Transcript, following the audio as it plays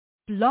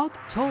Blog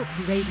Talk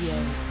Radio.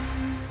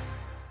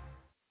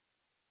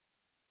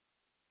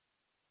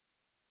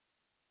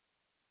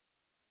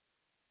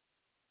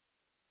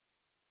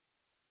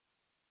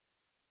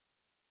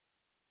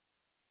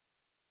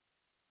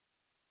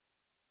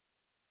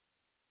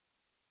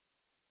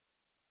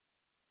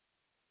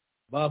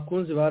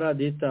 Bakunzi ba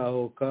radiyo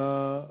Itahuka,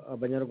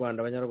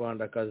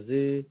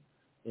 abanyarwandakazi,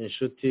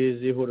 inshuti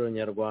z'ihuriro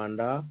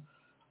nyarwanda,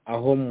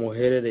 aho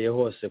muherereye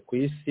hose ku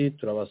isi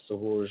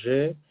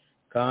turabasuhuje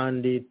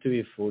kandi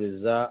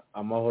tubifuriza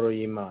amahoro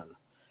y'Imana.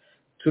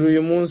 Turi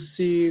uyu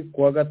munsi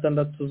kuwa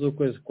gatandatu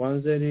z'ukwezi kwa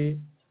Nzeri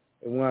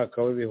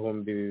umwaka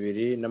w'ibihumbi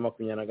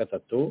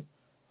 2023,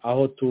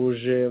 aho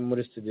tuje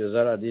muri studio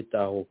za radiyo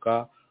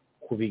Itahuka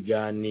ku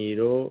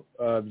biganiro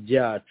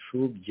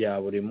byacu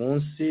bya buri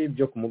munsi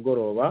byo ku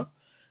mugoroba,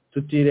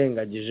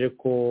 tutirengagije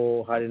ko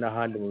hari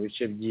n'ahandi mu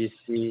bice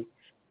by'isi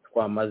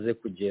twamaze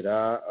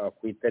kugera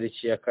ku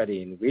itariki ya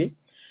 7.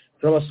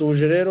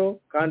 Turabasuhuje rero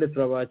kandi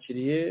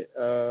turabakiriye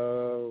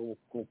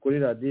kuri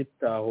radiyo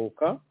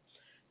Itahuka.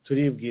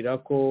 Turibwira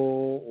ko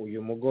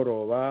uyu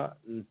mugoroba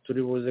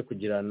turi buze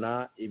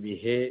kugirana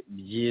ibihe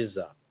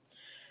byiza.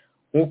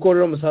 Nk'uko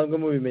rero musanzwe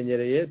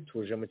mubimenyereye,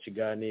 tuje mu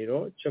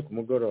kiganiro cyo ku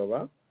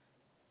mugoroba.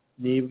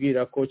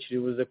 Nibwira ko kiri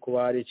buze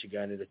kuba ari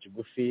ikiganiro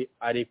kigufi,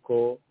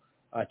 ariko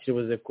kiri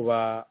buze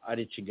kuba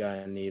ari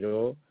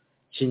ikiganiro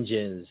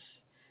cy'ingenzi.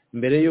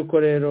 Mbere y'uko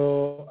rero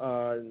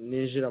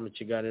ninjira mu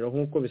kiganiro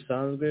nk'uko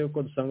bisanzwe,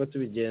 uko dusanzwe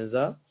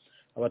tubigenza,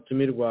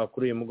 abatumirwa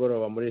kuri uyu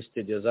mugoroba muri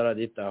studio za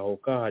radiyo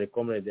Itahuka hari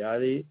Comrade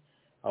Ali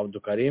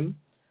Abdukarim,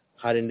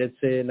 hari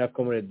ndetse na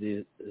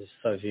Comrade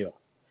Savio.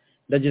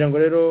 Ndagira ngo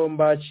rero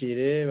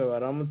mbakire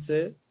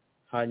babaramutse,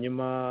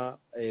 hanyuma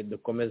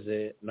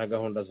dukomeze na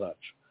gahunda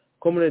zacu.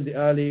 Comrade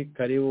Ali,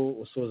 karibu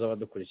usuhuza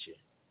abadukurikiye.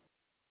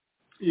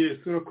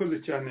 Yes, urakoze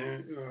cyane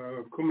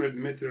Comrade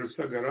Metero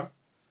Rusagara.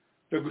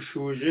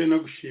 Ndagushuje no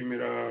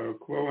gushimira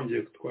kuba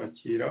wongeye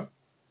kutwakira.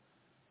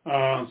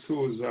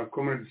 Nsuhuza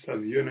Comrade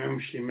Savio, nawe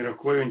mushimira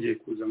kuba yongeye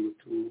kuza ngo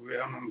tube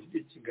hano mu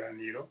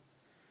kiganiro.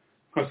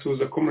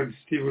 Nkasuhuza Comrade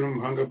Steve uri mu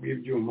buhanga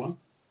bw'ibyuma.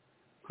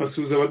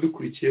 Nkasuhuza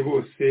abadukurikiye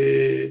bose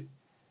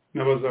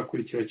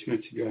n'abazakurikira kino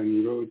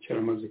kiganiro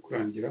cyaramaze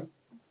kurangira.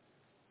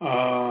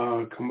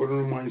 Kambona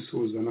n'umwanya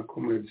usuhuza na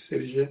Comrade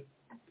Serge.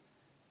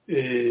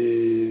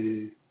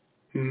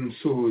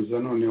 Nsuhuza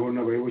noneho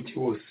n'abayoboke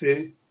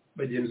bose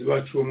bagenzi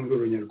bacu bo mu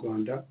ihuriro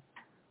nyarwanda.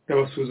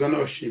 Ndabasuhuza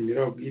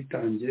n'abashimira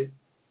ubwitange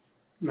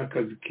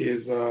n'akazi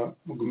keza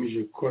mugumije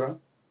gukora.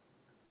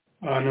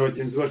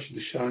 N'abagenzi bacu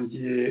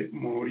dushangiye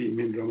muri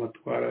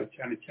impinduramatwara,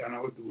 cyane cyane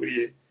aho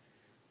duhuriye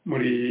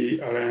muri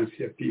Alliance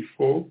ya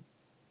P4.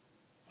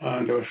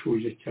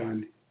 Ndabashuje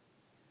cyane.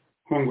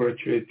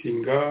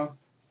 Congratulatinga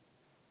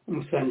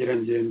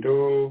umusangirangendo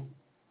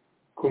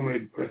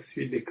Comrade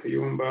Placide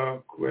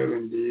Kayumba kuba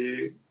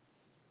yarongeye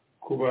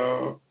kuba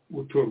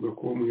gutorwa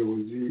kuba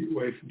umuyobozi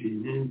wa FD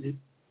Inkingi,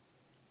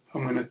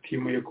 hamwe na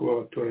timu yo kuba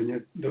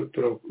batoranya.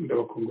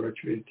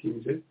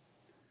 Ndabakongratulatinze.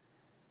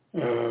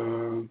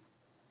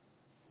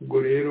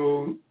 Ubwo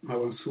rero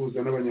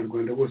nkabasuhuza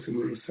n'abanyarwanda bose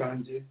muri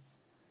rusange,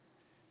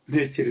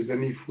 ntekereza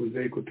nifuza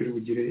ariko turi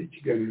bugire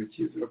ikiganiro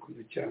cyiza.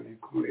 Urakoze cyane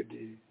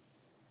Comrade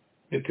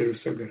Metero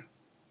Rusagara.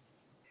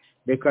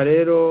 Reka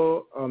rero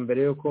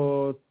mbere yuko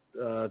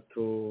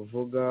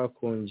tuvuga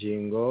ku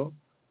ngingo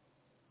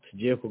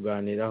tugiye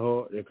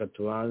kuganiraho, reka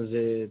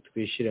tubanze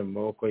twishyire mu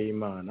maboko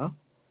y'Imana.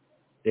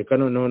 Reka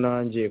noneho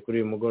nanjye kuri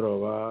uyu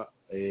mugoroba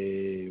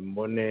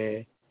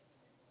mbone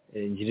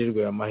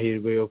ngirirwe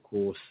amahirwe yo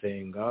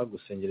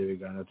gusengera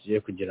ibiganiro tugiye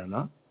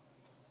kugirana,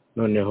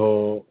 noneho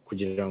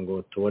kugira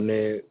ngo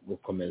tubone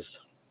gukomeza.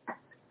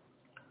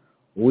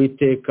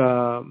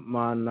 Uwiteka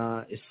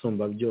Mana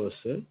isumba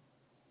byose,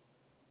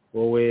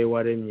 wowe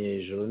waremye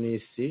ijuru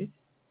n'isi,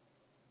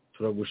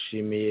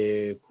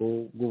 turagushimiye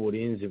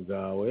kubw'uburinzi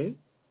bwawe,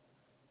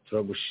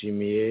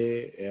 turagushimiye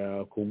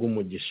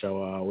kubw'umugisha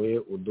wawe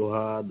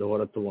uduha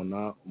duhora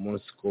tubona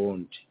umunsi ku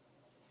wundi.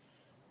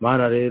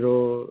 Mana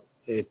rero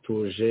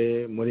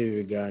tuje muri ibi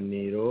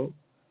biganiro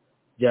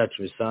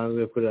byacu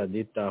bisanzwe kuri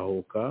radiyo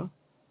Itahuka.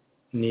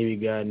 Ni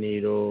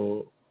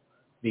ibiganiro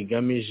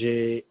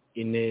bigamije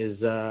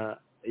ineza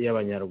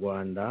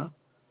y'abanyarwanda,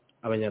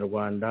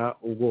 abanyarwanda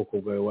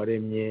ubwoko bwawe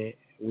waremye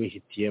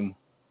wihitiyemo.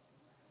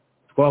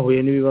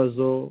 Twahuye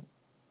n'ibibazo,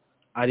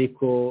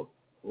 ariko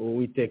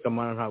Uwiteka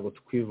Mana ntabwo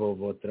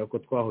twivovotera ko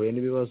twahuye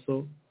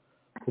n'ibibazo,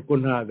 kuko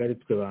ntabwo ari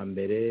twe ba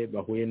mbere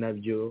bahuye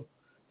nabyo.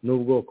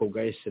 N'ubwoko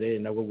bwa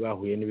Israel nabwo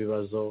bwahuye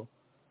n'ibibazo,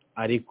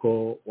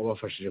 ariko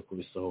wabafashije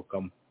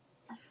kubisohokamo.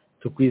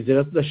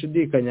 Tukwizera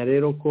tudashidikanya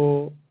rero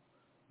ko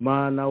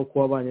Mana uko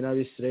wabanye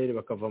n'Abisirayeli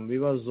bakava mu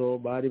bibazo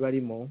bari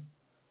barimo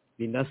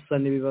binasa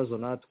n'ibibazo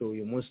natwe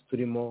uyu munsi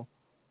turimo,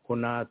 ko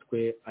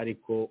natwe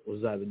ariko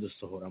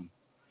uzabidusohoramo.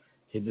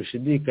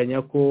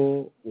 Ntidushidikanya ko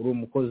uri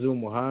umukozi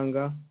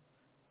w'umuhanga,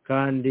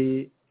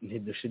 kandi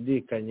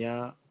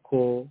ntidushidikanya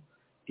ko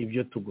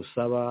ibyo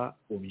tugusaba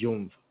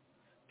ubyumva.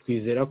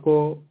 Twizera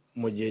ko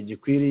mu gihe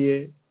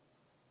gikwiriye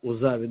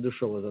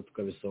uzabidushoboza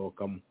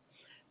tukabisohokamo.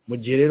 mu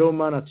gihe rero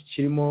mana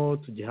tukirimo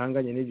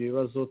tugihanganye n'ibyo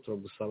bibazo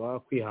turagusaba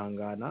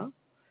kwihangana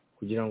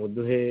kugira ngo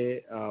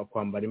duhe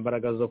kwambara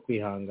imbaraga zo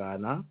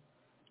kwihangana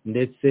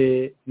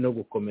ndetse no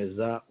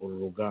gukomeza uru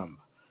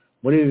rugamba.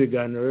 Muri ibi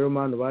biganiro rero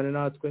mana ubane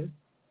natwe,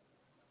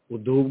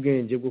 uduha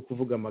ubwenge bwo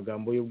kuvuga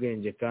amagambo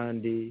y'ubwenge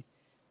kandi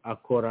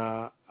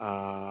akora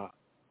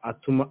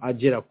atuma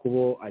agera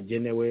kubo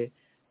agenewe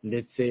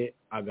ndetse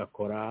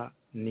agakora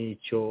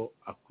n'icyo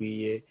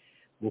akwiye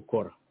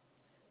gukora.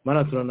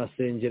 Mana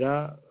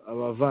turanasengera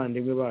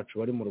abavandimwe bacu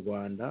bari mu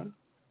Rwanda,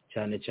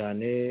 cyane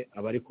cyane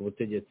abari ku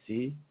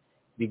butegetsi,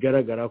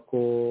 bigaragara ko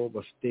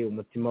bafite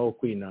umutima wo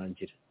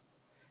kwinangira.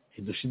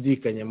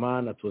 Ntidushidikanye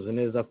Mana, tuzi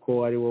neza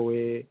ko ari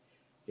wowe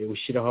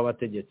ushyiraho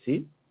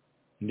abategetsi,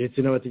 ndetse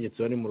n'abategetsi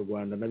bari mu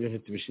Rwanda nabyo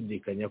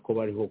ntitubishidikanya ko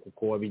bariho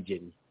kuko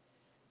wabigennye.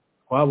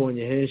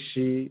 Twabonye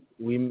henshi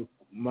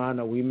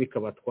Mana wimika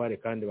abatware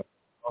kandi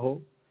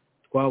babaho,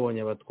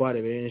 twabonye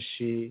abatware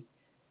benshi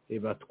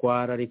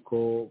batwara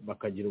ariko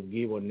bakagira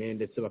ubwibone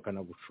ndetse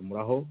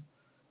bakanagucumuraho.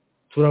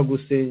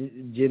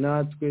 Turagusengeye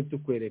natwe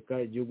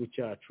tukwereka igihugu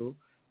cyacu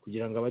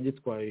kugira ngo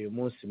abagitwaye uyu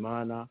munsi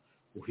Mana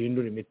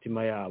uhindure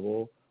imitima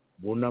yabo,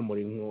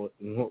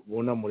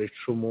 bunamura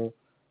icumu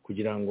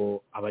kugira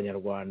ngo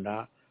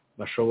abanyarwanda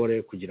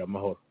bashobore kugira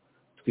amahoro.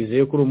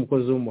 Twizeye ko uri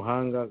umukozi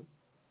w'umuhanga,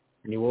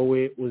 ni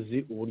wowe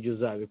uzi uburyo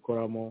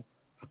uzabikoramo.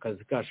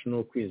 Akazi kacu ni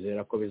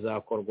ukwizera ko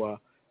bizakorwa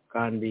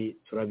kandi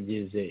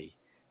turabyizeye.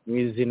 Mu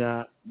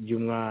izina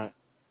ry'umwana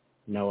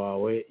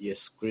wawe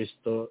Yesu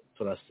Kristo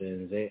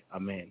turasenze,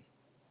 amen.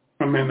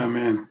 Amen,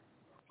 amen.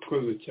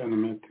 Twaze cyane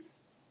mate.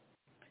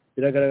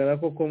 Biragaragara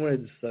ko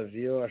Comrade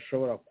Savio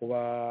ashobora kuba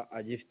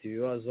agifite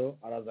ibibazo,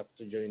 araza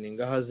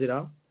kutujoininga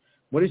hazira.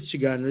 Muri iki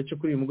kiganiro cyo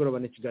kuri uyu mugoroba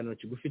ni ikiganiro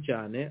kigufi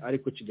cyane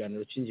ariko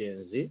ikiganiro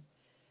cy'ingenzi.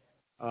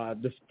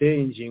 Dufite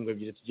ingingo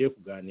ebyiri tugiye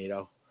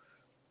kuganiraho.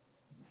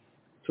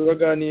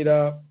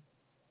 Turaganira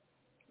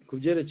ku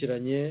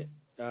byerekeranye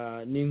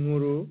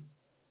n'inkuru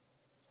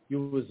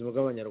y'ubuzima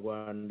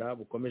bw'abanyarwanda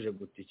bukomeje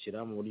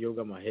gutikira mu buryo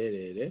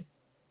bw'amaherere,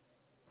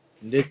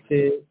 ndetse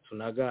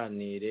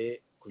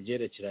tunaganire ku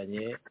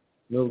byerekeranye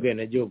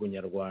n'ubwenegihugu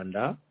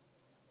nyarwanda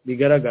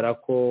bigaragara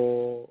ko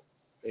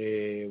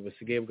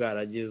busigaye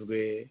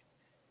bwaragizwe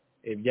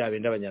bya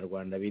bindi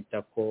abanyarwanda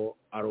bita ko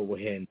ari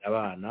ubuhenda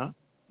abana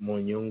mu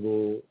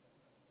nyungu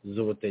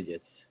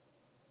z'ubutegetsi.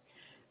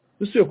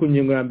 Dusuye ku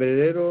ngingo ya mbere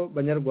rero,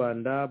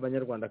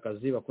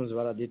 banyarwandakazi bakunze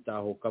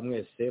baraditahuka,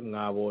 mwese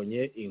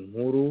mwabonye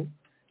inkuru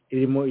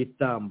irimo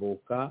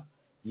itambuka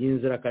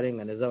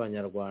y'inzirakarengane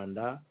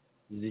z'abanyarwanda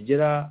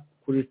zigera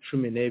kuri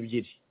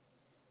 12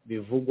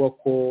 bivugwa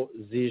ko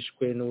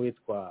zishwe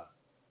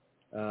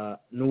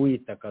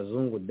n'uwita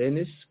Kazungu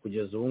Dennis,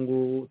 kugeza ubu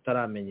ngubu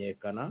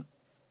utaramenyekana.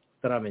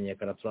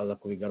 Turaza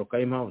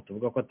kubigarukaho impamvu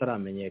tuvuga ko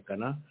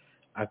ataramenyekana.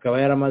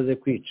 Akaba yaramaze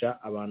kwica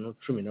abantu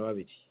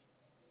 12.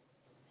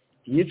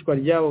 Iyicwa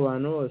ry'abo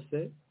bantu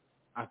bose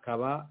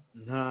akaba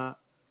nta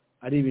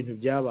ari ibintu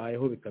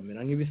byabayeho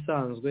bikamera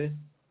nk'ibisanzwe,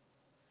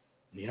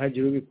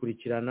 ntihagire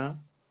ubikurikirana,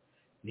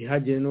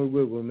 ntihagire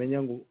n'urwego rumenya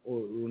ngo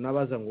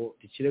runabaza ngo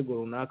ikirego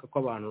runaka ko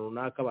abantu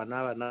runaka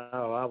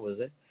n'aba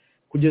babuze.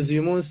 Kugeza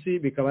uyu munsi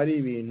bikaba ari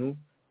ibintu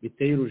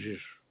biteye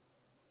urujijo.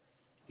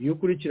 Iyo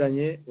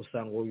ukurikiranye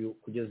usanga uyu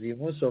kugeza uyu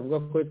munsi bavuga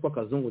ko yitwa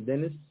Kazungu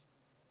Dennis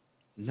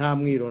nta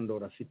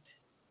mwirondoro afite.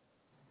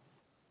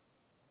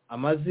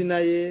 Amazina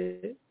ye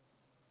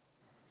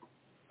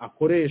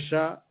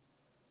akoresha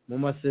mu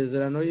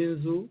masezerano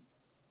y'inzu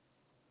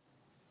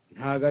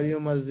ntago ariyo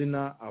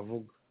mazina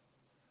avuga.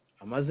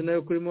 Amazina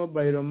yo kuri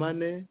mobile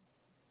money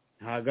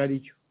ntago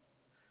ariyo.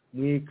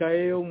 Mu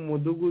ikaye yo mu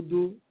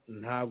mudugudu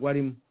ntago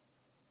arimo.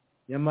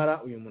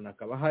 Nyamara uyu muntu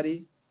akaba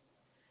hari,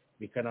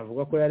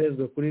 bikanavuga ko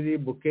yarezwe kuri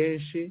RIB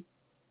kenshi.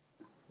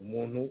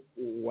 Umuntu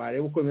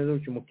wareba uko bimeze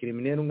gutyo,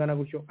 umukrimineri ungana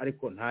gutyo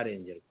ariko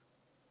ntarengerwe,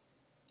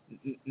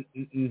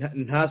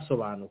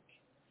 ntasobanuke.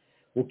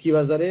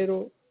 Ukibaza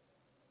rero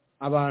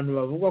abantu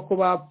bavugwa ko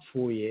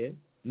bapfuye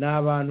ni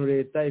abantu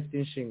leta ifite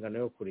inshingano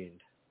yo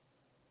kurinda,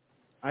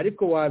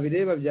 ariko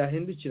wabireba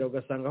byahindukira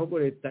ugasanga ahubwo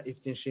leta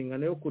ifite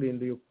inshingano yo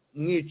kurinda uyu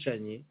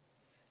mwicanyi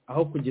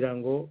aho kugira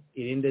ngo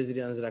irinde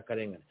ziriya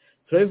nzirakarengane.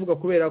 Turabivuga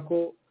kubera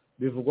ko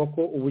bivugwa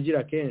ko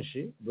ubugira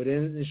kenshi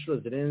burenze inshuro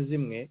zirenze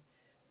imwe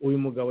uyu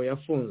mugabo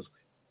yafunzwe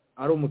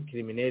ari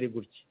umukrimineri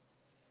gutya,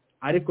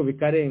 ariko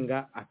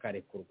bikarenga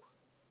akarekurwa,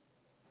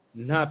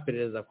 nta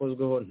perereza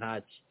akozweho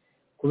ntaki.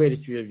 Kubera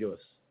icyo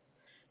byose,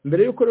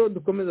 mbere yuko rero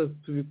dukomeza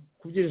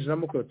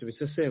kubyinjiramo ko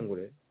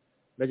tubisesengure,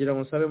 ndagira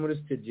ngo nsabe muri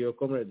studio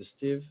Comrade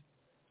Steve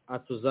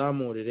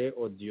atuzamurire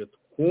audio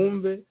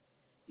twumve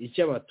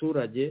icyo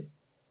abaturage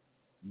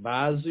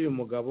bazi uyu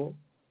mugabo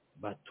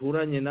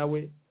baturanye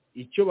nawe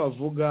icyo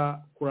bavuga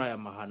kuri aya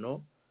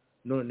mahano.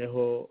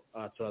 Noneho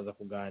turaza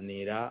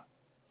kuganira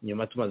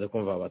nyuma tumaze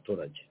kumva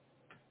abaturage.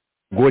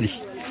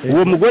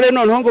 Uwo mugore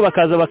noneho ngo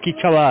bakaza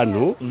bakica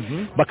abantu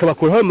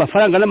bakabakuraho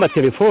amafaranga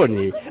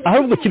n'amatelefone,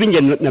 ahubwo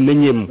kibinge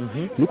namenyemo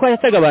nuko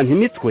yataga abantu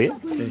imitwe.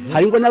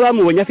 Hari ngo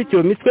n'abamubonye afite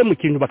iyo mitwe mu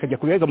kintu bakajya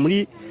kubega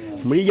muri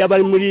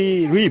yabari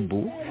muri RIB,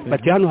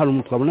 bati hano hari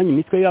umuntu twabonanye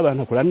imitwe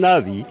y'abantu akora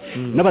nabi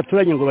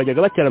n'abaturage ngo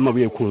bajyaga batera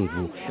amabuye ku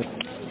nzu.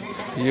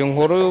 Iyo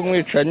nkuru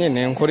y'umwicanyi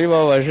ni inkuru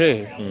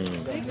ibabaje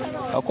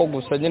ako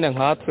gusa nyine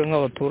nkatwe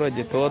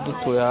nk'abaturage tuba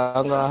dutuye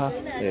aha ngaha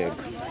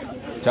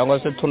cyangwa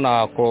se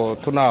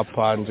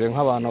tunapanze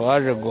nk'abantu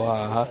baje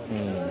guhaha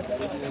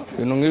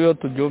ibintu nk'ibyo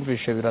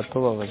tubyumvishe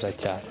biratubabaza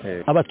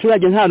cyane.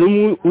 Abaturage nta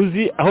n'umwe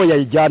uzi aho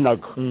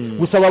yayijyanaga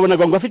gusa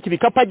babonaga ngo afite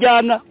ibikapu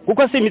ajyana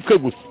kuko si imitwe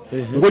gusa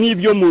ngo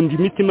n'ibyo mu ndi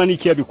imitima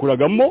n'iki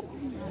yabikuragamo.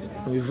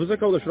 bivuze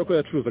ko gashobora ko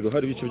yacuruzaga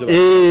hari ibice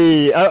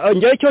by'abantu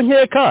njye cyo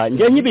nkeka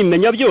njye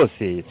nkibimenya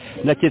byose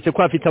naketse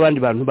ko afite abandi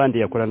bantu bandi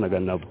yakoranaga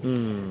nabo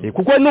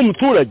kuko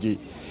n'umuturage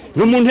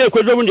no mu nteko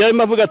ejo bundi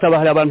yarimo avuga ati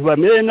hari abantu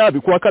bamereye nabi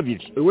kuwa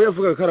kabiri. We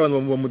yavugaga ko abantu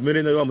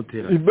bamumereye nabi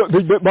bamutera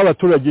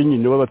b'abaturage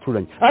nyine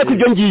b'abaturage ariko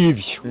ibyo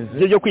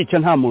ngibyo byo kwica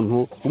nta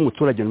muntu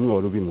w'umuturage n'umwe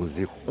wari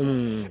ubimuziho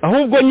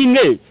ahubwo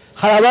nyine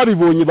hari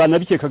ababibonye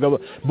banabikekaga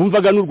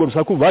bumvaga n'urwo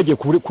rusaku bagiye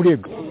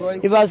kurega.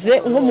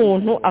 Ibaze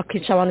nk'umuntu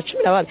akica abantu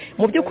 12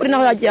 mu by'ukuri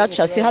naho yagiye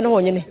aca si hano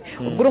honyine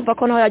ubwo urumva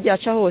ko naho yagiye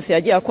aca hose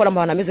yagiye akora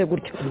amahana ameze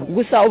gutyo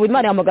gusa ubu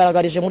Imana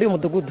yamugaragarije muri uyu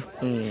mudugudu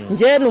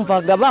njye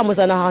numvaga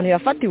bamuzana ahantu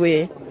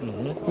yafatiwe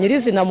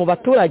nyirizina mu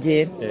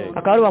baturage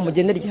akaba ari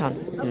bamugenera igihano.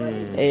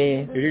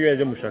 Iri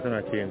yaje mushaka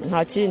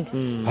nta kindi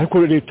ariko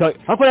leta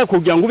akora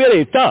kugira ngo ube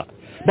leta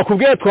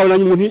bakubwira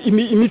twabonanye umuntu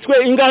imitwe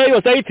ingahe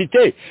yose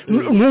ayifite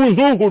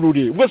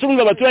ntungurure ubwo se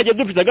urumva abaturage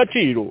dufite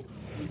agaciro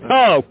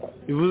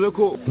bivuze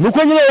ko nuko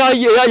nyine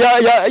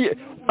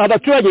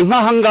abaturage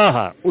nk'aha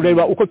ngaha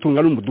ureba uko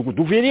tungana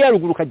umudugudu uviriye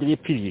ruguru kagira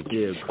ipiri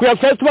kuya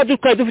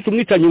tuba dufite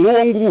umwicanyi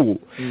nk'uwo nguwo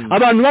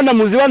abantu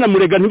banamuzi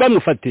banamurega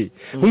ntibamufate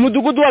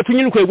umudugudu wacu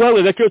nyine ukwiye guhabwa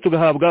agaciro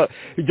tugahabwa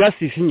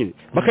justice nyine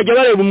bakajya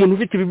bareba umuntu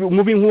ufite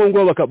umubi nk'uwo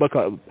nguwo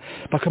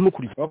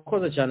bakamukurikira.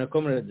 Wakoze cyane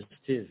Comrade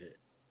Steve.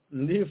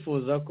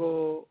 Ndifuza ko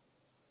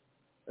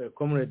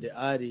Comrade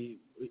ari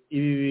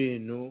ibi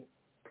bintu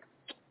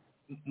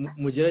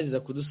mugerageza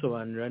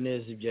kudusobanurira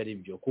neza ibyo ari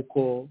byo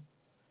kuko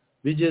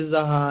bigeze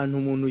ahantu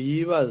umuntu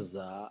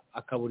yibaza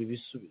akabura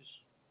ibisubizo.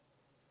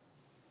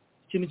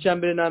 Ikintu cya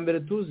mbere na mbere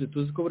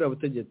tuzi ko buriya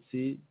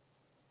butegetsi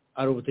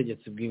ari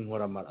ubutegetsi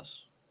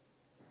bw'inkoramaraso.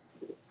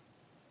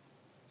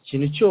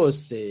 Ikintu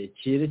cyose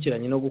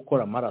cyerekeranye no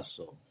gukora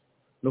amaraso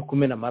no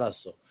kumena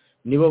amaraso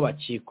nibo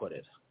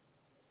bakikorera.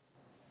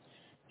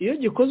 Iyo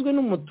gikozwe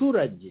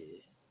n'umuturage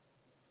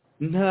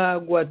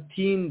ntago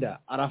atinda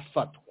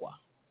arafatwa.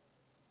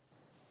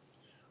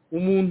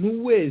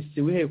 Umuntu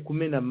wese wihaye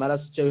kumena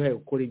amaraso cyangwa wihaye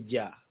gukora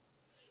ibyaha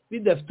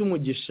bidafite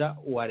umugisha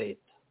wa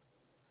leta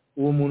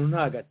uwo muntu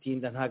ntago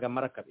atinda ntago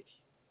amara kabiri.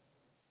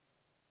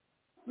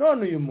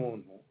 None uyu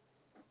muntu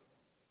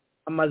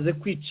amaze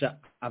kwica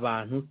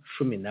abantu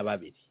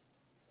 12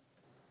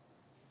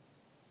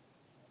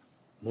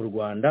 mu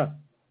Rwanda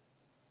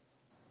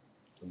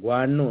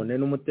rwa none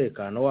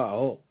n'umutekano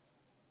waho.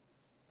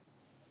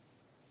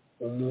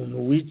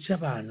 Umuntu wica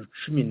abantu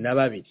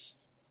 12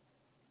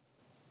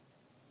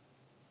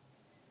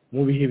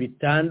 mu bihe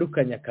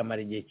bitandukanye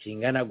akamara igihe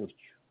kingana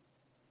gutyo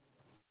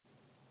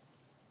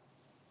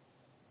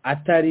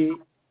atari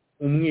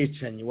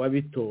umwicanyi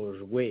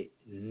wabitojwe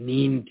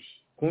n'indi.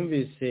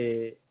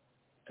 Kumvise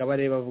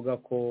Kabareba avuga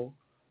ko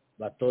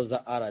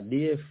batoza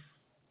RDF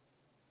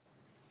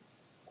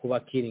kuba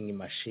killing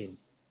machine.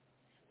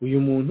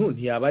 Uyu muntu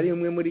ntiyaba ari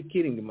umwe muri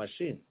killing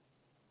machine.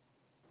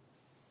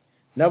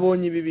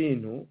 Nabonye ibi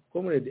bintu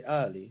Comrade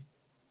Ali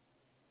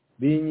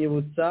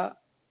binyibutsa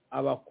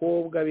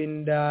abakobwa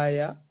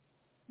b'indaya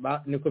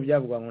niko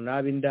byavugwa ngo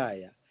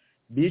n'ab'indaya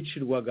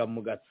bicirwaga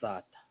mu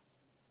Gatsata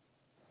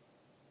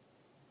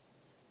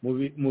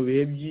mu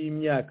bihe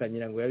by'imyaka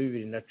nyirango ya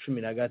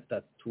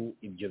 2013.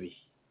 Ibyo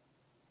bihe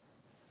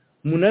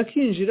umuntu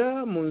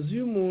akinjira mu nzu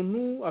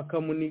y'umuntu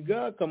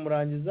akamuniga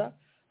akamurangiza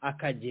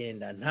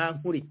akagenda nta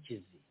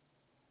nkurikizi.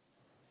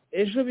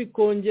 Ejo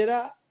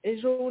bikongera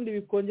ejo bundi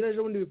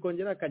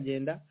bikongera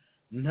akagenda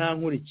nta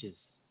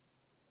nkurikizi.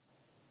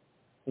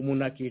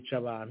 Umuntu akica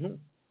abantu.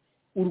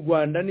 U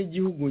Rwanda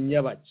n'igihugu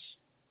nyabaki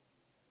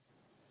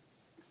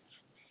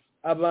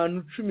abantu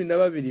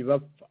 12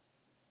 bapfa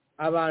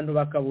abantu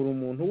bakabura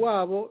umuntu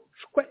wabo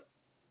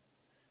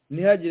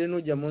ntihagire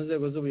n'ujya mu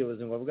nzego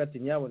z'ubuyobozi ngo avuga ati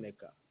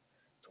nyaboneka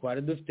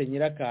twari dufite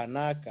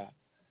nyirakanaka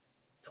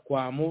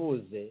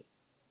twamubuze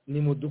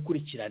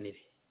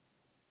nimudukurikiranire.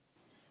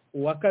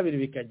 Uwa kabiri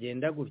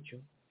bikagenda gutyo,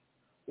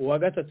 uwa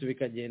gatatu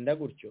bikagenda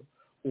gutyo,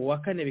 uwa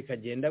kane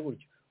bikagenda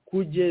gutyo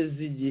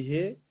kugeza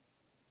igihe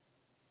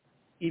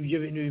ibyo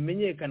bintu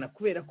bimenyekana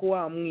kubera ko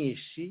wa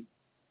mwishi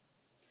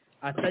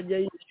atajya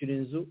yishyura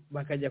inzu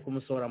bakajya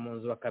kumusohora mu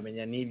nzu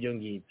bakamenya n'ibyo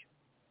ngibyo.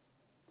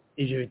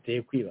 Ibyo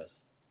biteye kwibaza.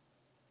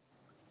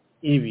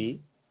 Ibi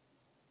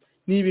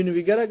ni ibintu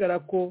bigaragara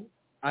ko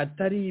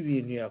atari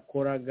ibintu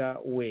yakoraga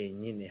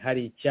wenyine,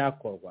 hari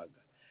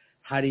icyakorwaga,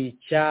 hari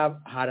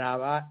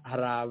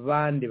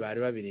abandi bari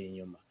babiri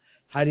inyuma,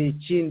 hari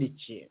ikindi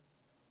kintu.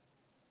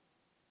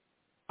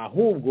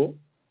 Ahubwo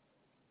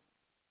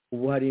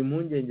ubu hari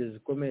impungenge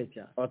zikomeye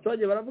cyane.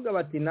 Abaturage baravuga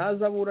bati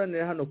naza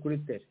buranira hano kuri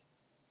tele,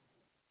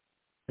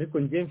 ariko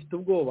njye mfite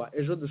ubwoba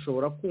ejo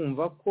dushobora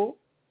kumva ko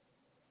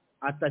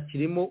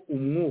atakirimo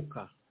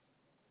umwuka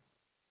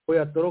ko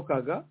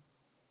yatorokaga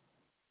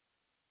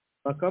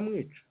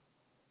bakamwica,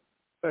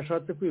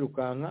 bashatse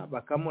kwirukanka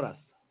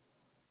bakamurasa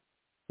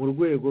mu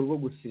rwego rwo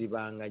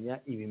gusiribanganya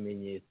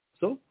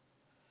ibimenyetso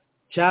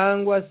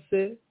cyangwa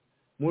se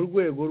mu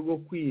rwego rwo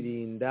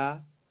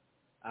kwirinda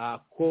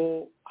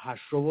ko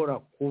hashobora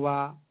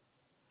kuba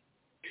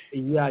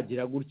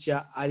yagira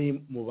gutya ari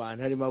mu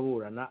bantu arimo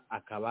aburana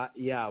akaba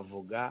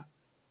yavuga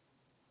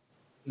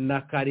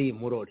n'akari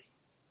murore.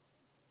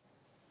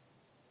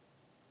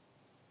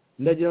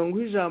 ndagira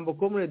ngo ijambo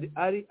comrade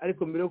ari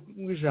ariko mbere yo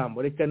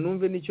ijambo reka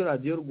numve n'icyo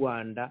Radio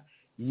Rwanda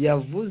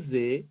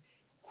yavuze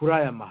kuri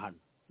aya mahano,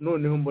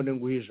 noneho mbone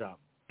ngo ijambo.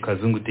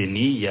 Kazungu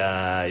Deni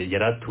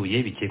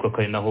yaratuye bikekwa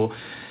ko ari naho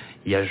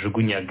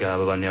yajugunyaga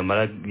abantu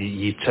yamara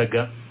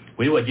yicaga.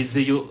 Wewe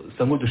wagezeyo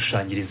sa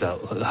nk'udushanyiriza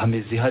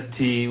hameze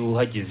hati,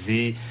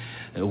 uhageze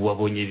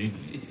wabonye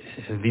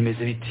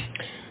bimeze biti?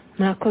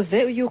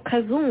 Murakoze. Uyu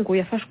Kazungu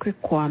yafashwe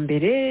kwa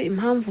mbere,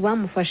 impamvu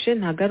bamufashe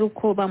ntago ari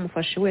uko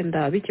bamufashe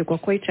wenda bikekwa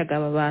ko yicaga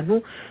aba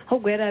bantu,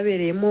 ahubwo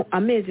yarabereyemo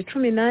amezi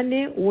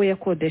 18 uwo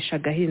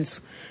yakodeshaga inzu.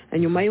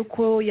 Nyuma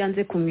yuko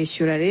yanze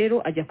kumwishyura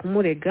rero ajya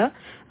kumurega,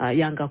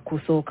 yanga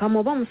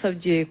gusohokamo,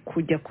 bamusabye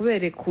kujya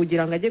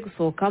kugira ngo ajye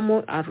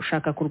gusohokamo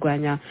arushaka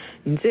kurwanya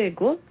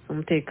inzego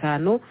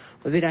z'umutekano,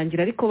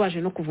 birangira ariko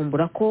baje no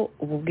kuvumbura ko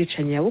ubu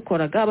bwicanyi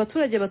yabukoraga.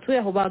 Abaturage batuye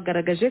aho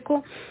bagaragaje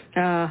ko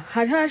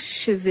hari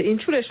hashize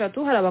inshuro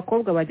 3 hari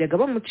abakobwa bajyaga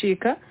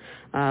bamucika,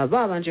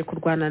 babanje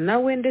kurwana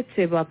nawe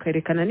ndetse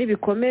bakarekana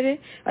n'ibikomere,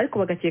 ariko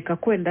bagakeka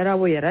ko wenda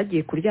arabo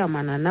yaragiye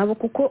kuryamana nabo,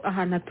 kuko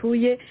ahantu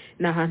atuye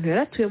na ahantu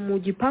yaratuye mu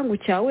gipangu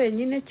cya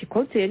wenyine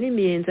kikoteye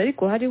n'imiyenzi,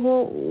 ariko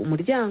hariho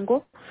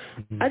umuryango,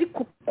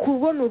 ariko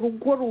kubona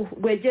urugo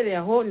rwegereye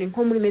aho ni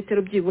nko muri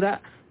metero byibura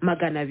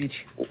 200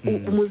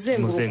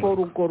 umuzenguruko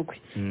w'urugo rwe.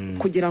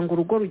 Kugira ngo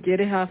urugo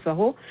rugere hafi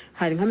aho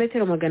hari nka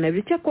metero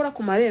 200, cyakora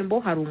ku marembo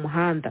hari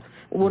umuhanda,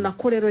 ubona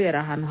ko rero yari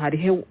ahantu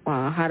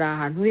hari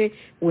ahantu he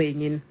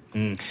wenyine.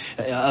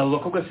 Abo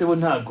bakobwa se bo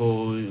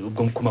ntago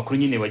ubwo ku makuru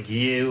nyine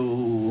wagiye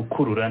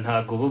ukurura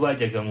ntago bo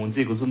bajyaga mu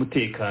nzego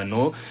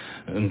z'umutekano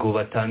ngo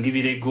batanga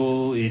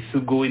ibirego,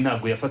 isugo we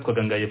ntago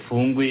yafatwaga ngo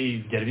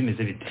yafungwe, byari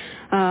bimeze bite?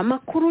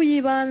 Makuru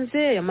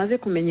yibanze yamaze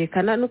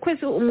kumenyekana mu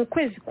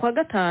kwezi kwa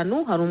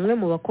 5 hari umwe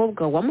mu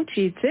bakobwa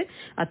wamucitse,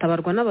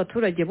 atabarwa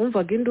n'abaturage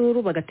bumvaga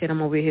induru bagatera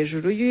mu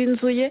hejuru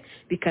y'inzu ye,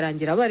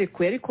 bikarangira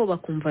barekuye, ariko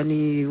bakumva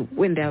ni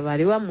wenda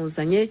bari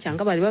bamuzanye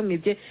cyangwa bari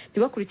bamwibye,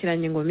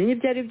 ntibakurikiranye ngo menye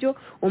ibyo ari byo.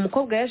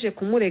 Umukobwa yaje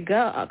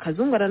kumurega,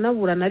 Kazungu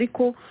aranaburana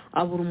ariko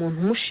abura umuntu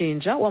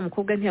umushinja, wa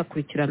mukobwa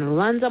ntiyakurikirana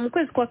urubanza. Mu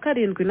kwezi kwa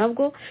 7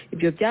 nabwo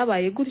ibyo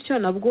byabaye gutyo,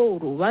 nabwo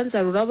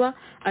urubanza ruraba,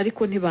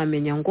 ariko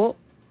ntibamenya ngo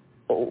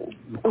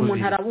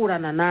umuntu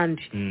araburana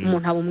nandi,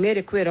 umuntu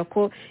abumwere kubera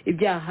ko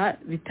ibyaha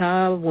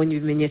bitabonye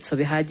ibimenyetso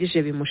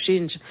bihagije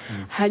bimushinja.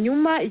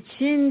 Hanyuma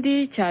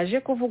ikindi cyaje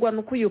kuvugwa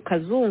nuko uyu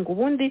Kazungu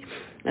ubundi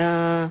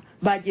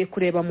bagiye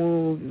kureba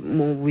mu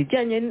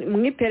bijyanye mu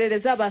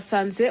iperereza,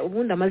 basanze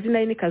ubundi amazina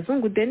ye ni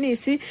Kazungu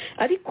Denis,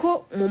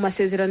 ariko mu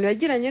masezerano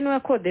yagiranye no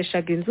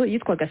yakodeshaga inzu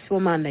yitwaga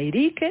Sibomana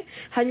Eric.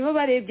 Hanyuma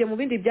barebye mu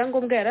bindi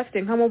byangombwa yari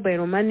afite nka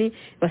mobile money,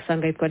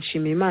 basanga yitwa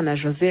Nshimiyimana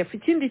Joseph.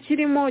 Ikindi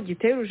kirimo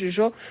giteye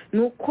urujijo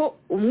nuko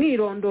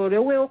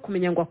umwirondoro we wo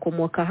kumenya ngo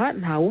akomoka aha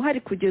ntawe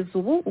uhari kugeza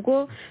ubu,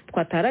 ubwo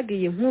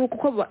twataragiye inkuru,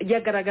 kuko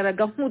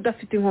yagaragaraga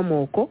nk'udafite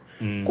inkomoko,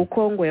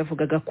 kuko ngo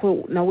yavugaga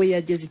ko nawe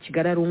yageze i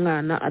Kigali ari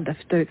umwana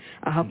adafite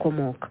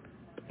ahakomoka.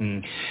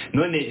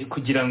 None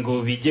kugira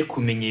ngo bijye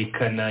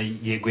kumenyekana,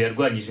 yego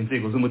yarwanyije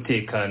inzego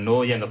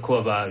z'umutekano yanga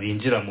ko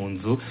binjira mu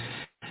nzu,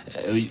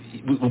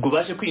 ubwo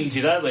baje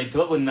kwinjira bahita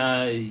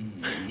babona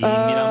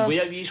imirambo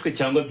y'abishwe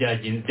cyangwa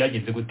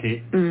byagenze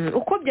gute?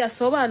 Uko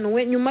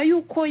byasobanuwe, nyuma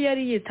yuko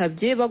yari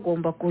yitabye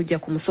bagomba kujya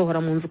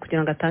kumusohora mu nzu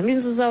kugira ngo atange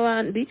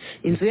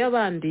inzu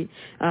y'abandi,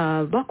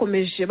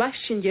 bakomeje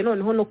bashingiye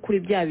noneho no kuri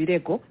bya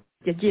birego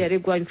yagiye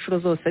aregwa inshuro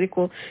zose,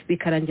 ariko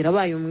bikarangira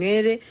abaye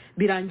umwere.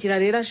 Birangira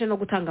rero aje no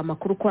gutanga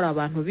amakuru ko ari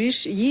abantu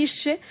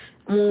yishe,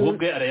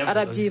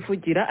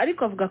 arabyivugira,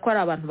 ariko avuga ko ari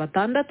abantu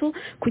 6.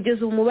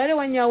 Kugeza umubare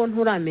wa nyawo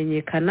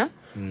nturamenyekana,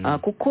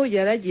 kuko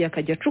yaragiye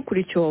akajya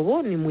acukura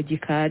icyobo ni mu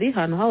gikari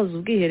ahantu hahoze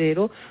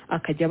ubwiherero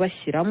akajya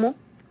bashyiramo.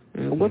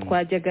 Ubwo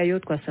twajyagayo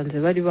twasanze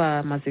bari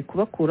bamaze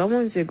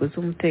kubakuramo inzego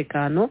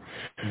z'umutekano.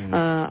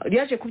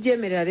 Yaje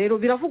kubyemerera rero,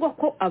 biravugwa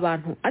ko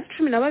abantu ari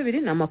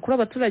 12 na makuru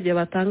abaturage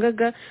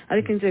batangaga,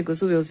 ariko inzego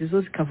z'ubuyobozi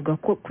zo zikavuga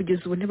ko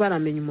kugeza ubu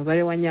ntibaramenya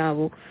umubare wa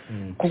nyabo,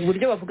 ku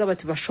buryo bavuga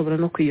bati bashobora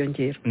no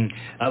kwiyongera.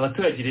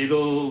 Abaturage rero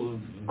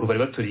ngo bari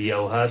baturiye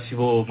aho hafi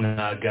bo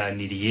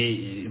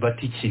mwaganiriye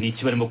bati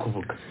iki barimo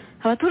kuvuga?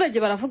 Abaturage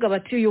baravuga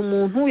bati uyu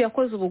muntu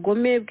yakoze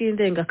ubugome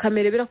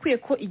bw'indengakamere, birakwiye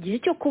ko igihe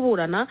cyo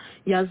kuburana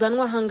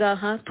yazanwa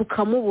ahangaha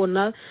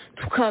tukamubona,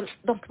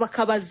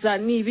 bakabaza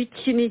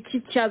n'iki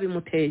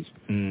cyabimuteye.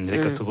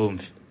 Reka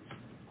tubumve.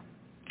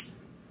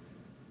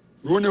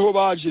 Noneho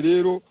baje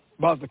rero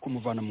baza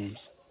kumuvana mu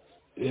nzu,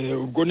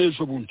 ubwo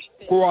n'ejo bundi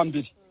ko wa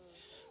mbere.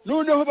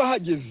 Noneho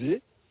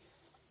bahageze,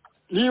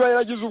 niba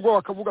yaragize ubwo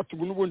bakavuga ati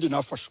n'ubundi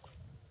nafashwe,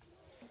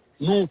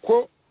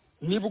 nuko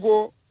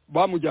nibwo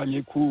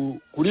bamujyanye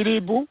kuri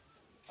ribu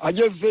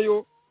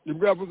agezeyo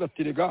nibwo yavuze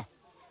ati rega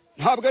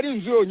ntabwo ari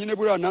inzu yonyine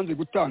buriya nanze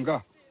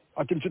gutanga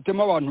ati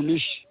mfitemo abantu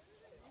nishi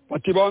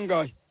bati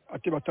bangahe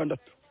ati 6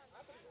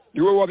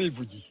 niwe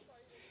wabivugiye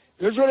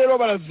ejo rero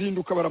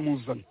barazinduka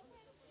baramuzana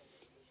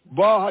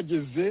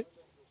bahageze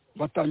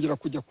batangira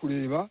kujya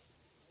kureba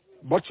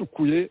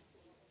bacukuye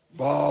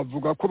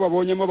bavuga ko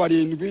babonyemo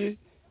 7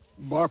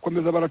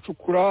 bakomeza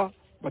baracukura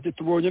bati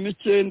tubonyemo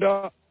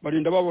 9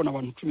 barinda babona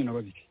abantu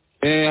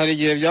 12 hari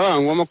igihe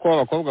byabangwamo ko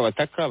abakobwa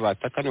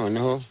bataka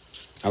noneho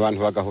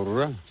abantu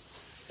bagahurura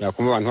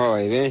yakumva abantu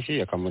babaye benshi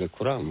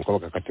yakamurekura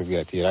umukobwa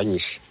akatubwira ati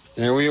yaranyishe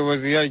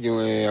ubuyobozi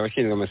yagiwe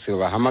abashinzwe amasibo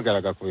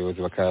bahamagaraga ku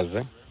buyobozi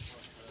bakaza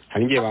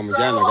hari igihe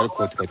bamujyanaga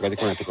ariko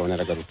twari tukabona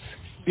aragarutse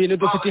ibintu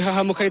dufite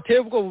ihahamuka riteye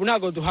ubwoba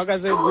ntabwo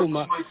duhagaze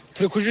bwuma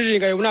turi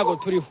kujijinga ntabwo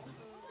turiho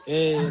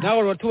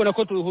ntabwo tubona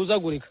ko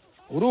tuhuzagurika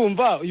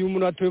urumva uyu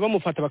muntu atuye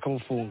bamufata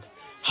bakamufunga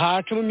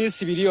haca mu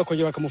minsi 2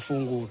 bakongera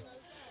bakamufungura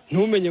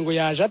ntumenye ngo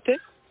yaje ate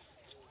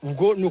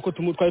ubwo nuko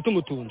twari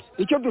tumutunze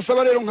icyo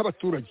dusaba rero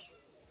nk'abaturage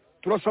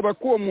turasaba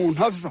ko uwo muntu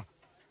ava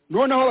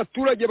noneho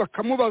abaturage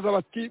bakamubaza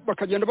bati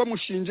bakagenda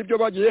bamushinja ibyo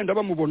bagiye yenda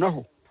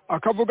bamubonaho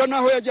akavuga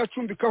naho yagiye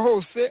acumbika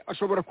hose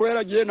ashobora kuba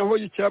yaragiye naho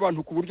yicaye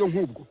abantu ku buryo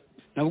nk'ubwo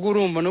nabwo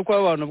urumva nuko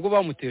abantu bwo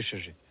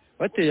bamutesheje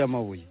bateye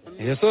amabuye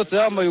yasohotse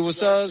yambaye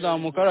ubusa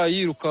zamukara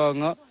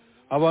yirukanka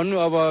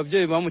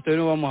ababyeyi bamuteye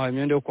no bamuhaye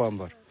imyenda yo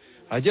kwambara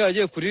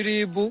agiye kuri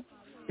ribu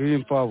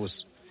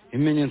ibimpabusa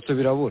ibimenyetso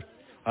birabura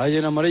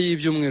agenda amara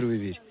y'ibyumweru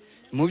 2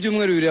 mu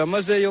byumweru 2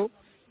 yamazeyo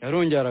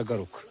yarongera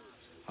aragaruka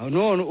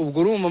none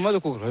ubwo urumva amaze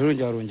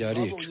kugaruka yarongera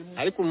arica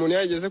ariko umuntu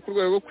yageze ku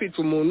rwego rwo kwica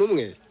umuntu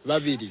umwe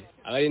 2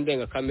 abari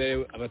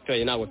indengakamere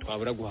abaturage ntabwo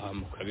twabura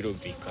guhamuka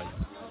birumvikana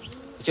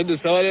icyo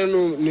dusaba rero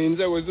ni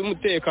inzego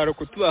z'umutekano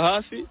kutuba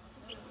hafi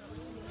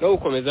no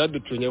gukomeza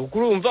ducunye kuko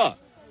urumva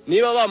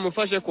niba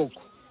bamufashe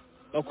koko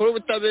bakora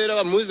ubutabera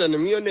bamuzane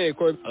mu iyo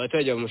nteko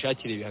abaturage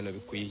bamushakira ibihano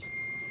bikwiye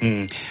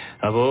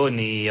abo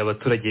ni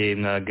abaturage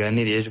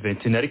mwaganiriye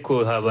Juventus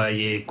ariko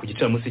habaye ku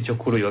gicamunsi cyo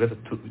kuri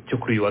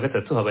uyu wa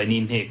gatatu habaye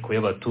n'inteko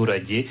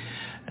y'abaturage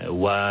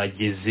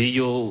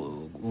wagezeyo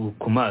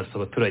ku maso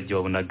abaturage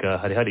babonaga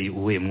hari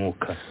uwe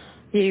mwuka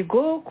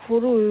yego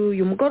kuri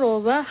uyu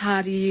mugoroba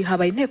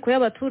habaye inteko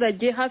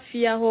y'abaturage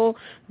hafi yaho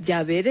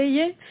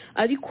byabereye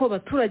ariko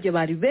abaturage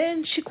bari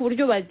benshi ku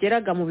buryo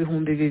bageraga mu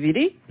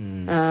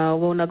 2,000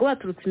 bonaga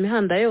baturutse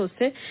imihanda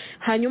yose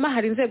hanyuma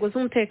hari inzego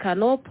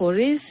z'umutekano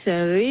polisi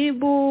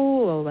ribu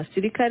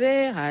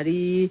abasirikare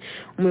hari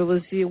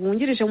umuyobozi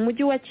wungirije mu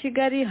mujyi wa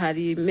Kigali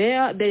hari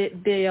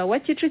meya wa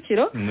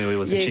Kicukiro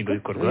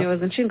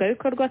umuyobozi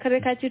nshingwabikorwa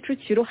akarere ka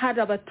Kicukiro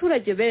hari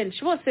abaturage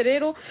benshi bose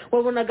rero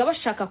wabonaga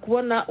bashaka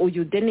kubona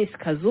uyu Denis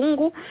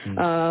Kazungu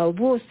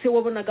bose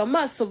wabonaga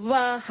amaso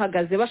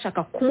bahagaze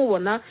bashaka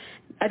kumubona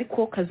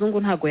ariko Kazungu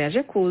ntago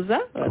yaje kuza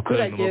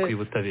abaturage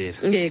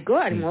yego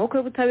ari mu maboko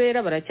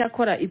y'ubutabera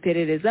baracyakora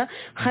iperereza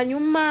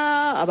hanyuma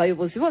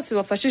abayobozi bose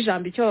bafashe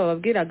ijambo icyo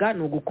bababwiraga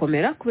ni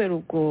ugukomera kubera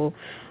ubwo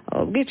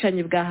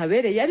ubwicanyi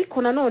bwahabereye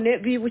ariko nanone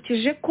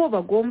bibukije ko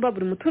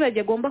buri muturage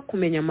agomba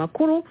kumenya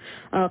amakuru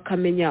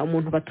akamenya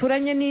umuntu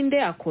baturanye ninde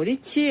akora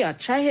iki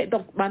acahe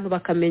abantu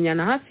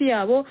bakamenyana hafi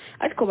yabo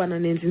ariko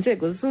bananenza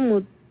inzego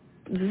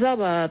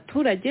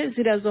z'abaturage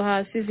zirazo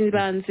hasi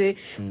zibanze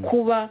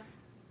kuba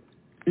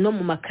no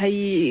mu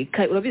makayi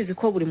urabizi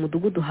ko buri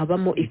mudugudu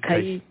habamo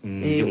ikayi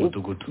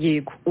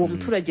yego uwo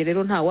muturage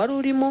rero nta wari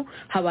urimo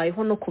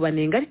habayeho no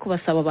kubanenga ariko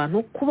basaba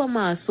abantu kuba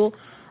maso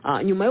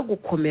nyuma yo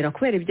gukomera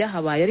kubera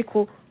ibyahabaye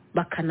ariko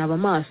bakanaba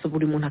amaso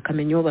buri muntu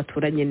akamenya uwo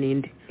baturanye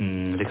ninde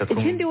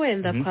ikindi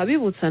wenda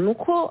twabibutsa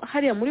nuko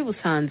hariya muri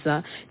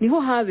Busanza niho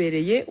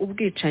habereye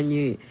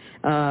ubwicanyi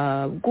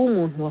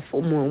bw'umuntu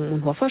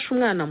wafashe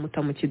umwana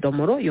muta mu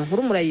kidomoro iyo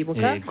nkuru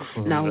murayibuka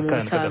naho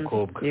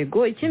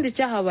yego ikindi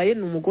cyahabaye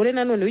ni umugore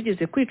nanone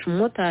wigeze kwica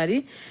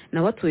umumotari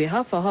nawe atuye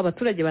hafi aho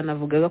abaturage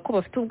banavugaga ko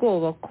bafite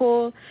ubwoba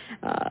ko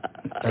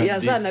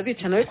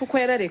yazanabica nawe kuko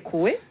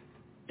yararekuwe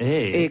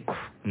ego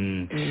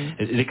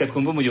reka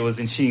twumve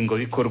umuyobozi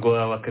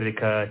nshingwabikorwa w'akarere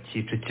ka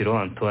Kicukiro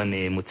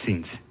Antoine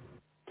Mutsinzi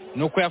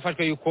nuko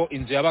yafashwe yuko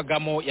inzu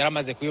yabagamo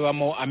yaramaze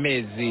kuyibamo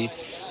amezi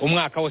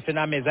umwaka wose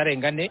n'amezi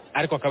arenga 4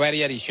 ariko akaba yari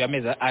yarishyuye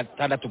amezi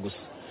 6 gusa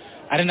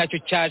ari nacyo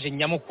cyaje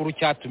nyamukuru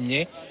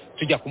cyatumye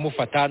tujya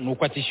kumufata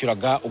nuko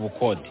atishyuraga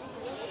ubukode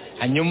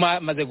hanyuma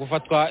maze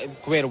gufatwa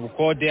kubera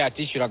ubukode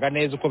atishyuraga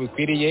neza uko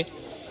bikwiriye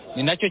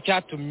ni nacyo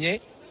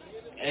cyatumye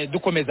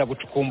dukomeza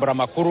gucukumbura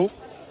amakuru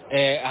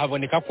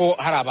haboneka ko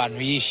hari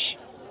abantu yishe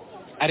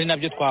ari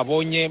nabyo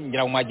twabonye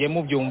ngira ngo mwagiye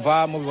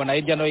mubyumva mubibona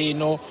hirya no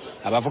hino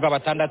abavuga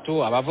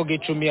 6 abavuga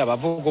 10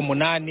 abavuga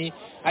 8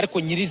 ariko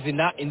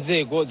nyirizina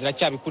inzego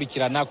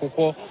ziracyabikurikirana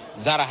kuko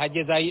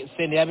zarahageze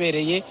sene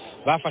yabereye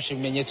bafashe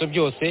ibimenyetso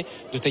byose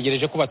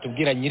dutegereje ko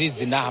batubwira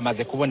nyirizina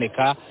hamaze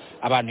kuboneka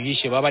abantu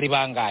yishe baba ari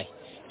bangaye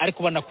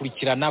ariko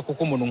banakurikirana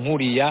kuko umuntu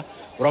nkuriya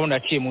urabona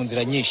aciye mu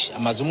nzira nyinshi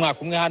amaze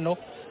umwaka umwe hano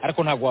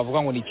ariko ntabwo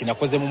wavuga ngo ni ikintu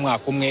akoze mu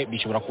mwaka umwe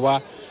bishobora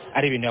kuba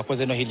ari ibintu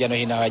yakoze no hirya no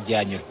hino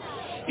hajyanyura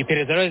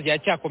iperereza rero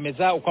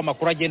ryacyakomeza uko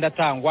amakuru agenda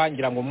atangwa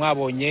ngira ngo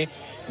mwabonye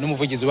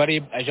n'umuvugizi wa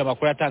RIB aje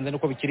amakuru yatanze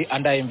nuko bikiri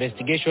under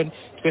investigation.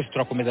 Twese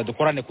turakomeza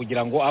dukorane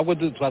kugira ngo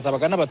ahubwo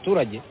twazabaga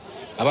n'abaturage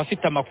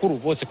abafite amakuru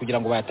bose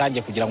kugira ngo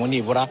bayatange kugira ngo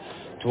nibura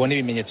tubone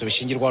ibimenyetso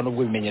bishingirwaho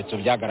n'ubwo ibimenyetso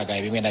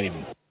byagaragaye bimwe na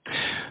bimwe.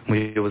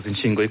 Umuyobozi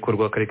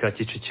nshingwabikorwa w'akarere ka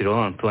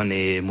Kicukiro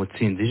Antoine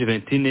Mutsinzi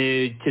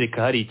Juventine,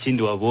 kereka hari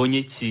ikindi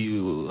wabonye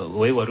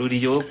wowe wari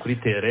uriyo kuri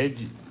terre?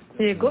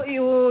 Yego,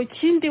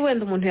 ikindi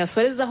wenda umuntu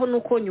yasorezaho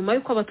nuko nyuma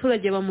y'uko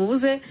abaturage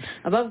bamubuze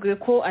ababwiwe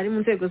ko ari mu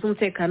nzego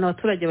z'umutekano,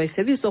 abaturage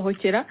bahise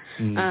bisohokera,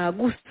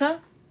 gusa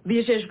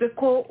bijejwe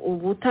ko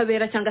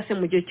ubutabera cyangwa se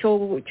mu gihe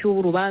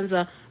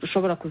cy'urubanza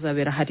rushobora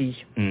kuzabera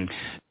hariya.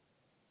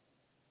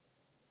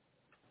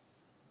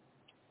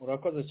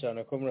 Urakoze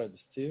cyane Comrade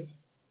Steve.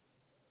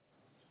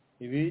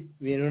 Ibi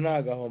bintu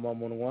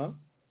nagahomamunwa,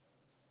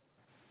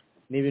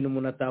 ni ibintu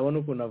umuntu atabona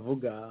ukuntu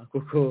avuga,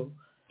 kuko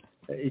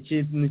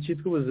ikintu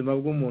cyitwa ubuzima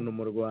bw'umuntu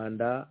mu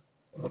Rwanda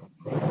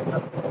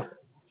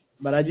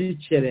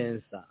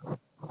baragikerensa.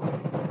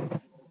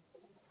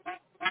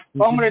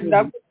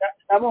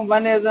 ndabumva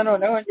neza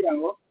noneho ngira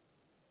ngo.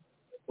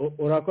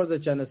 Urakoze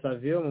cyane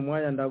Savio, mu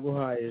mwanya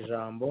ndaguhaye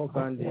ijambo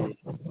kandi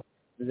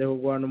nze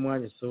kuguha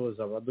n'umwanya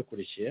usuhuza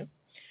abadukurikiye.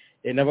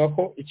 Naba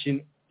ko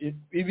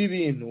ibi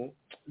bintu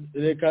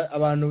reka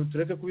abantu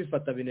tureke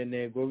kubifata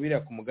binenego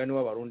biriya ku mugani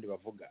w'abarundi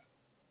bavuga.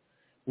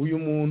 Uyu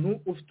muntu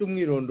ufite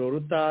umwirondoro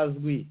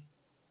utazwi,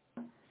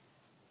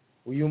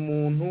 uyu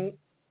muntu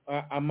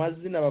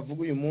amazina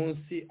bavuga uyu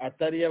munsi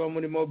atari yaba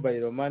muri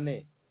mobile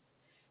money,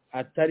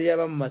 atari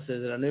yaba mu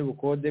masezerano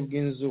y'ubukode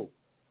bw'inzu,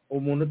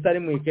 umuntu utari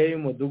mu ikaye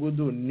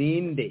y'umudugudu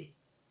ninde?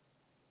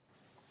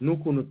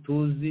 N'ukuntu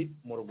tuzi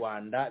mu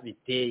Rwanda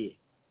biteye.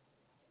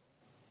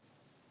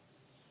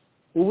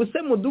 Ubu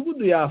se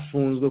mudugudu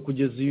yafunzwe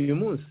kugeza uyu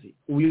munsi,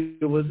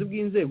 ubuyobozi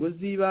bw'inzego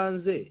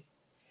z'ibanze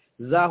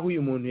zaho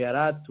uyu muntu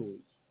yaratuye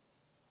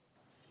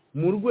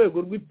mu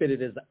rwego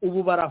rw'iperereza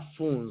ubu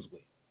barafunzwe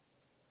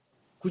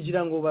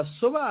kugira ngo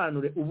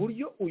basobanure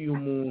uburyo uyu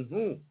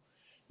muntu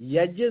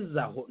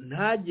yagezaho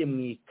ntajye mu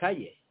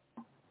ikaye.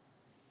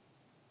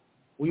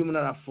 Uyu muntu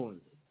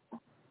arafunze.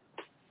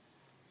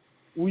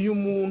 Uyu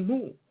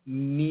muntu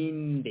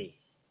ninde?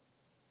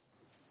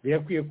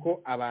 Birakwiye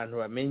ko abantu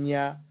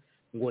bamenya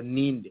ngo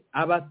ninde.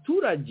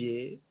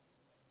 Abaturage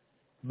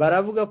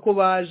baravuga ko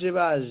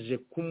baje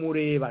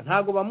kumureba,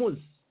 ntago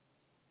bamuzi.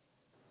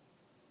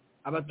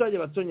 Abaturage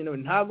batonye nawe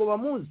ntago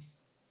bamuzi,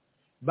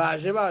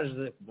 baje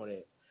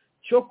kumureba.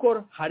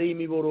 Cyokora hari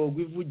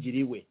imiborogo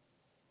ivugiriwe,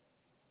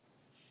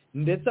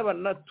 ndetse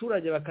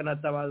abaturage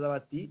bakanatabaza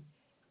bati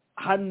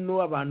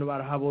hano abantu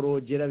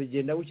barahaborogera,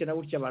 bigenda gutya na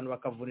gutya, abantu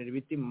bakavunira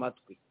ibiti mu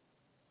matwi.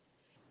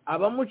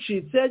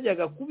 Abamucitse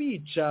yajyaga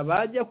kubica,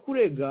 bajya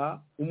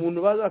kurega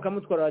umuntu baza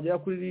bakamutwara, bajya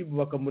kuri RIB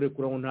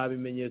bakamurekura ngo nta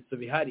bimenyetso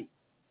bihari.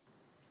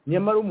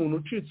 Nyamara umuntu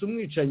ucitse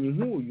umwicanyi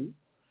nk'uyu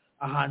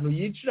ahantu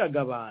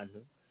yiciraga abantu,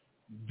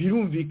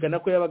 birumvikana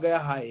ko yabaga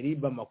yahaye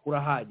RIB amakuru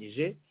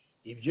ahagije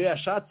ibyo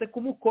yashatse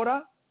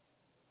kumukora,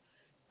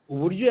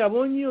 uburyo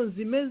yabonye iyo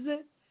nzu imeze,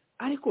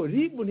 ariko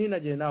RIB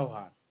ntinagere n'aho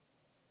hantu.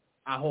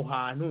 Aho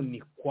hantu ni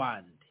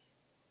kwande?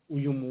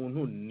 Uyu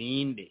muntu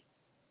ninde?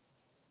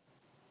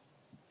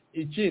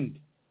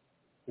 Ikindi,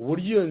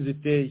 uburyo iyo nzu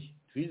iteye,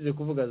 twize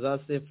kuvuga za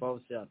safe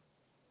house hano,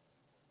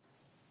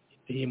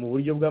 iteye mu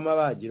buryo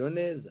bw'amabagiro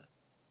neza.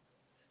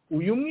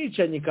 Uyu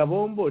mwicanyi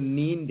Kabombo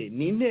ninde?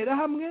 Ni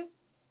interahamwe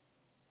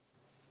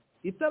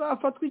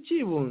itarafatwa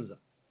ikibunza,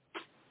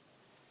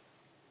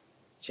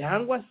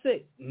 cyangwa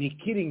se ni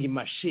killing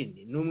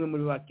machine? N'umwe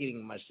muri ba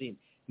killing machine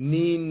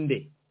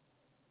ninde?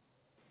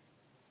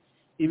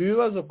 Ibi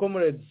bibazo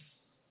comrades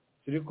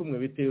turi kumwe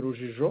biteye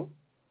urujijo,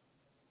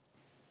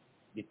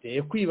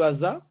 biteye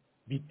kwibaza,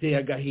 biteye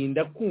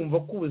agahinda kumva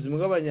ko ubuzima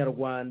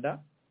bw'abanyarwanda,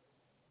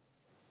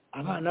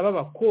 abana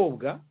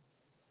b'abakobwa,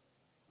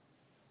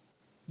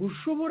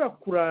 bushobora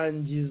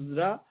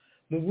kurangiza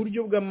mu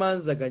buryo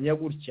bw'amanzaganya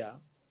gutya.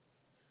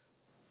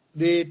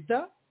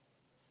 Leta,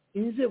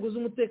 inzego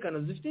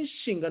z'umutekano zifite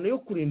inshingano yo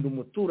kurinda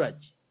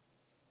umuturage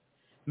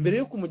mbere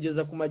yo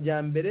kumugeza ku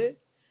majyambere,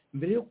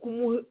 mbere yo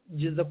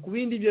kumugeza ku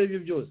bindi ibyo ari byo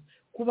byose,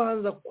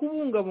 kubanza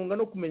kubungabunga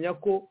no kumenya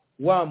ko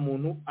wa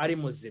muntu ari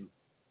muzima.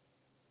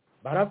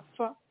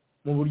 Barapfa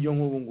mu buryo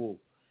nk'ubu ngubu.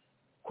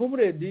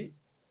 Comrade,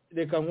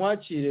 reka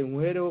nkwakire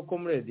nkuhereho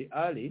Comrade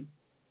Ali,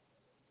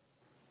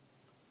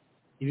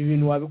 ibi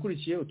bintu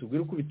wabikurikiye,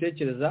 utubwire uko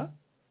ubitekereza.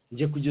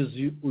 Nje kugeza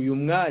uyu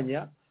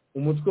mwanya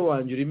umutwe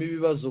wanjye urimo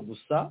ibibazo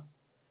gusa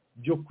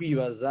byo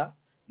kwibaza,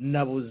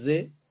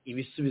 nabuze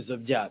ibisubizo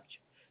byabyo.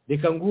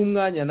 Reka nguhe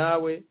umwanya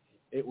nawe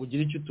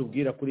ugira icyo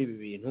utubwira kuri ibi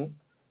bintu,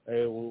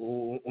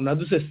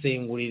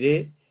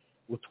 unadusesengurire,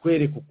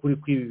 utwereke ukuri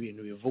kw'ibi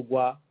bintu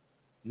bivugwa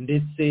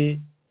ndetse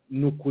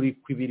n'ukuri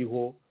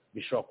kw'ibiriho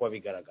bishobora kuba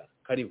bigaragara.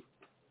 Karibu.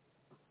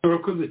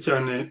 Urakoze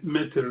cyane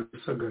Metero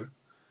Rusagara.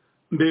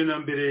 Mbere na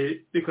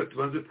mbere reka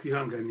tubanze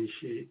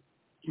twihanganishe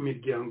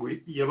imiryango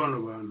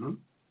y'abano bantu.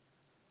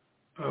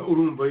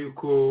 Urumva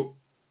yuko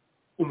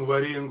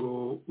umubare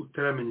ngo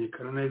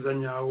utaramenyekana neza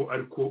nyawo,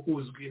 ariko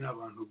uzwi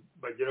n'abantu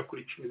bagera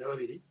kuri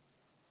 12,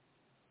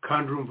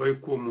 kandi urumva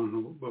yuko uwo muntu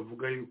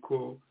bavuga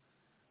yuko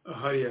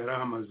ahari yari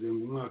ahamaze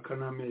mu mwaka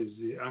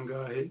n'amezi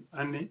angahe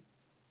 4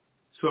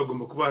 so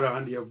agomba kuba ari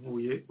ahandi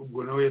yavuye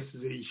ubwo nawe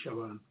yasize yisha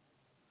abantu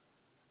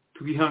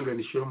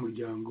twihanganisha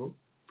umuryango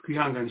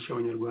twihanganisha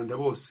abanyarwanda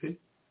bose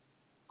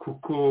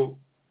kuko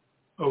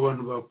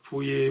abantu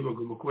bapfuye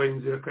bagomba kuba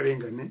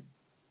inzirakarengane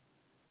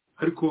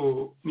ariko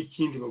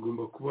n'ikindi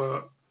bagomba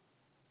kuba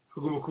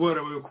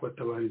barabaye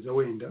kubatabariza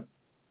wenda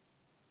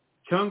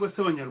cyangwa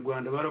se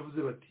abanyarwanda baravuze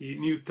bati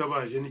niyo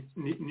utabaje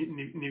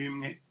ni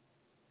bimwe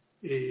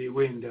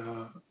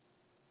wenda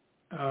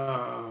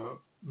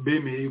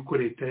bemeye yuko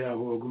leta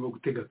yabo bagomba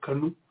gutega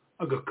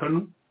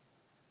agakanu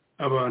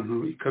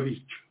abantu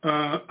ikabica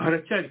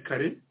haracyari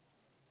kare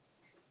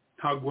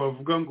ntabwo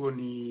wavuga ngo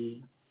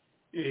ni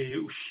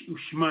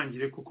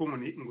ushimangire kuko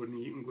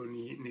ngo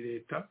ni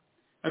leta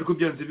ariko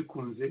byanze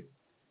bikunze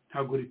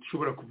ntabwo leta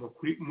ishobora kuva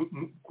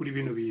kuri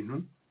bino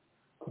bintu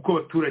kuko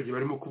abaturage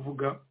barimo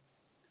kuvuga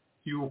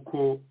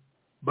yuko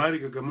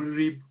barigaga muri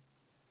RIB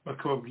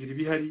bakababwira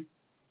ibihari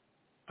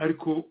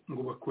ariko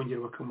ngo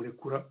bakongera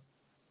bakamurekura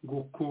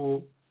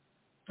nguko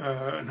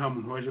nta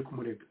muntu waje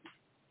kumurega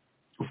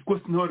of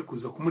course ntawe ari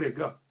kuza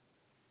kumurega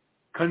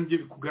kandi ibyo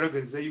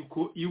bikugaragariza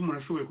yuko iyo umuntu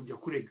ashoboye kujya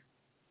kurega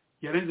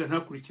yarenza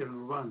ntakurikirana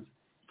urubanza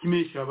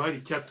ikimenyesha haba hari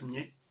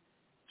icyatumye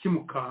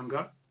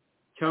kimukanga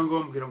cyangwa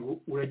bamubwira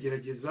ngo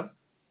uragerageza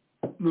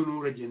none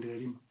uragendera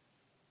rimwe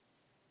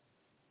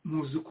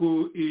muzi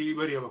uko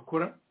bariya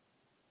bakora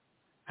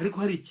ariko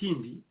hari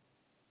ikindi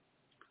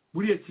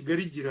buriya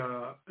Kigali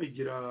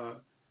igira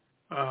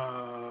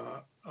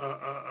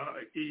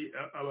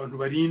abantu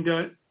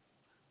barinda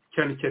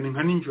cyane cyane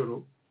nka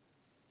nijoro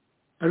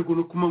ariko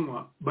no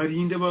kumanywa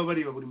barinda baba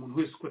bareba buri muntu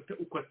wese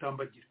uko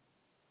atambagira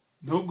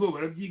nubwo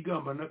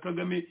barabyigamba na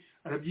Kagame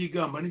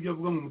arabyigamba n'ibyo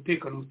avuga mu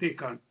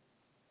umutekano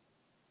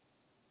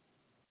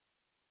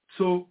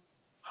so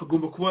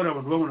hagomba kuba hari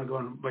abantu babonaga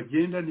abantu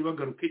bagenda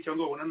ntibagaruke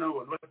cyangwa babona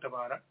nabo abantu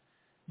batabara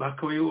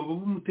bakabayoboba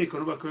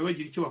b'umutekano bakaba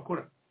bagira icyo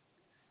bakora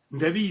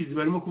ndabizi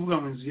barimo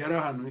kuvuga mu nzu yari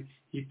ahantu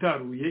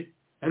hitaruye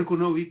ariko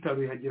naho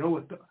hitaruye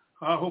hageraho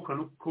aho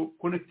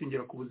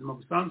connectingira ku buzima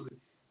busanzwe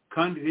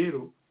kandi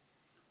rero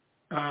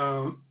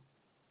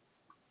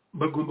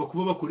bagomba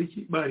kuba bakora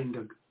iki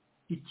barindaga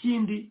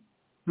ikindi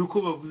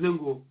nuko bavuze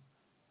ngo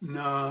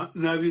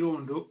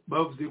n'abirondo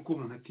bavuze ko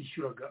umuntu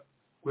atishyuraga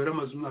ngo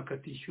yaramaze umwaka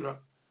atishyura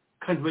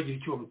kandi bagira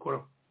icyo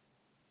bamukoraho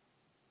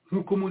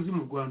nk'uko muzi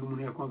mu Rwanda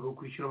umuntu yakwanga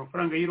kwishyura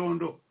amafaranga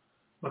y'irondo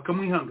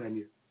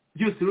bakamwihanganira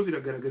byose rero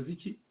biragaragaza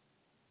iki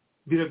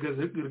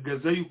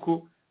biragaragaza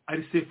yuko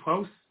ari safe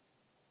house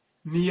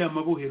niya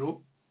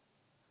mabohero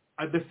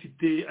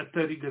adafite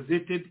atari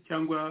gazetted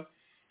cyangwa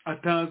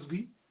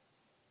atazwi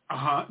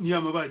aha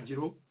niya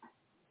mabagiro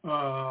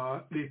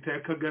leta ya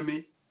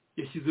Kagame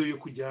yashyizeho yo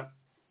kujya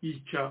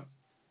yica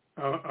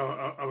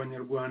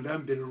abanyarwanda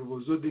mbere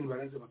urubozo deni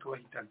baranze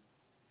bakabahitana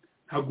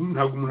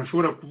ntabwo umuntu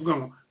ashobora kuvuga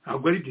ngo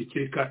ntabwo ari byo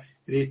kereka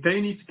leta ye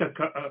n'ifite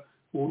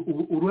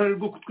uruhare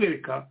rwo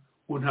kutwereka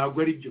ngo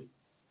ntabwo ari byo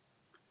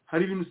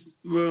hari ibintu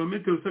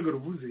metero Rusagara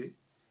ruvuze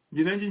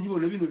njye nanjye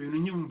nkibona bino bintu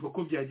nkibumva ko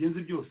byagenze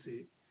byose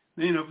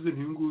nanjye navuze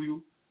nti nguyu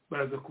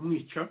baraza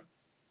kumwica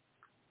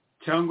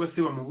cyangwa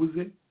se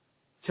bamubuze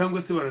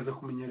cyangwa se baraza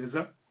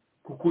kumenyereza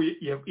kuko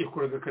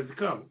yakoraga akazi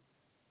kabo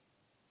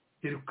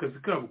yari ku kazi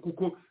kabo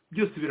kuko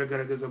byose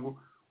biragaragaza ngo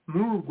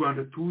muri uru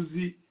Rwanda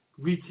tuzi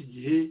rw'iki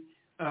gihe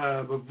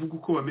bavuga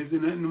uko bameze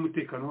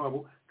n'umutekano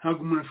wabo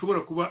ntabwo umuntu ashobora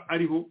kuba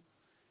ariho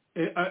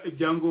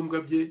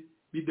ibyangombwa bye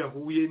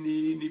bidahuye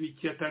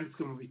n'ibiki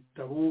yatanditswe mu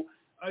bitabo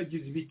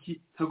agize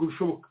ibiki ntabwo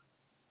bishoboka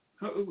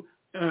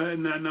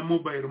na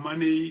mobile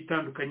money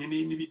itandukanye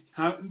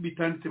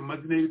bitanditse mu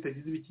mazina ye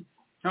bitagize ibiki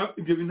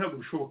ibyo bintu ntabwo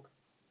bishoboka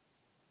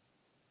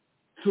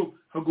so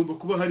hagomba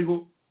kuba hariho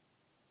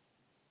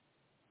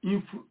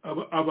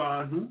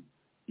abantu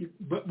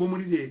bo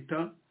muri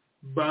leta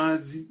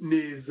bazi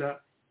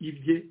neza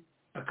ibye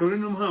akaba ari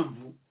no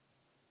mpamvu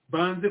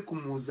banze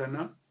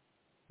kumuzana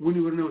ubundi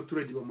bari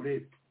n'abaturage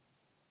bamureba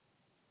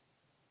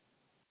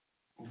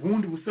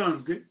ubundi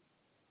busanzwe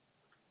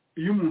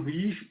iyo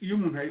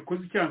umuntu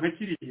yakoze icyaha nka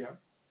kiriya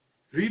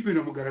RIB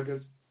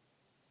iramugaragaza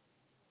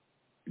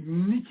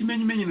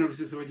n'ikimenyimenyi na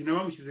Rusesabagina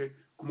bamushyize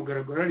ku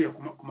mugaragaro hariya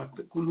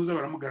ku ntuza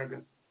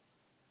baramugaragaza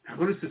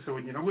ntabwo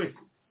Rusesabagina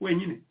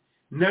wenyine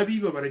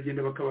n'abiba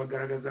baragenda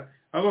bakabagaragaza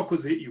abo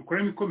bakoze iyo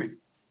crime ikomeye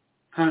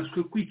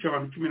hanswe kwica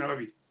abantu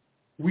 12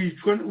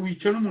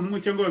 wica n'umuntu umwe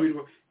cyangwa babiri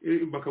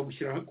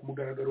bakagushyira ku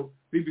mugaragaro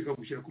RIB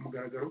ikagushyira ku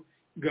mugaragaro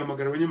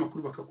igahamagara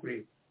abanyamakuru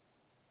bakakureba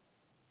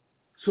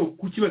so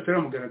kuki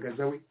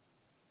bataramugaragaza we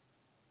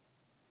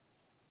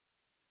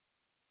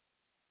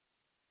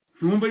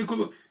numva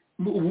ariko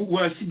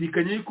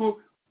washidikanya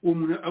yuko uwo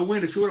muntu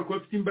wenda ashobora kuba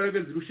afite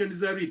imbaraga zirusha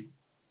n'iza RIB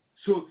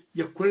so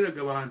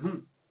yakoreraga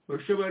abantu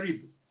barusha ba RIB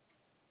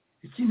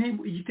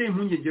igiteye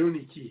impungenge ni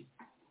iki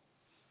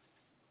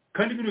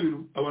kandi bino bintu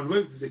abantu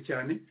babivuze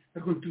cyane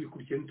ariko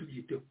ntitubikurikirane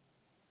tubyiteho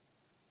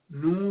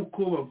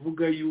nuko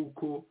bavuga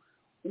yuko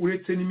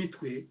uretse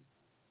n'imitwe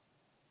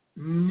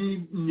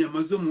n'inyama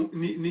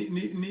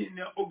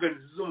na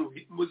organs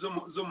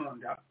zo mu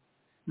nda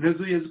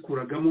nazo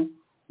yazikuragamo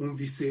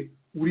wumvise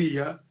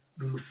uriya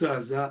ni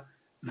umusaza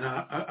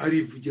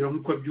arivugira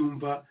nk'uko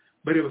abyumva,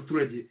 bariya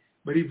abaturage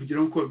barivugira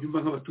nk'uko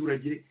babyumva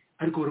nk'abaturage,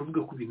 ariko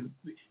baravuga ku bintu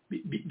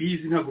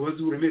bizi ntabwo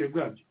bazi uburemere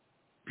bwabyo.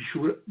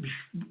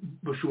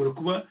 Bashobora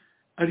kuba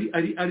ari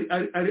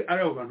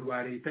abo bantu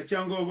ba leta,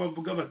 cyangwa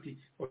bavuga bati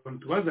abantu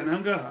tubazana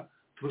ahangaha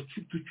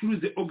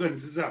ducuruze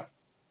organize zabo.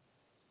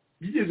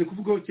 Bigeze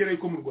kuvugaho kera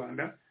yuko mu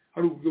Rwanda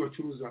hari uburyo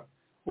bacuruza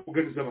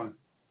organize abantu,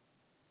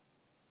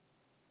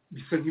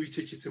 bisa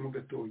nk'ibicecetsemo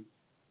gatoya,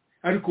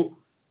 ariko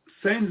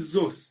signs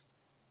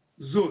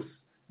zose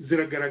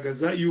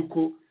ziragaragaza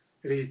yuko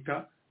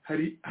leta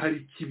hari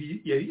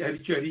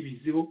icyo yari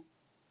ibiziho,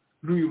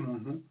 n'uyu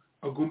muntu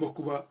agomba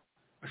kuba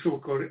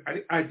ashoboka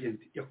ari agent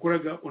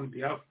yakoraga on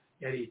behalf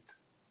ya leta.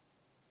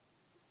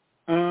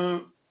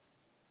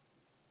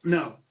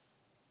 Now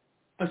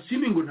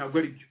assuming ngo ntabwo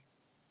ari byo,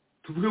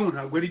 tuvuge ngo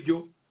ntabwo ari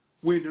byo,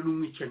 wenda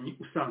n'umwicanyi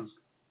usanzwe,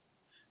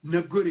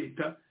 nabwo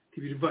leta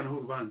ntibirivanaho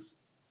urubanza,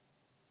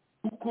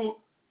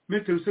 kuko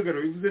Metero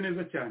Rusagara bivuze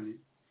neza cyane,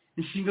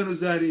 inshingano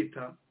za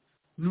leta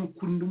ni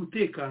ukurinda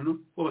umutekano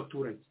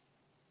w'abaturage.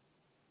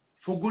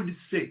 For God's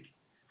sake,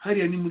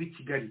 hariya ni muri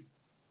Kigali,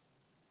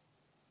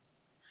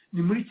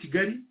 ni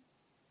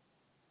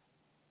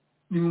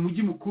mu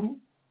mujyi mukuru.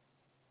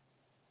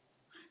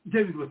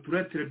 Bya bintu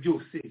baturatira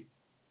byose,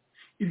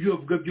 ibyo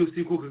bavuga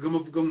byose, ko Kagame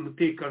avuga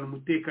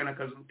umutekano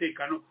akaza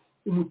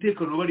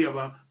umutekano bari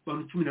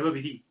abantu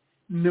 12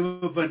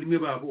 n'abavandimwe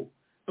babo,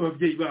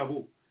 ababyeyi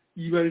babo,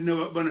 bari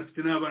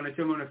banafite n'abana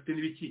cyangwa banafite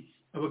n'ibiki,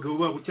 abagabo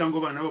babo cyangwa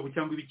abana babo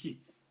cyangwa ibiki,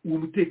 uwo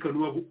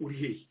mutekano wabo uri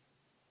hehe?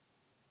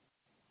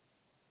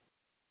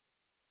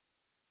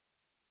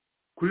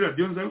 Kuri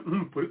radiyo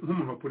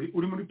nk'umuntu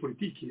uri muri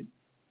politiki,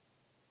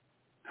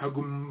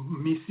 ntabwo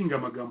misinga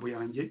amagambo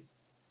yanjye.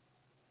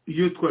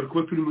 Iyo twari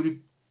kuba turi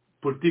muri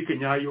politiki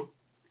nyayo,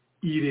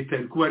 iyi leta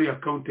yari kuba ari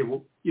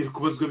accountable, yari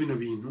kubazwa bino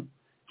bintu,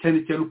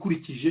 cyane cyane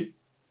ukurikije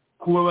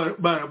kuba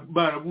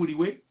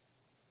baraburiwe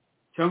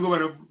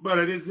cyangwa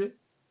barareze,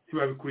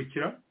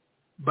 ntibabikurikira,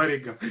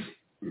 barega,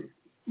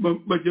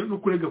 bajya no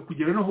kurega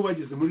kugera naho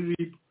bageze muri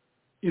RIB,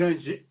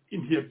 irangije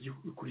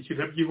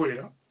ntiyabyikurikira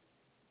byihorera,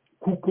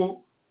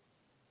 kuko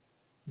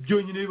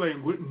byonyine bibaye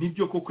ngo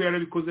nibyo koko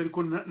yarabikoze,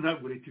 ariko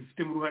ntabwo leta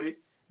ifitemo uruhare.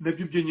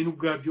 Nabyo byonyine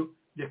ubwabyo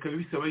byakaba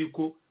bisaba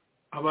yuko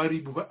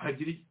abari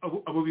hagira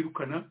abo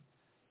birukana,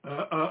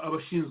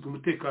 abashinzwe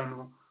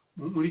umutekano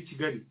muri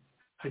Kigali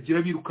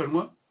hagira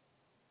birukanwa.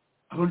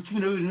 Abantu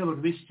 12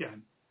 n'abantu benshi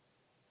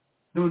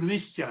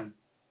cyane,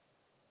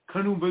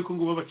 kandi wumva yuko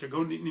ngo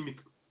babacagaho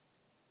n'imitwe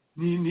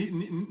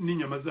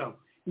n'inyama zabo.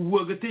 Ubu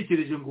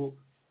agatekereje ngo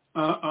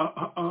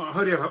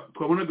hariya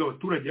twabonaga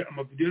abaturage,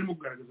 amavideo arimo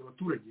kugaragaza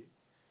abaturage,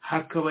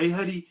 hakabaye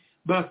hari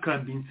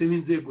bakambinse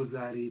n'inzego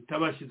za leta,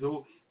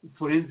 bashyizeho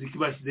forensic,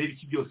 bashyizeho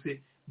ibiki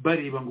byose,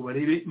 bareba ngo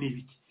barebe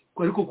n'ibiki,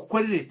 ariko kuko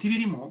ari leta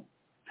ibirimo,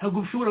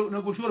 ntabwo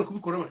bishobora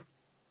kubikora bari,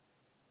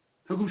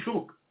 ntabwo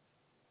bishoboka.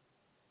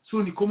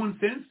 So ni common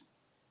sense.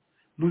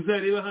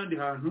 Muzareba ahandi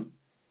hantu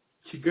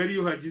Kigali,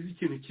 iyo hagize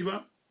ikintu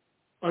kiba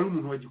ari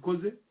umuntu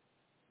wagikoze,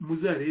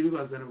 muzarebe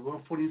bazana aba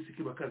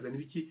forensic bakazana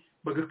ibiki,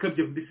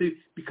 bagakabya, mbese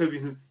bikaba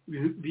ibintu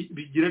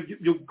bigira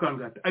byo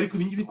gukangata. Ariko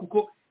ibingibi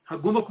kuko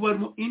hagomba kuba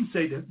harimo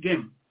inside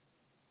game,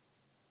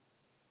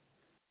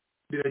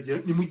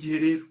 biragera ni mu gihe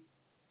rero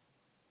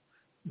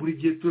buri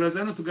gihe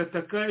turazana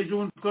tugataka. Ejo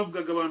bundi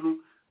twavugaga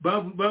abantu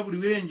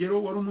baburiwe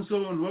irengero, wari umunsi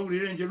w'abantu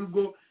baburiwe irengero,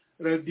 nubwo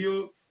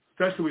radiyo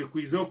tutashoboye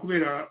kuyizaho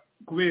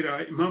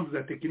kubera impamvu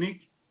za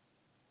tekiniki,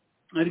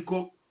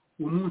 ariko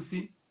uwo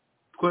munsi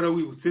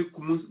twarawibutse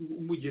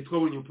mu gihe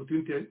twabonye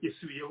opportunity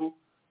yasubiyeho,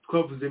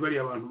 twavuze bari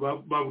abantu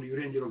baburiwe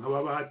irengero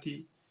nk'aba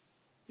Bahati,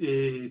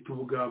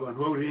 tuvuga abantu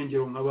baburiwe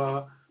irengero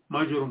nk'aba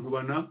Majoro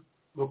Nkubana,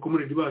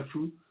 abakomeredi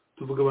bacu,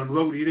 tuvuga abantu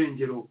baburiwe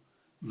irengero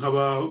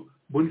nk'aba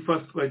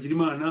Boniface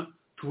Twagirimana,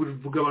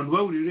 tuvuga abantu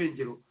baburiwe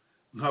irengero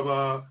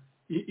nk'aba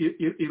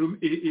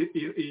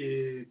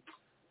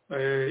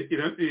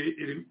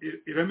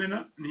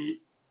Iramena, ni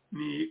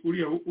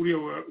uriya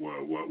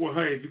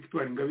wahaye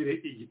Victoire Ingabire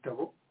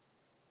igitabo,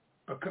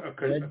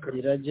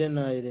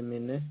 iragena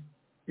Iremine,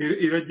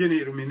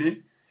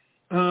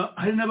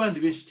 hari n'abandi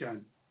benshi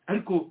cyane.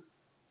 Ariko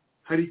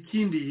hari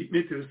ikindi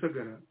Metero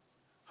Rusagara,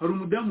 hari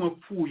umudamu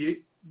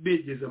wapfuye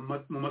begeza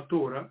mu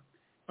matora,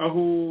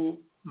 aho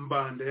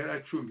Mbanda yari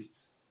acumbitse,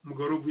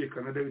 umugabo uvuye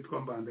Canada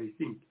witwa Mbanda, I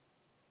think,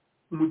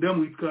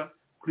 umudamu witwa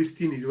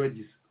Christine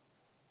Iribagiza.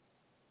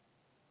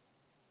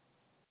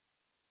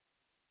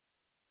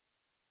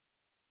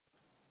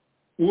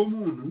 Uwo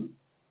muntu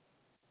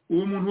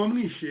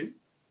wamwishe,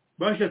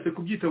 bashatse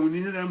kubyita ngo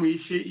ni naramu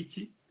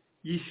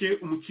yishe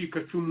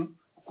umukikacumu,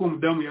 kuko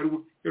umudamu yari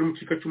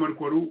umukikacumu,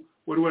 ariko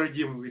wari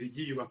waragiye mu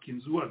Bubiligi yubaka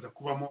inzu aza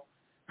kubamo.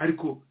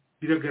 Ariko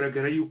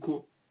biragaragara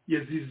yuko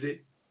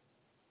yazize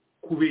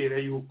kubera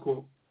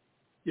yuko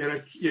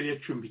yari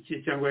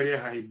yacumbikiye cyangwa yari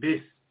yahaye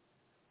base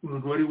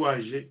umuntu wari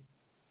waje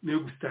no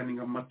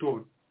gustandinga mu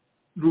matora,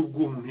 nubwo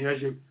uwo muntu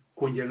yaje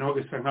kongera nawe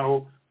agasa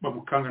nkaho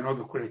bamukanga nawe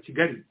agakorera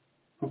Kigali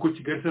nkuko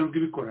Kigali isanzwe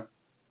ibikora,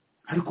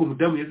 ariko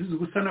umudamu yazize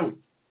ubusa nawe.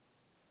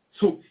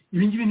 So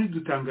ibingibi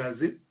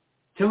ntidutangaze,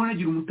 cyangwa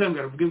nagira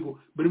umutangara avuge ngo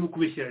barimo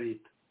kubeshyira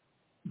leta.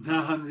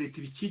 Nta hantu leta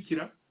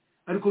ibikikira,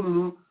 ariko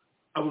noneho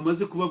abo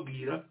maze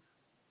kubabwira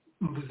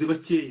mvuze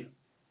bakeya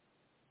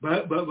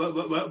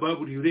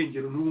baburiye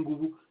urengero n'ubu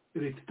ngubu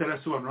leta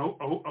itarasobanura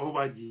aho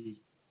bagiye.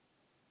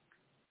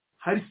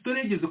 Hari story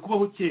yageze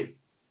kubaho kera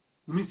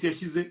mu minsi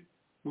yashize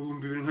mu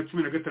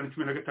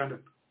 2015-16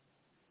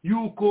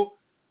 yuko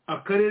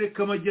akarere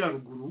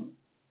k'amajyaruguru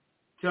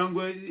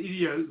cyangwa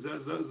iriya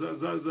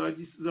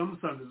za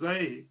Musanze za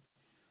hehe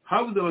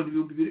habuze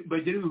abantu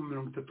bagera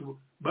 30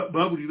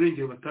 baburiye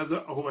urengero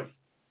bataza aho bari.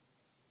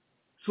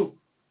 So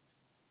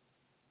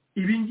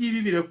ibi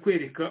ngibi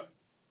birakwereka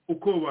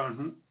uko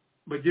abantu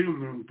bagera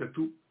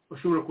 30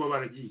 bashobora kuba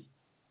baragiye.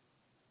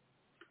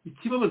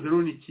 Ikibabaza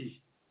rero ni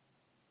iki?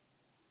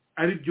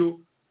 Ari byo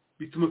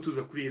bituma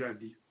tuza kuri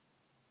radio.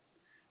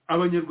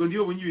 Abanyarwanda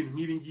iyo babonye ibintu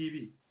nk'ibi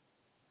ngibi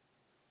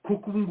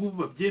kuko ubu ngubu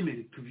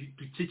babyemere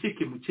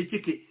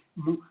muceceke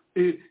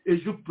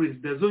ejo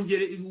perezida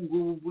zongere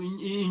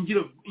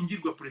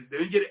ingirwa perezida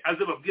yongere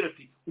aza babwira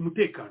ati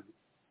umutekano.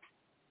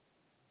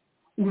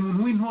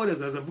 Umuntu w'intore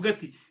azaza avuga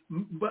ati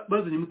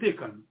bazanye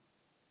umutekano.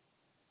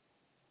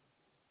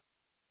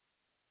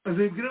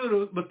 Azabwira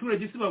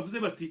abaturage se bavuze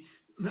bati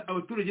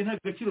abaturage nta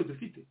gaciro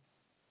dufite,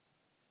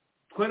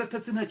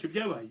 twaratatse ntacyo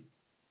byabaye.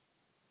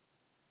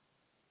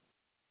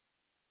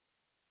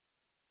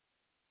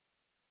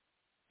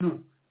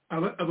 No,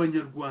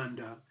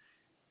 abanyarwanda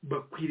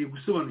bakwiriye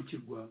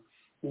gusobanukirwa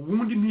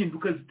ubundi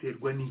impinduka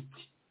ziterwa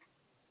n'iki.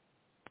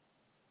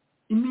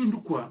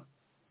 Impinduka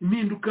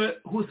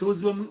hose aho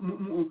ziba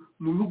mu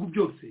bihugu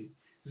byose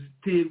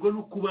ziterwa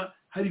no kuba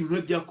hari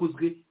ibintu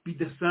byakozwe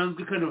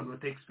bidasanzwe kandi abantu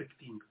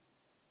bata-expectinga.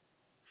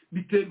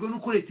 Biterwa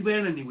n'uko leta iba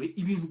yananiwe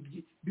ibintu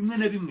bimwe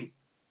na bimwe,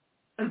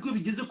 ariko iyo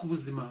bigeze ku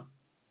buzima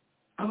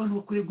abantu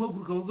bakwiriye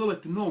guhaguruka bavuga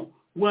bati no,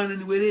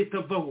 wananiwe leta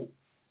avaho,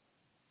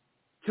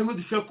 cyangwa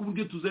dushaka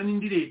uburyo tuzana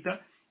indi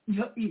leta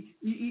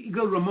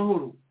igarura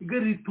amahoro,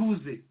 igarura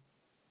ituze.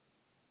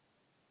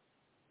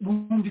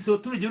 Bumvise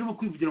abaturage barimo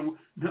kwivugira ngo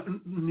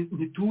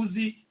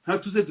nta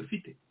tuze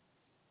dufite.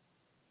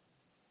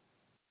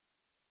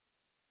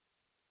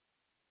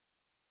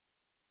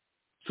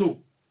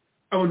 So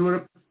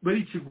abantu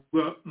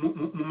baricirwa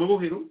mu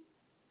mabohero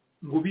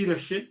ngo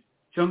birashe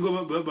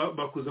cyangwa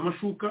bakoze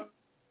amashuka.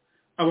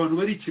 Abantu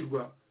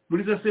baricirwa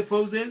muri za safe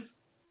houses.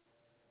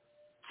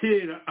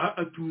 Kera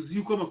atuzi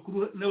yuko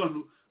amakuru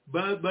n'abantu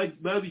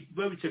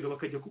babicaga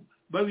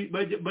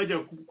bajya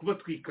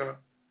kubatwika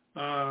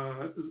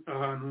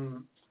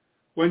ahantu.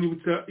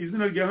 Wanyibutsa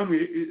izina rya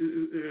hamwe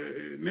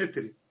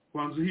metere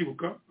wanzu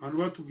hibuka abantu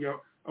batubwiye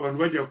abantu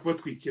bajya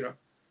kubatwikira,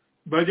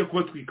 bajya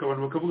kubatwika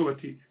abantu bakavuga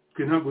bati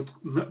twe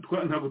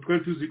ntabwo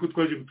twari tuzi ko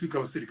twaje gutwika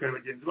abasirikare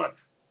bagenzi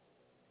bacu.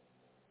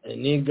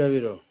 Ni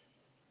Gabiro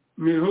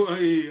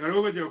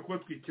ariho bajya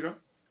kubatwikira.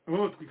 Abo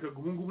batwikaga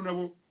ubu ngubu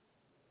nabo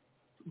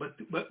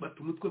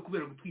batumutwe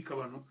kubera gutwika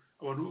abantu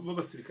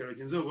b'abasirikare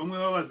bagenzi babo, bamwe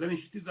baba bazana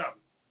inshuti zabo,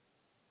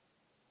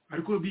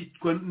 ariko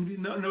bicwa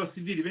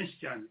n'abasivili benshi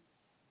cyane.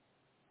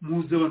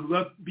 Muzi abantu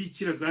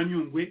bikira za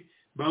Nyungwe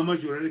ba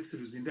Major Alex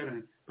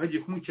Ruzindarane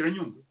bagiye kumwikira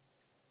Nyungwe.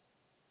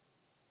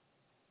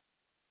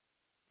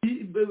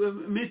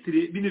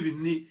 Metere bino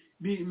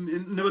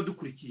bintu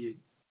n'abadukurikiye,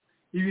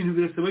 ibintu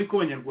birasaba yuko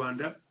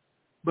abanyarwanda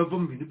bava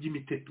mu bintu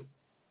by'imiteto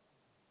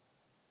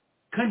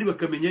kandi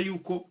bakamenya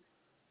yuko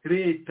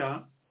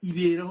leta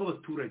iberaho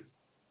abaturage.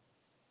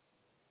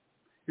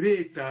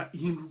 Leta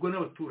ihindurwa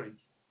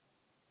n'abaturage.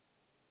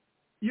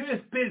 Iyo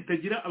FPR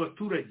itagira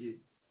abaturage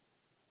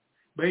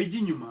bayijya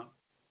inyuma,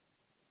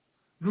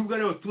 nubwo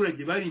ari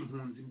abaturage bari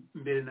impunzi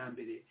mbere na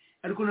mbere,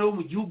 ariko nabo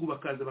mu gihugu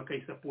bakaza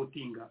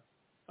bakayisapotinga,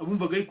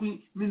 abumvaga yuko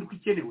impinduka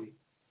ikenewe,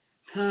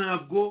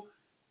 ntabwo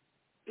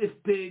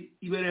FPR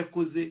iba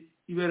yarakoze,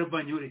 iba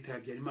yaravanyeho leta ya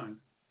Habyarimana.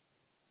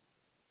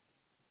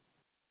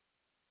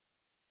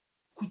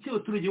 Kuki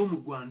abaturage bo mu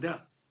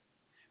Rwanda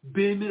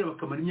bemera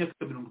bakamara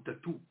imyaka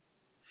 30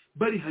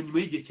 bari hanyuma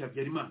y'igihe cya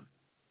Habyarimana?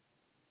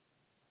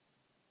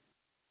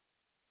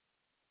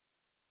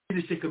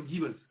 Ndashaka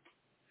byibaza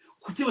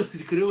kuki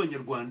abasirikare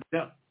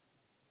b'abanyarwanda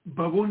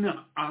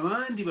babona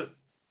abandi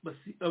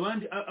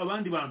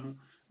bantu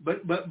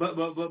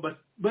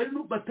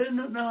batari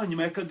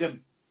n'ahanyuma ya Kagame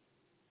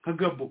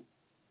Kagabo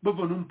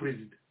bava no mu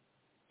perezida,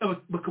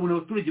 bakabona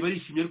abaturage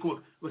barishimye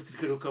ariko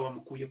abasirikare bakaba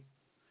bamukuyeho.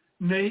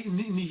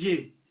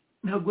 Niger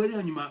ntabwo ari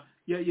hanyuma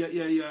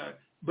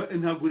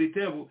ntabwo leta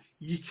yabo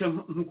yica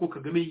nk'uko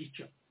Kagame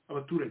yica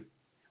abaturage,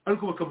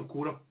 ariko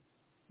bakamukuraho.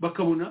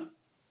 Bakabona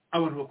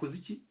abantu bakoze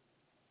iki?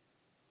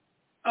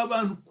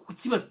 Abantu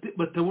kuki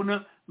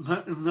batabona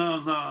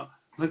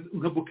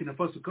nka Burkina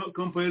Faso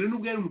Kampala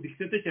nubwo yari mu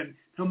dictator cyane,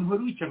 nta muntu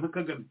wari wica nka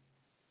Kagame,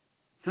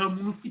 nta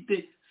muntu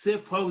ufite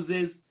safe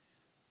houses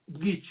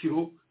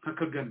bwiciro nka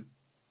Kagame,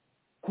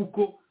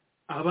 kuko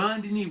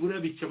abandi nibura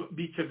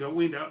bicaga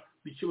wenda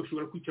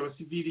bashobora kwica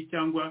abasivili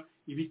cyangwa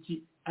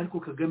ibiki, ariko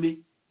Kagame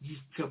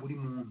yica buri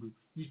muntu.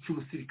 Yica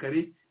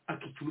umusirikare,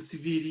 akica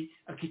umusivili,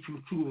 akica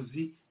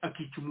umucuruzi,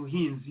 akica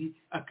umuhinzi,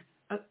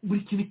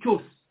 buri kintu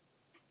cyose.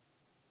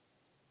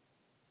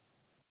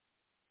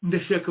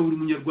 ndashaka buri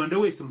munyarwanda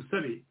wese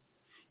musabe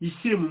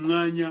yishyire mu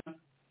mwanya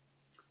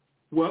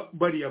wa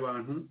bariya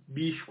abantu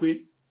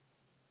bishwe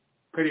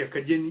kariya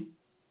kageni,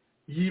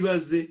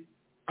 yibaze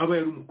aba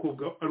yari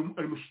umukobwa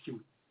ari mushiki we,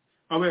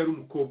 aba yari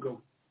umukobwa we,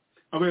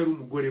 aba yari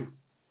umugore we,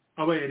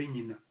 aba yari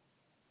nyina,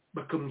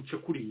 bakamwica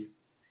kuriya,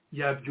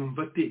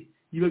 yabyumva ate?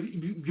 Iba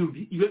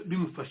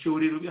bimufasheho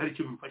rero, hari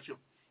icyo bimufasheho,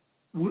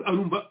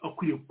 arumva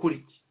akwiriye gukora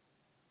iki?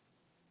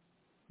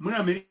 Muri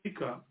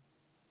Amerika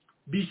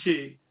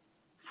bishe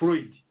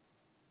Floyd,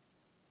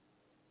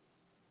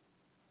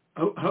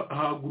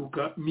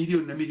 hahaguruka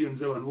miliyoni na miliyoni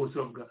z'abantu bose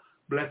bavuga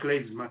Black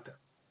Lives Matter.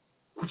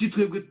 Kuki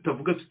twebwe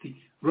tutavuga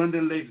tuti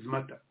Rwandan Lives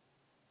Matter?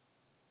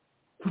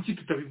 Kuki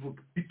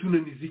tutabivuga?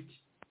 Bitunaniza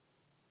iki?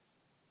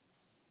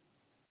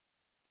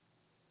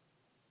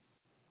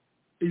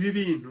 Ibi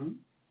bintu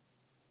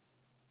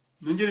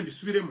nongere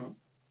mbisubiremo,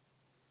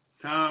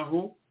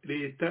 ntaho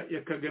leta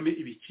ya Kagame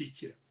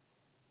ibicikira.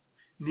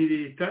 Ni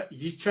leta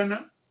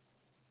yicana,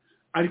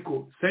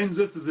 ariko signs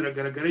zose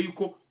ziragaragara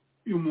yuko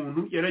uyu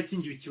muntu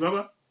yarakingiwe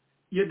ikibaba.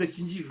 Iyo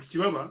adakingiwe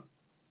ikibaba,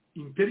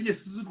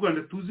 intelligence z'u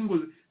Rwanda tuzi ngo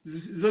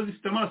ziba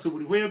zifite amaso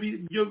buri hoya,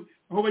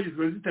 aho bageze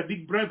bazita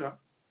big brother,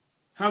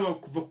 haba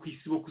kuva ku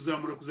isibo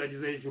kuzamura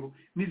kuzageza hejuru,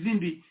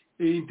 n'izindi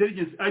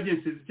intelligence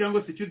agencies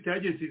cyangwa security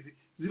agencies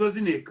ziba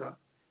zineka,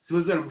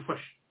 ziba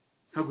zaramufashe.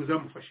 Ntabwo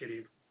zamufashe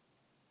rero.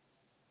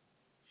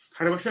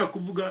 Hari abashaka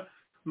kuvuga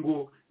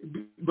ngo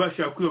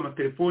bashaka kwiba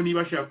amatelefoni,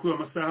 bashaka kwiba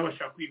amasaha,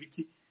 bashaka kwiba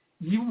iki.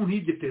 Yiba umuntu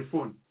yibye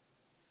telefoni,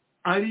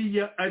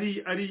 ariya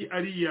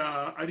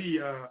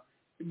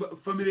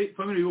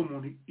family y'uwo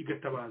muntu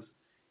igatabaza,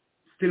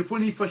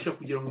 telefoni ifasha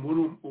kugira ngo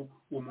umuntu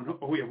uwo muntu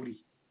aho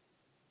yaburiye.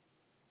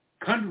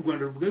 Kandi u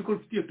Rwanda ruvuga ko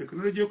rufite iyo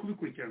tekinoloji yo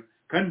kubikurikirana,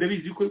 kandi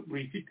ndabizi ko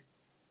ruyifite.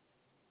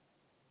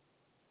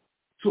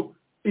 So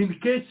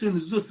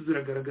indications zose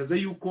ziragaragaza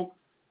yuko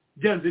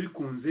byanze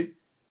bikunze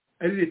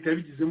ari leta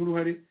yabigizemo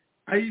uruhare,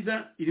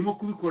 aiza irimo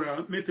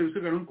kubikora. Metero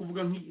Rusagara no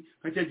kuvuga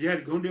nka cya gihe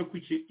hari gahunda yo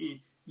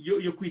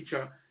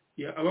kwica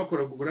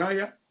abakoraga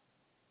uburaya,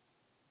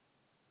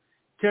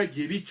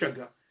 cyagiye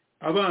bicaga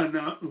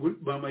abana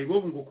ba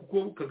mayibobo ngo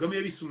kuko Kagame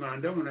yabise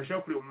umwanda, umuntu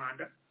ashaka kureba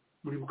umwanda,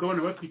 muri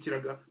bukabona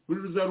batwikiraga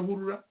muri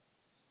ruzaruhurura.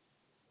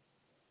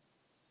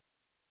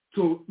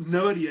 So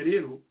nabariya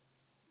rero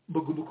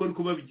bagomba ko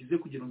ariko babigize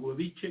kugira ngo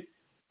babice.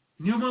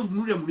 Niyo mpamvu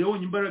nuriya muntu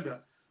yabonye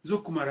imbaraga zo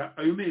kumara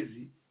ayo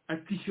mezi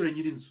atishyura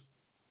nyirinzu.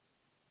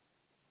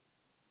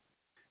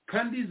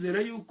 Kandi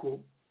izera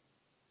yuko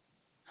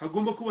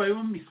hagomba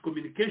kubayeho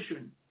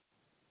miscommunication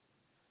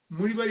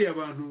muri bariya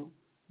abantu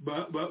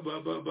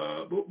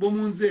bo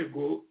mu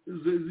nzego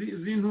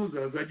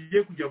z'intuza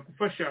zagiye kujya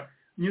gufasha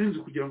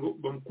nyirinzu kugira ngo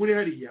bamukure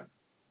hariya,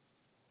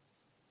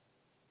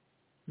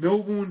 naho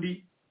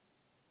ubundi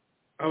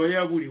aba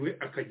yaburiwe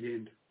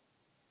akagenda.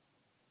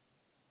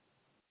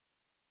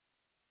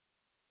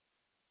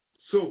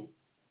 So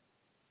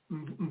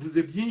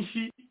mvuze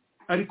byinshi,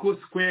 ariko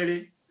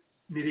square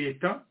ni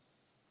leta.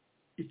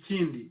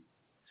 Ikindi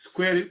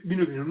square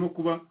bino bintu no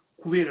kuba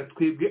kubera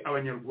twebwe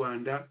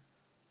abanyarwanda,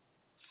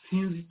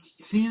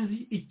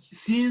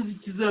 sinzi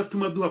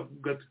kizatuma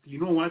duhavuga tuti you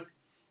know what,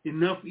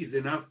 enough is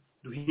enough,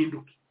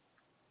 duhinduke.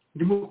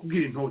 Ndimo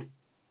kubwira intore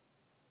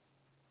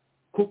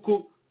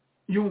koko,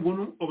 iyo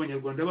mubona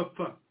abanyarwanda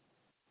bapfa,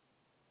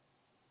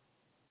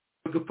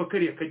 bagapfa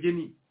kariya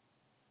kageni,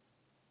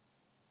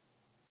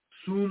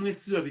 si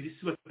umwe, si babiri,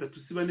 si batatu,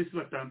 si bane, si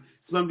batanu,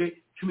 si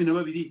bangahe,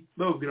 12,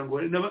 bababwira ngo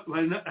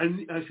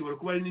hashobora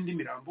kuba hari n'indi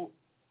mirambo.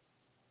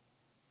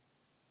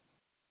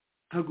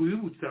 Ntabwo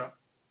bibutsa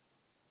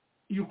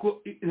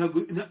yuko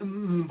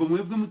mwumva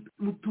mwebwe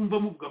mutumva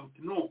muvuga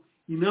muti no,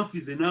 enough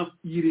is enough,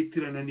 iyi leta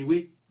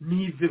irananiwe,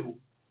 niveho.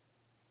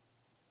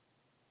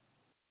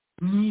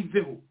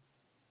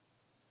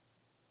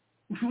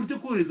 Ushobora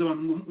kohereza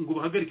abantu ngo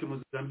bahagarike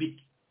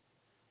Mozambique,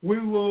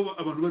 wewe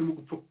abantu barimo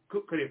gupfa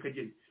kariya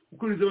kageni,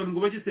 ukohereza abantu ngo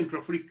bajye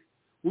Central Africa,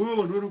 wewe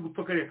abantu barimo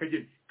gupfa kariya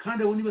kageni.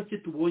 Kandi abo ni bake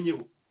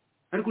tubonyeho,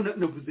 ariko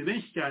navuze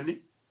benshi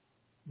cyane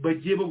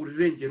bagiye babura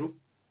irengero,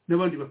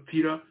 n'abandi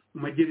bapfira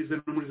mu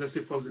magereza no muri za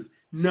safe houses,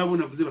 nabo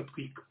navuze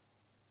batwika.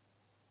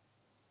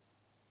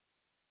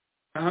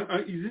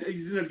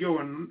 Izina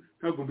ry'abantu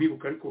ntabwo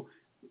mbibuka, ariko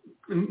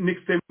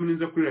next time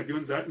ninza kuri radio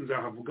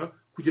nzahavuga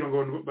kugira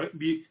ngo abantu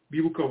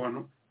bibuka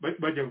abantu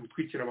bajya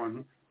gutwikira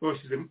abantu,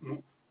 babashyize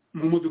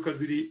mu modoka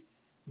ziri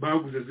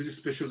baguze ziri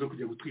special zo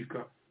kujya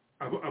gutwika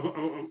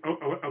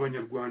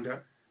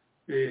abanyarwanda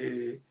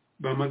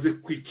bamaze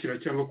kwikira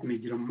cyangwa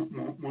kunigira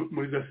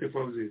muri za safe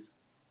houses.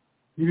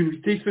 Ni ibintu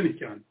biteye isoni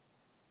cyane.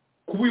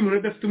 Kuba uyu muntu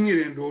adafite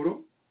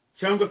umwirondoro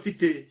cyangwa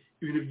afite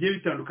ibintu bigiye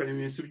bitandukana,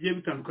 ibimenyetso bigiye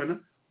bitandukana,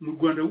 mu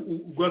Rwanda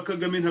rwa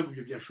Kagame ntabwo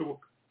ibyo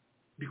byashoboka.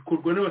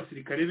 Bikorwa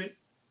n'abasirikare be,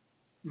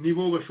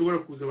 nibo bashobora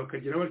kuza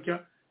bakagira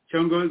batya,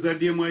 cyangwa za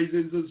DMI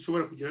zo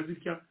zishobora kugira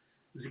zitya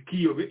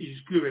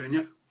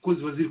zikiyoberanya kuko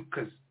ziba ziri ku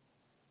kazi,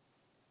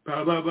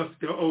 baba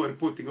bafite aho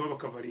reporting aho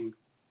bakavaringa.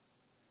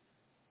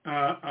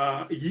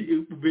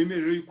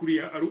 Bemerero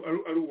y'ukuriya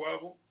ari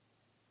uwabo.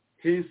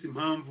 Hence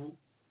impamvu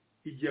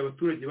igihe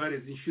abaturage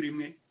bareze inshuro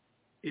imwe,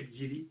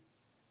 ebyiri,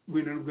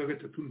 wenda n'ubwa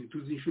gatatu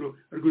ntituzi inshuro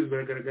ariko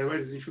biragaragara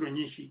barize inshuro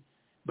nyinshi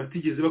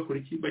batigeze bakora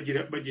iki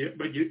bagira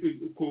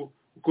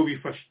uko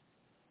bifashe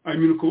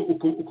hanyuma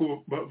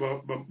uko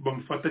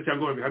bamufata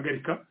cyangwa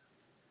babihagarika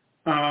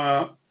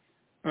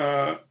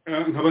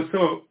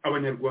nkabasaba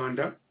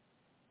abanyarwanda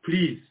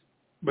please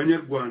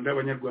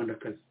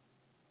banyarwandakazi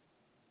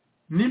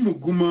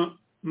nimuguma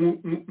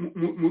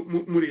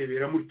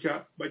murebera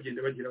mutya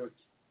bagenda bagira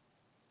bati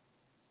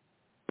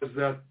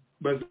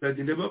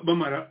bazagenda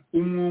bamara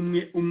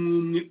umwe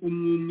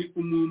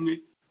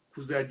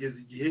kuzageza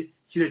igihe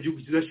kiriya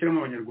gihugu kizashyiramo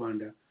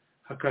abanyarwanda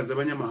hakaza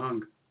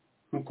abanyamahanga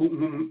nko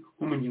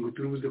mu ngingo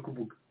turi buze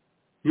kuvuga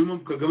niyo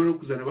mpamvu Kagame no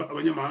kuzana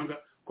abanyamahanga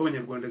ko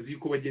abanyarwanda azi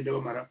ko bagenda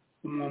bamara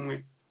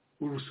umwe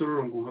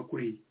urusororo nka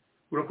kuriya.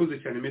 Urakoze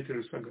cyane Metero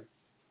Rusagara.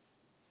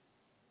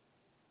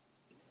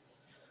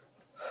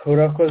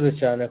 Urakoze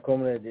cyane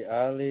Comrade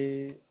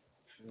Ali,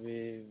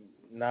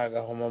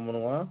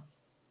 nagahomamunwa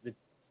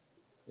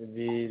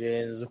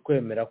birenze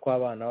ukwemera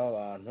kw'abana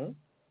b'abantu.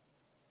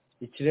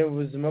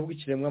 Ubuzima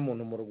bw'ikiremwa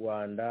muntu mu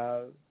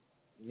Rwanda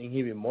ni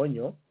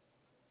nk'ibimonyo,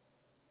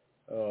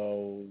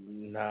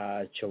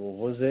 ntacyo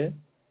buvuze,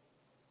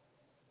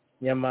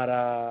 nyamara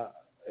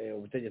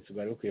ubutegetsi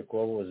bwari bukwiye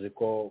kuba buzi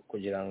ko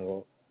kugira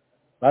ngo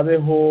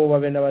babeho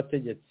babe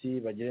n'abategetsi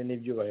bagire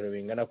n'ibyubahiro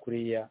bingana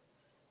kuriya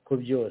ko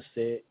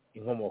byose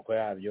inkomoko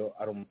yabyo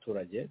ari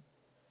umuturage,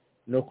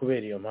 no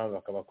kubera iyo mpamvu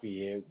akaba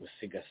akwiye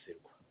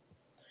gusigasirwa.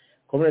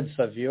 Comrade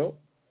Savio,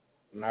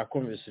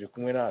 nakumvise uri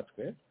kumwe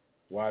natwe,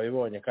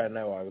 wabibonye kandi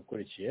nawe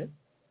wabikurikiye.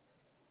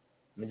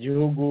 Mu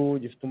gihugu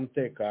gifite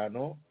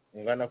umutekano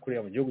ungana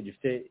kuriya, mu gihugu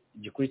gifite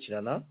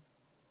gikurikirana,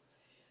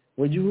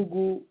 mu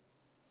gihugu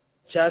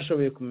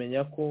cyashoboye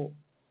kumenya ko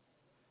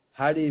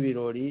hari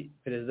ibirori,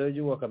 perezida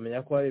w'igihugu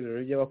akamenya ko hari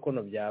ibirori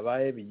by'abakono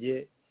byabaye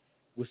bigiye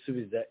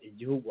gusubiza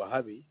igihugu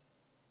ahabi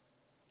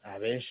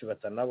abenshi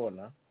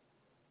batanabona.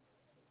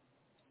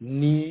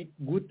 Ni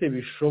gute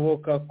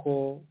bishoboka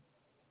ko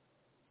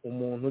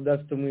umuntu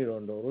udafite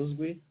umwirondoro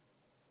uzwi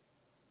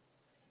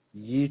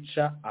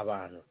yica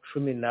abantu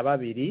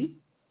 12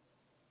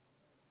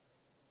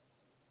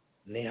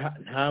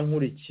 nta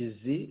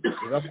nkurikizi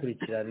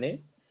ibakurikirane?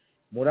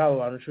 Muri abo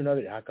bantu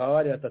 12 hakaba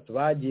bari 3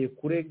 bagiye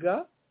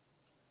kurega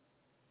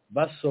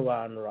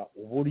basobanura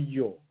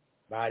uburyo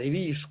bari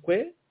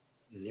bishwe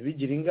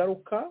ntibigire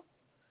ingaruka.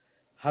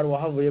 Hari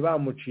uwahavuye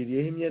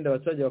bamuciriyeho imyenda,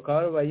 abaturage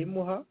bakaba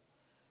bayimuha,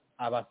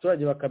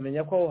 abaturage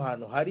bakamenya ko aho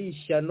hantu hari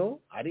ishyano,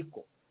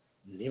 ariko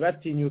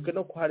ntibatinyuke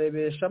no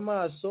kuharebesha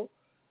amaso.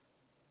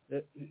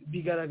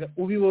 Bigaragara,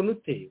 ubibona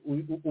ute?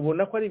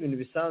 Ubona ko ari ibintu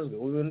bisanzwe?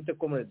 Ubibona ute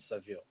Comrade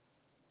Savio?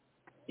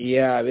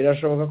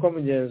 Birashoboka ko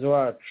mugenzi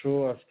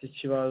wacu afite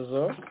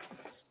ikibazo.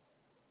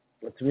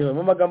 Tubivuye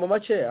mu magambo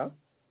makeya,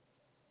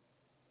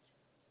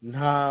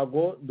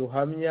 ntago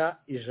duhamya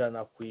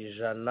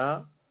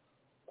 100%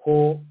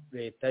 ko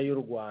leta y'u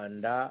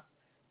Rwanda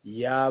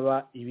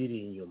yaba ibiri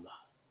inyuma,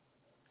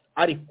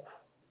 ariko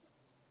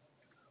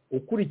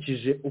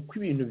ukurikije uko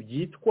ibintu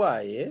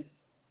byitwaye,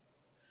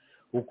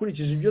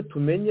 ukurikije ibyo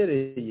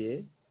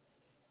tumenyereye,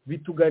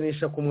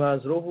 bituganisha ku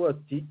mwanzuro wo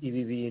ati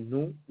ibi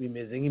bintu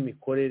bimeze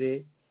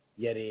nk'imikorere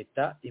ya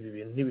leta, ibi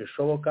bintu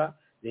ntibishoboka,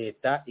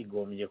 leta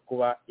igombye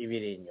kuba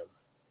ibiri inyuma.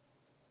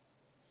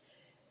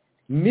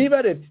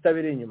 Niba leta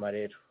itabiri inyuma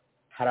rero,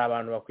 hari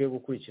abantu bakwiye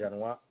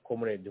gukurikiranwa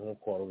Comrade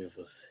nk'uko wari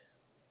ubivuze.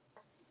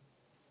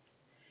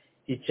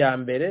 Icya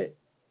mbere,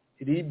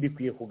 RIB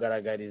ikwiye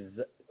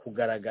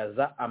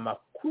kugaragaza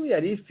amakuru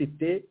yari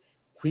ifite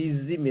ku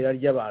izimira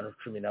ry'abantu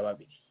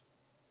 12.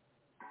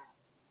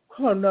 Ko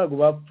abantu ntabwo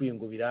bapfuye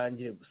ngo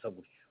birangire gusa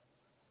gutyo.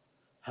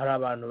 Hari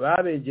abantu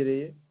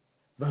babegereye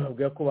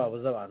bababwira ko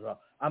babuze abantu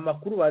babo.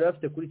 Amakuru bari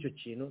bafite kuri icyo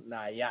kintu ni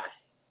ayahe?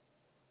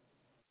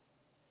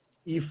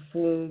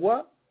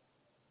 Ifungwa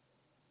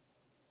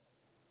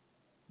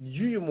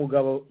ry'uyu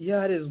mugabo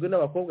yarezwe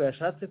n'abakobwa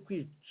yashatse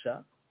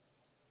kwica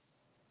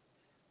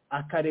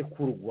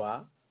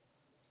akarekurwa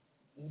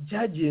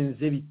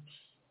byagenze biti?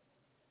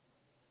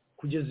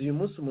 Kugeza uyu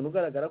munsi umuntu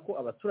ugaragara ko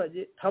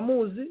abaturage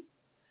tamuzi,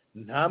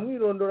 nta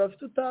mwirondoro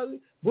afite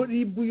utazi. Bo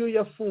RIB yo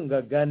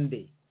yafungaga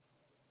nde?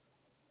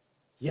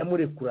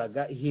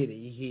 Yamurekuraga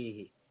ihereye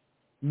hehe?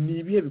 Ni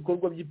ibihe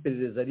bikorwa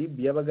by'iperereza RIB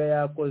yabaga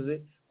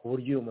yakoze ku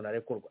buryo uyu muntu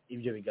arekurwa?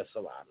 Ibyo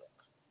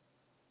bigasobanuka.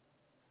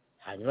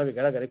 Hanyuma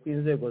bigaragare ko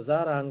inzego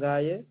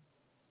zarangaye,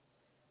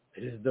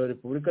 Perezida wa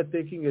Repubulika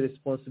taking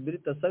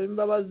responsibility, asaba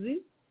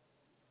imbabazi,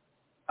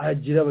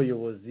 agira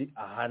abayobozi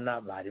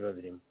ahana bari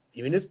babirimo.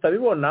 Ibi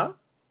tutabibona,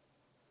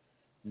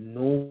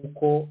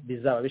 nuko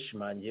bizaba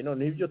bishimangiye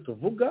none ibyo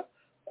tuvuga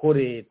ko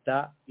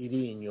leta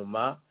iri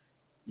inyuma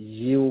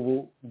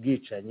y'ubu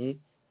bwicanyi,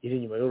 iri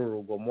inyuma y'uru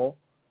rugomo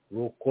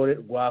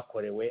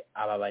rwakorewe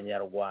aba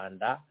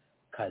banyarwanda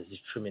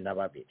kazi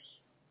 12.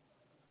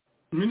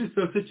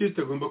 Minisitiri wa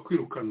Security agomba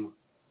kwirukanwa,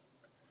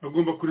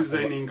 agomba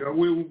kurizayininga,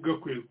 we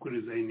ubwakwiye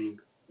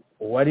kurizayininga.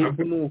 Uwari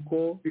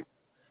nuko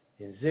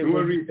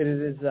inzego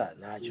z'iperereza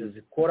ntacyo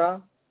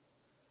zikora,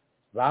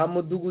 ba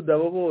mudugudu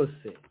abo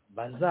bose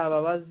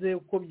bazaba baze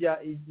uko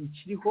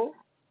ikiriho,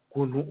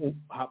 ukuntu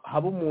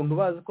haba umuntu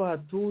bazi ko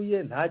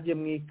hatuye ntajye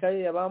mu ikaye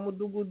ya ba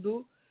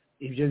mudugudu,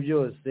 ibyo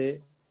byose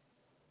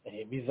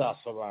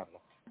bizasobanuka.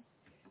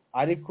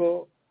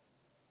 Ariko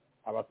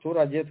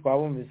abaturage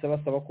twabumvise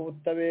basaba ko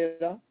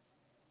ubutabera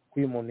ko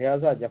uyu muntu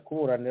yazajya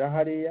kuburanira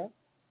hariya.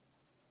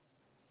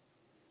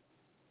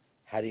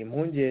 Hari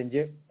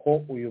impungenge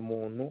ko uyu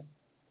muntu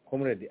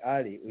Comrade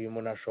Ali, uyu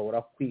muntu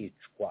ashobora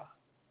kwicwa.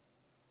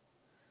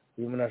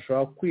 Uyu muntu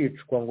ashobora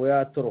kwicwa ngo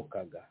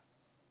yatorokaga,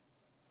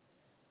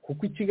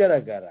 kuko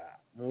ikigaragara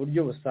mu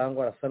buryo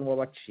busangwa arasa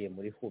n'uwabaciye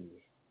muri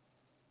humye.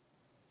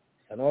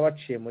 Asa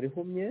n'uwabaciye muri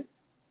humye,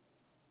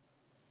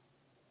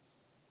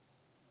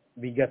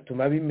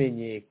 bigatuma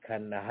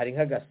bimenyekana.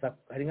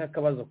 Hari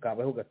nk'akabazo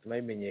kabayeho gatuma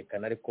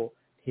bimenyekana, ariko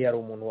ntiyari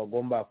umuntu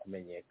wagomba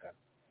kumenyekana.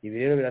 Ibi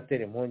rero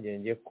biratera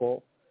impungenge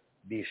ko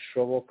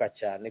bishoboka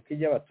cyane ko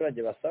igihe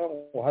abaturage basaba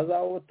ngo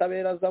hazaho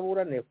ubutabera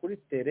azaburane kuri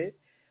tere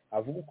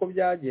avuga uko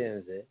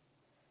byagenze,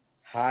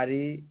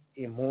 hari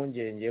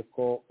impungenge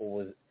ko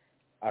ubu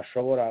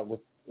ashobora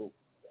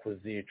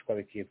kuzicwa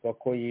bikitwa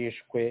ko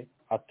yishwe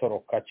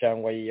atoroka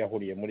cyangwa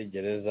yiyahuriye muri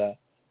gereza,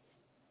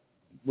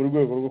 mu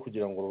rwego rwo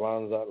kugira ngo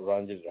urubanza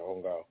rurangirire aho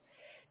ngaho.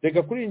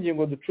 Reka kuri iyi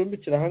ngingo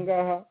ducumbikira aha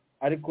ngaha,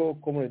 ariko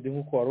Comrade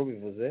nk'uko wari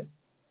ubivuze,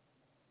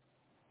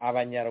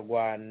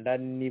 abanyarwanda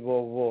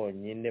nibo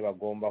bonyine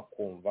bagomba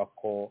kumva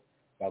ko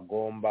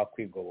bagomba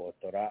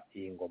kwigobotora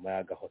iyi ngoma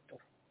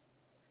y'agahotoro.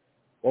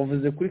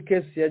 Wavuze kuri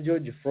kesi ya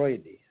George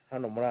Floyd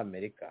hano muri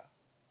Amerika.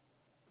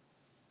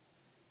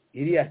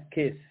 Iriya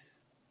kesi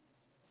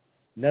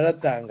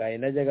naratangaye,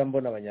 najyaga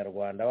mbona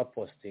abanyarwanda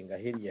bapostinga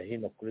hirya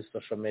hino kuri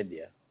social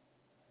media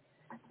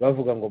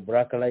bavuga ngo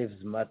Black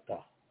Lives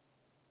Matter.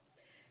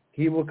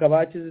 Hibuka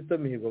ba Kizito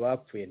Mihigo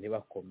bapfuye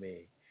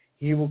ntibakomeye.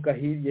 Hibuka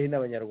hirya hino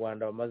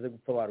abanyarwanda bamaze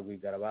gupfa ba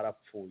Rwigara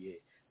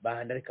barapfuye,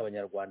 bahanda ariko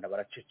abanyarwanda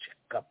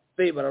baraceceka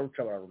pe,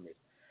 bararuca bararumira.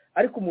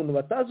 Ariko umuntu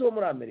batazi wo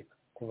muri Amerika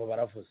kuva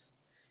baravuze.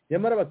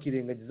 Nyamara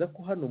bakirengagiza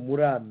ko hano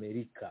muri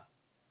Amerika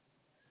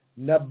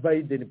na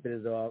Biden,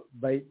 perezida wa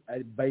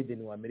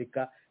Biden wa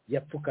Amerika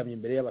yapfukamye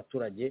imbere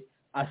y'abaturage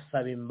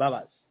asaba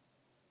imbabazi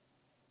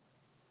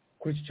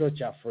kuri icyo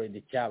cya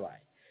Floyd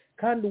cyabaye.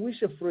 Kandi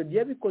uwishe Floyd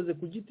yabikoze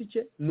ku giti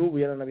cye, n'ubu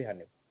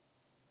yaranabihaniwe.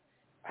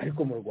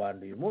 Ariko mu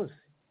Rwanda uyu munsi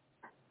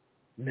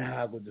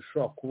ntabwo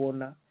dushobora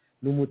kubona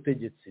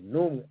n'umutegetsi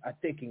n'umwe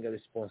atakinga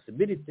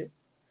responsibility,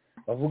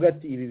 bavuga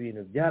ati ibi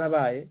bintu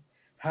byarabaye,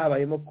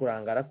 habayemo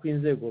kurangara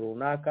kw'inzego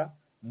runaka,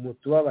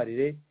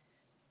 mutubabarire,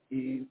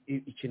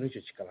 ikintu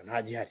cyo kikaba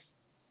nta gihari.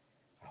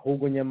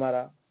 Ahubwo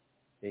nyamara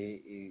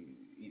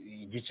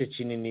igice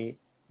kinini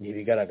ni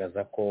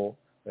ibigaragaza ko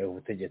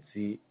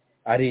ubutegetsi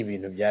ari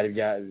ibintu byari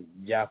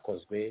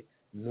byakozwe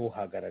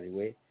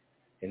n'uhagarariwe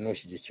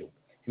n'ushyigikiwe.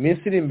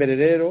 Iminsi iri imbere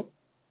rero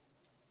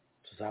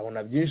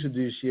tuzabona byinshi,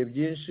 duhishiye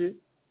byinshi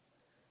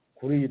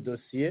kuri iyi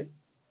dosiye,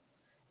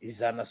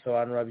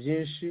 izanasobanura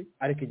byinshi,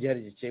 ariko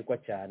igihari gikekwa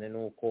cyane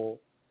nuko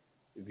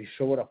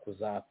bishobora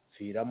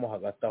kuzapfiramo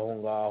hagati aho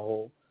ngaho,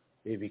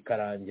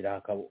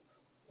 bikarangira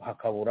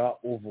hakabura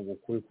uvuga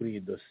ukuri kuri iyi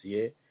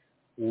dosiye,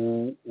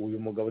 uyu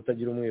mugabo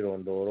utagira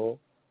umwirondoro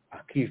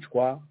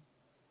akicwa,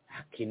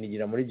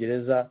 akinigira muri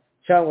gereza,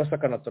 cyangwa se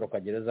akanatoroka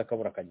gereza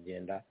akabura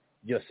akagenda.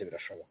 Byose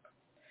birashoboka.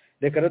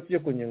 Reka rero tujye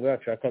ku ngingo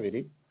yacu ya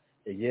kabiri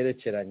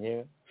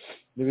yerekeranye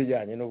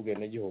n'ibijyanye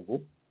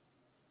n'ubwenegihugu.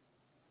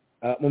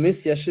 Mu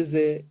minsi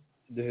yashize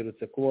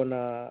duherutse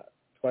kubona,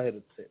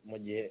 twaherutse mu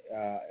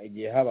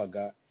gihe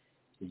habaga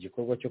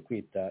igikorwa cyo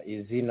kwita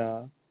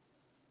izina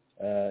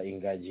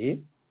ingagi,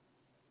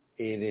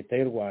 leta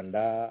y'u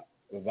Rwanda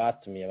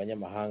batumiye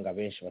abanyamahanga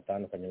benshi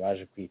batandukanye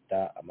baje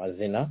kwita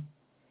amazina,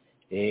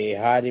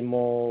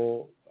 harimo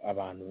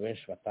abantu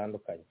benshi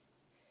batandukanye.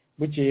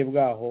 Bukeye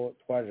bwaho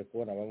twaje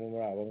kubona bamwe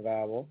muri abo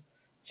ngabo,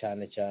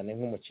 cyane cyane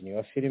nk'umukinnyi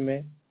wa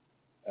filime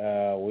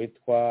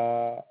witwa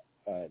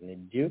ni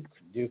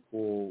Duke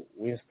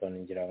Winston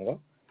ngira ngo,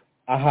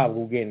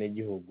 ahabwa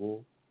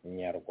ubwenegihugu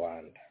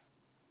nyarwanda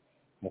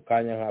mu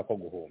kanya nk'ako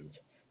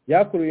guhumbya.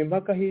 Byakuruye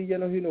impaka hirya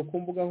no hino ku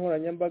mbuga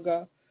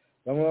nkoranyambaga,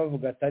 bamwe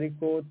bavuga ati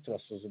ariko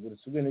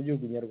turasuzuguritse,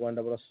 ubwenegihugu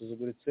nyarwanda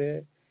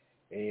burasuzuguritse.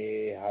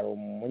 Hari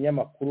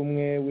umunyamakuru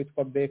umwe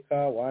witwa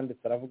Beka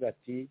wanditse aravuga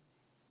ati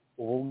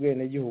ubu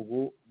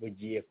bwenegihugu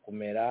bugiye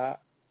kumera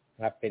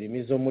nka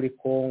perimi zo muri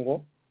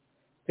Kongo.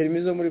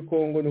 Perimi zo muri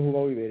Kongo niho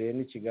uba wibereye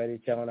n'i Kigali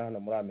cyangwa na hano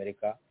muri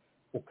Amerika,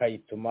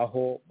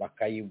 ukayitumaho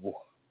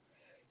bakayiguha.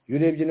 Iyo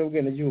urebye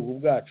n'ubwenegihugu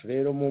bwacu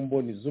rero mu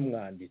mboni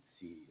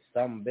z'umwanditsi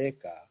Sam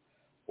Beka,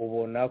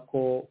 ubona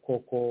ko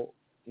koko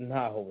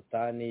ntaho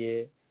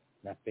butaniye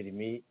na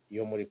perimi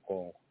yo muri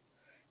Kongo.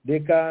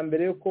 Reka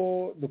mbere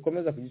yuko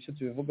dukomeza ku gice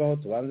tubivugaho,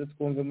 tubanze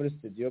twumve muri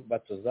studio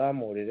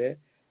batuzamurire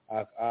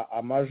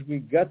amajwi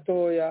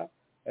gatoya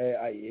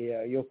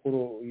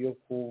yo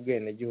ku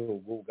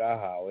bwenegihugu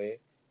bwahawe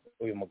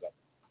uyu mugabo.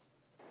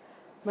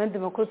 Mandi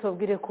makuru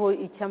tubabwire ko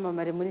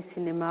icyamamare muri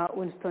sinema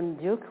Winston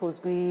Duke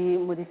uzwi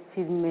muri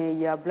filime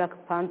ya Black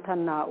Panther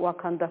na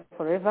Wakanda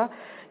Forever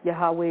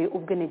yahawe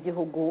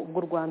ubwenegihugu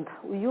bw'u Rwanda.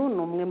 Uyu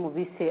ni umwe mu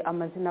bise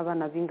amazina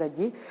abana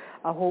b'ingagi,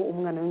 aho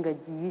umwana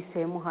w'ingagi yise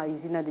yamuhaye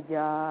izina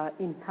rya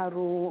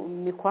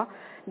Intarumikwa,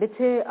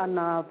 ndetse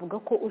anavuga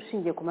ko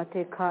ushingiye ku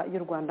mateka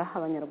y'u Rwanda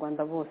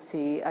abanyarwanda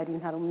bose ari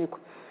Intarumikwa.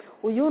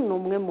 Uyu ni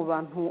umwe mu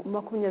bantu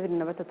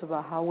 23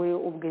 bahawe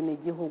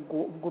ubwenegihugu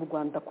bw'u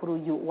Rwanda kuri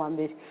uyu wa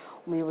mbere.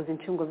 Umuyobozi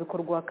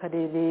nshingwabikorwa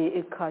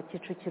w'akarere ka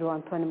Kicukiro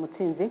Antoine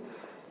Mutsinzi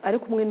ari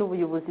kumwe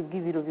n'ubuyobozi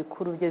bw'ibiro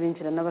bikuru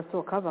by'abinjira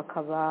n'abasohoka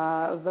bakaba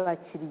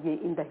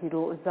bakiriye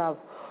indahiro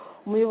zabo.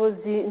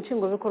 Umuyobozi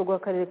nshingwabikorwa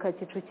w'akarere ka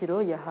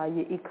Kicukiro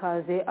yahaye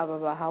ikaze aba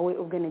bahawe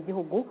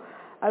ubwenegihugu,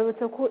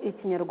 abibutsa ko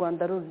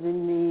ikinyarwanda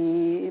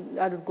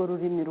ari rwo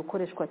rurimi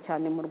rukoreshwa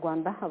cyane mu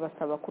Rwanda,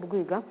 abasaba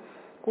kurwiga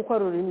kuko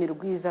ari ururimi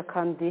rwiza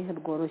kandi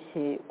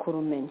rworoshye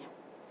kurumenya.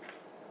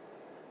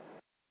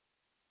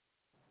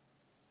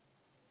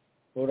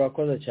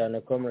 Urakoze cyane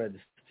Comrade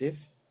Steve,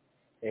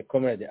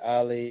 Comrade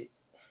Ali.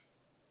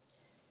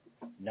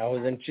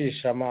 Nahoze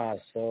ncisha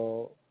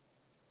amaso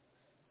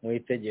mu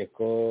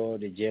itegeko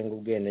rigenga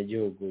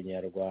ubwenegihugu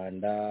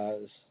nyarwanda,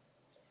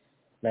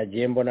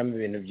 nagiye mbonamo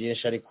ibintu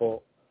byinshi,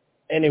 ariko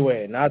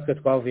anyway natwe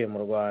twavuye mu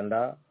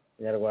Rwanda,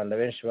 abanyarwanda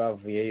benshi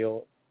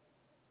bavuyeyo,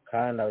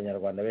 kandi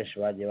abanyarwanda benshi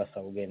bagiye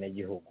basaba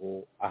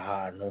ubwenegihugu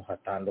ahantu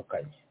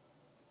hatandukanye.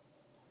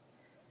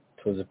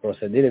 Tuzi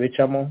procedure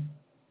bicamo,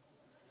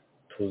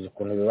 tuzi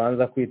ukuntu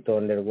bibanza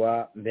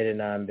kwitonderwa mbere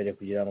na mbere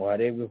kugira ngo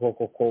harebwe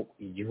ko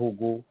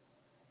igihugu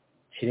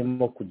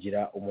kirimo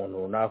kugira umuntu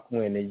runaka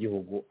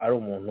umwenegihugu ari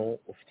umuntu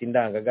ufite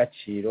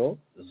indangagaciro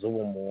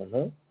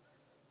z'ubumuntu,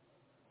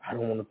 hari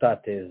umuntu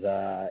utateza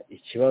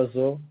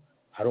ikibazo,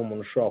 hari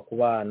umuntu ushobora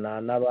kubana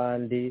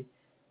n'abandi,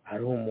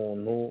 hari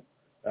umuntu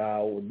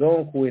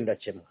donc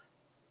w'indakemwa.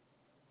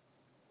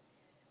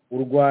 U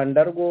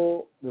Rwanda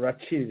rwo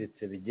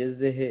ruraciriritse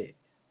bigeze he?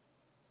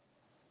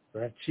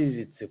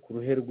 Ruraciriritse ku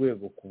ruhe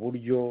rwego ku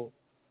buryo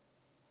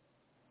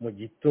mu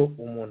gito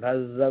umuntu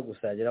aza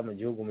gusagera mu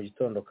gihugu mu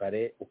gitondo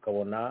kare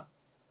ukabona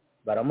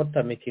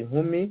baramutamika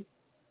inkumi,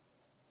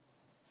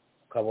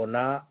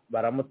 ukabona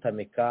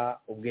baramutamika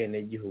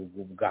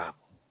ubwenegihugu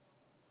bwabo.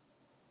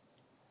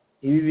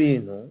 Ibi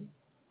bintu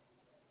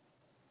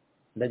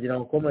ndagira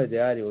ngo Comrade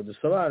Ari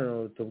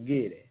udusobanurire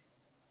utubwire.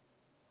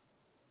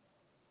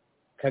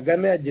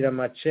 Kagame yagira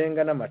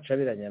amacenga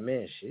n'amacabiranya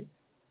menshi,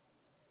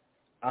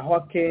 aho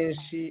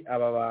akenshi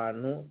aba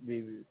bantu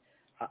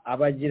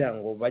abagira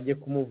ngo bajye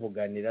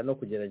kumuvuganira no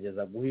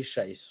kugerageza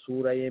guhisha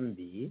isura ye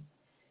mbi,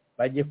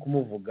 bajye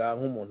kumuvuga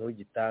nk'umuntu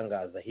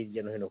w'igitangaza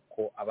hirya no hino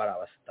ko aba ari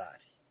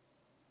abasitari,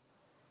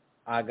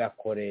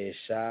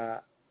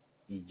 agakoresha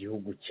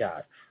igihugu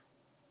cyacu.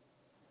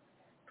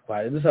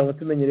 Twari dusanzwe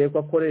tumenyereye ko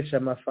akoresha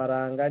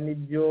amafaranga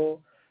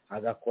n'ibyo,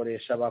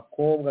 agakoresha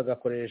abakobwa,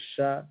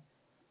 agakoresha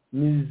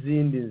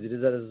n'izindi nzira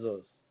izo ari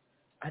zose,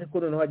 ariko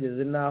noneho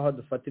hageze n'aho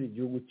adufatira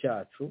igihugu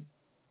cyacu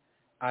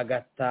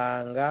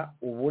agatanga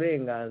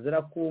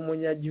uburenganzira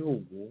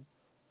k'umunyagihugu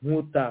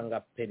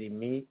nk'utanga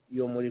perimi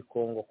yo muri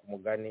Kongo ku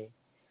mugani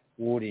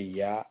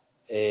wuriya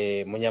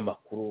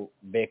munyamakuru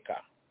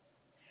Beka.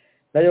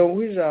 Nayo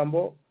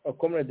ijambo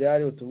Comrade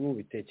Ari utubwire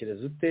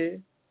ubitekereza ute,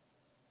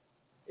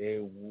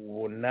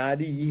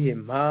 ubonari yihe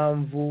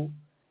mpamvu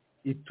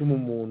ituma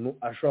umuntu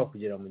ashobora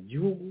kugera mu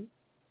gihugu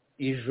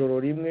ijoro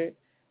rimwe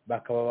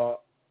bakaba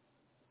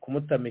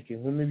kumutamika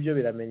inkumi, byo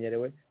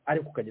biramenyerewe,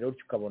 ariko ukagera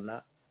utyo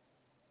ukabona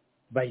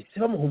bahise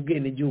bamuha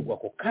ubwenegihugu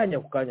ako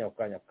kanya.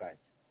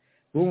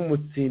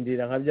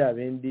 Bumutsindira nka bya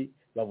bindi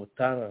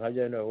babutanga, nka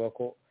bya bindi bavuga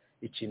ko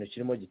ikintu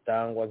kirimo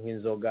gitangwa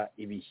nk'inzoga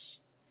ibishye.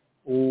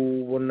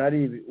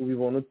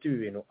 Ubibona uti ibi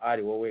bintu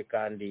ari wowe,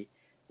 kandi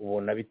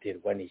ubona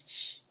biterwa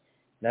n'iki?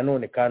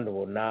 Nanone kandi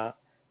ubona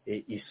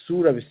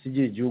isura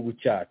bisigira igihugu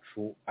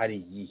cyacu ari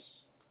iyihe?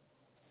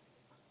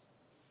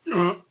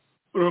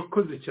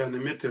 Urakoze cyane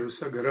Metero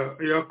Rusagara,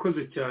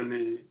 yakoze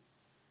cyane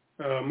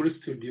muri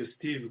studio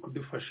Steve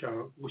kudufasha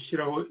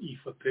gushyiraho iyi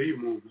foto y'uyu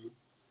muntu.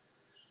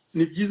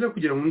 Ni byiza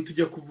kugira ngo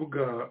tujya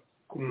kuvuga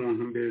ku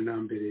muntu mbere na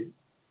mbere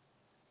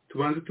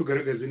tubanze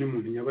tugaragaze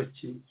n'umuntu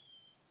nyabaki,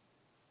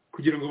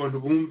 kugira ngo abantu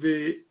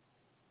bumve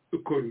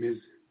uko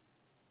bimeze.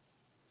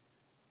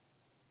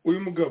 Uyu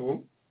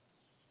mugabo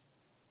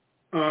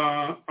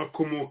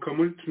akomoka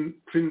muri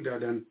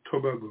Trinidad and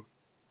Tobago,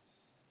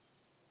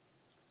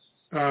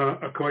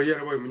 akaba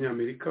yarabaye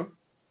umunyamerika.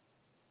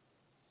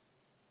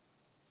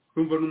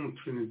 Urumva n'umu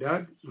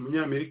Trinidad,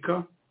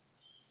 umunyamerika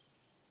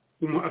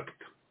w'umu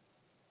actor.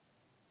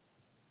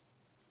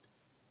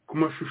 Ku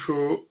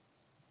mashusho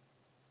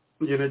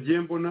njye nagiye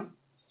mbona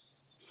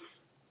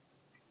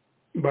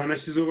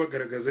banashyizeho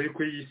bagaragaza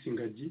yuko yise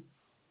ingagi,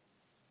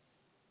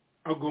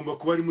 agomba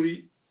kuba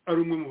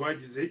ari umwe mu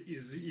bagize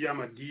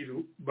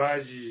y'amadiru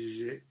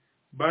bajije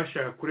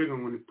bashaka kurega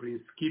ngo ni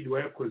Prince Kid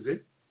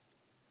wayakoze,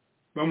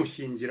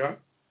 bamushyingira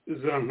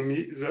za nkumi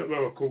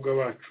b'abakobwa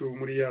bacu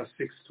muri ya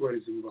sex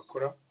tourism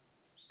bakora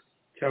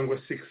cyangwa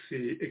sex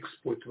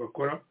export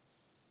bakora.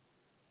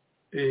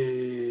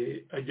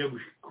 ajya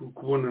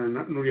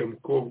kubonana n'uriya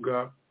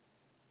mukobwa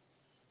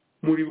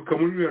muribuka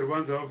muri ruriya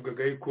rubanza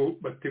bavugaga yuko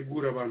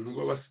bategura abantu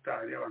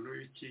b'abasitari abantu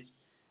b'iki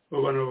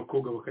b'abana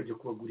b'abakobwa bakajya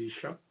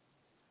kubagurisha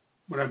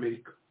muri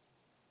Amerika.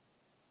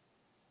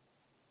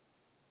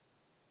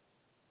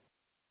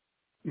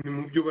 Ni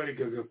mu byo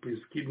baregaga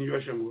Prince Kid niyo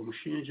bashaka ngo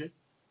bamushinje,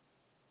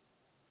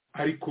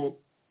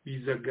 ariko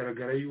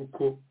bizagaragara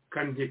yuko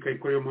kandi nkeka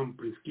yuko ariyo mpamvu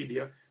Prince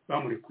Kid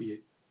bamurekuye,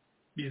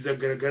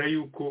 bizagaragara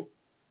yuko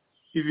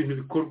ibintu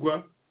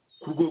bikorwa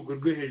ku rwego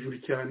rwo hejuru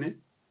cyane,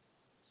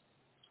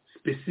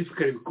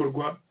 specifically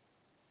bikorwa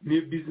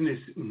niyo business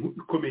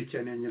ikomeye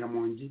cyane ya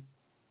Nyiramongi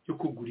yo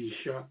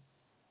kugurisha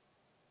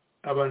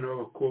abana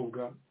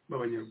b'abakobwa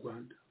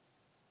b'abanyarwanda.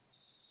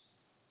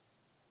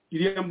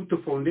 Iriya Mbuto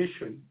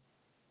Foundation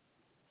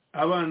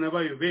abana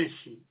bayo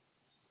benshi,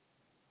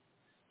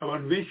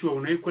 abantu benshi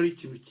babona yuko ari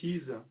ikintu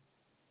cyiza,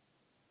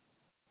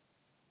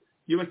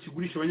 iyo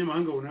bakigurisha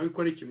abanyamahanga babona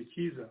yuko ari ikintu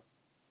cyiza,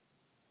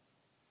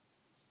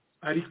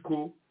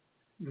 ariko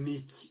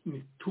ni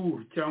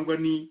tour cyangwa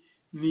ni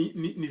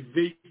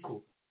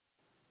vehicle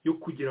yo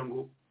kugira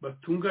ngo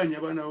batunganye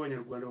abana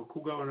b'abanyarwanda,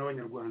 abakobwa b'abana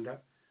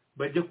b'abanyarwanda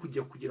bajya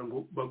kujya kugira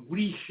ngo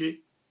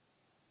bagurishe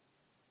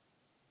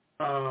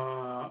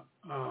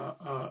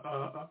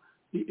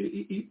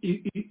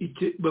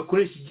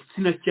bakoresha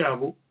igitsina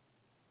cyabo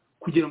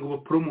kugira ngo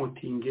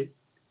bapromotinge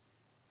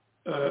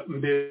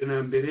mbere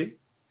na mbere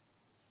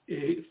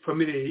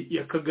family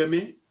ya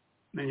Kagame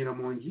na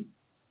Nyiramongi.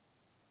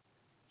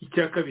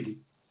 Icya kabiri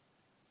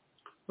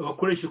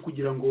bakoresha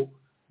kugira ngo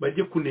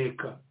bajye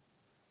kuneka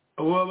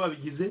abo baba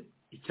babigize.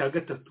 Icya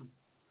gatatu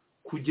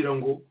kugira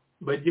ngo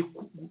bajye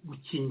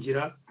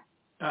gukingira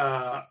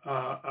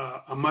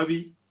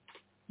amabi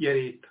ya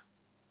leta,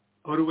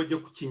 aho bajya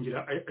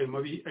gukingira ayo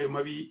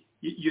mabi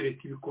iyo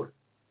leta ibikora.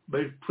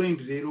 Bari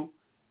trained rero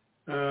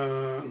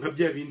nka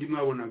bya bindi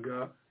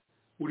mwabonaga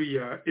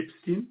uriya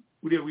Epstein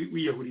uriya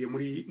wiyahuriye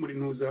muri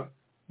Nuza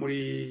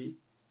muri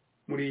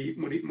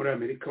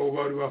Amerika, aho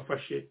bari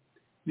bafashe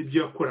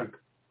nibyo yakoraga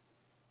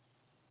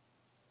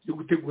yo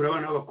gutegura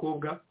abana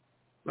b'abakobwa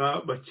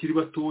bakiri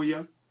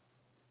batoya,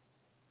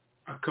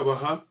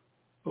 akabaha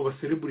aba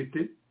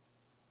celebrity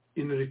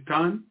in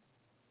return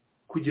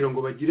kugira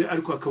ngo bagire,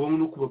 ariko hakabamo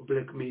no kuba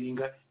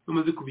blackmailinga.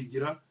 Bamaze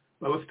kubigira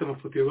baba bafite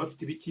amafoto baba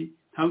bafite ibiki,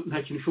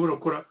 nta kintu ushobora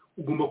gukora,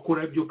 ugomba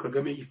gukora ibyo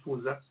Kagame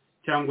yifuza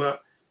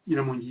cyangwa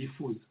Nyiramongi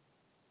yifuza.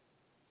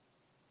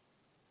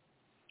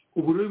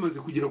 Ubu rero bimaze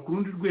kugera ku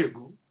rundi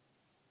rwego,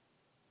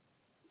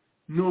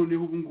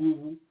 noneho ubu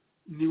ngubu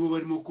nibo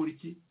barimo gukora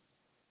iki,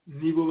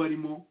 nibo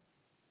barimo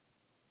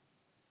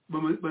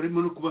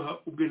no kubaha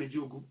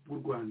ubwenegihugu bw'u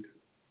Rwanda.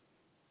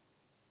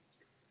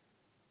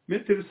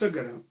 Maitre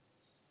Rusagara,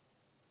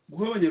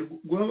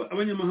 guha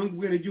abanyamahanga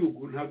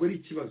ubwenegihugu ntabwo ari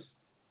ikibazo,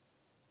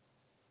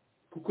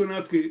 kuko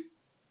natwe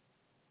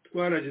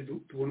twaraje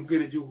tubona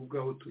ubwenegihugu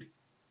bw'aho turi.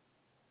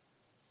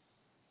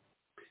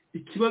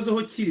 Ikibazo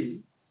aho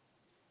kiri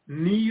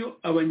niyo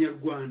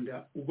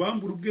abanyarwanda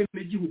ubambura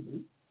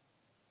ubwenegihugu,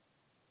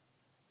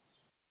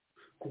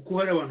 kuko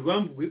hari abantu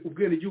bambuwe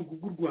ubwenegihugu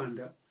bw'u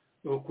Rwanda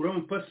babakura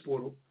mu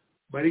pasiporo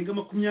barenga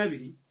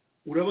 20,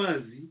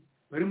 urabazi,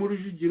 barimo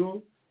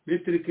Rujugiro,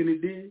 Maitre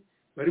Kennedy,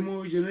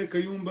 barimo General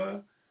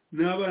Kayumba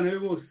n'abana be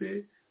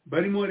bose,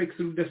 barimo Alex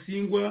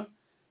Rudasingwa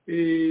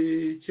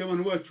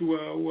cyabana wacu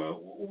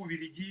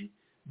w'Ububirigi,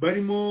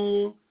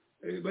 barimo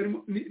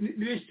ni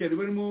benshi cyane,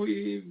 barimo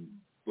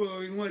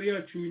intwari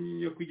yacu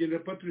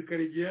nyakwigendera Patrick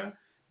Karegeya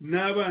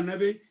n'abana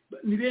be,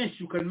 ni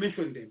benshi, you can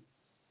mention them.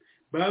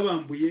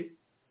 Babambuye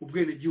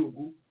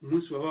ubwenegihugu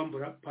umunsi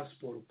babambura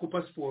pasiporo, ko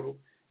pasiporo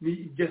ni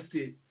just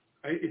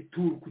a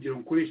tool kugira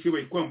ngo ukoreshe.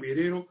 Bayikwambuye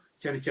rero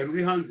cyane cyane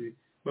uri hanze,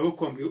 baba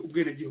kwambuye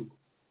ubwenegihugu,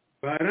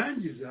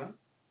 barangiza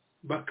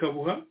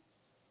bakabuha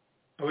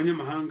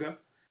abanyamahanga.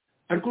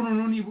 Ariko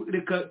noneho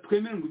reka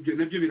twemere ngo ibyo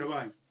nabyo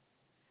birabaye,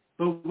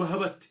 babuha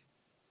bate?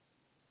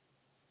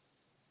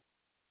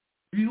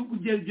 Ibihugu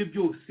byo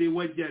byose,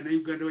 wajyana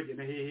Uganda,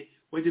 wajyana hehe,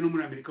 wajya no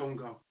muri Amerika aho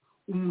ngaho,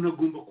 umuntu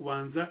agomba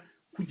kubanza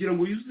kugira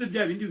ngo yuzuze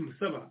bya bindi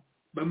bimusaba,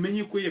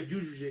 bamenye ko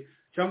yabyujuje,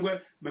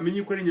 cyangwa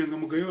bamenye ko ari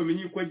inyangamugayo,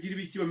 bamenye ko agira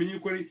ibiki, bamenye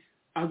ko ari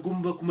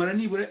agomba kumara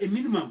nibura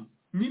minimum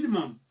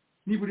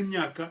nibura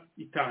imyaka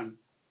 5.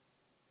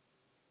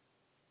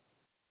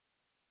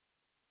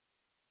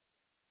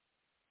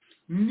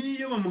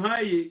 Niyo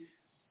bamuhaye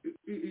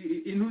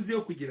inuze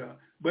yo kugira,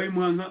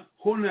 bayimuha nka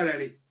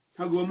honorary,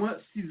 ntabwo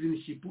bamuha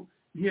citizenship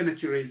nk'iya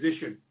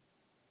naturalization.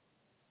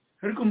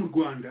 Ariko mu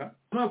Rwanda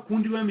kwa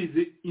kundi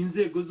bamize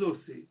inzego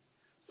zose,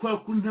 kwa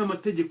kundi nta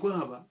mategeko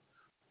haba,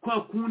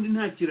 kwa kundi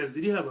nta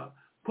kiraziri haba,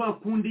 kwa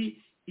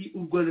kundi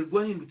u Rwanda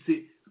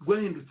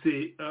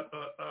rwahindutse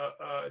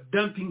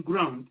dumping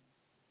ground,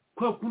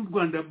 kwa kundi u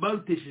Rwanda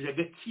barutesheje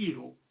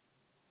agaciro,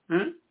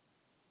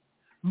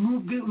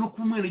 nubwe no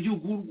ku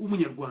mwenegihugu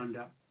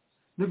w'umunyarwanda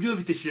nabyo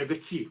bitesheje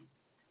agaciro.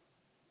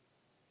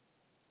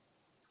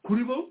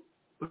 Kuri bo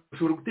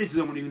bashobora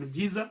gutekereza mu bintu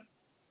byiza,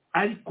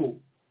 ariko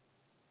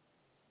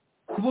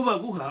kubo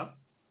baguha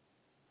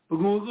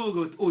bagomba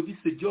kuvuga bati, oh, this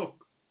is a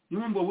joke. Niyo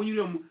mpamvu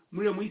babonye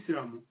muri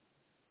Isilamu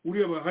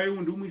uriya bahaye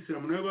wundi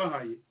w'umuyisilamu nawe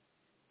bahaye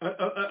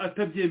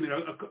atabyemera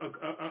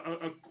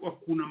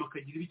akunama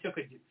akagira ibiki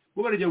akagira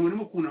bo baragira ngo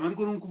nimo kunama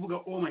ariko no kuvuga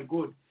oh my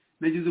god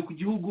nageze ku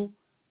gihugu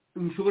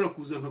mushobora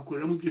kuza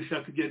nkakoreramo ibyo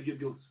ushaka ibyo ari byo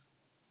byose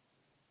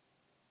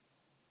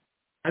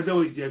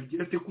otherwise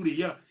yabigira ate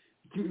kuriya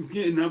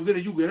ntabwo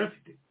igihugu yari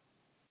afite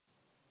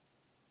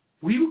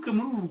wibuke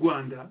muri uru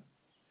Rwanda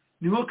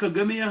niho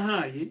Kagame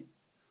yahaye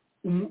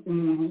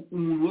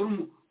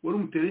umuntu wari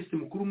umuteroriste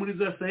mukuru muri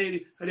za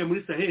Sahel hariya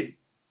muri Sahel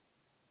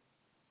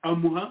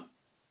amuha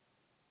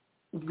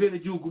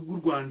ubwenegihugu bw'u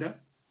Rwanda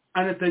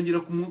anatangira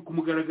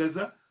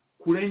kumugaragaza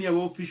kurenya aba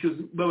officials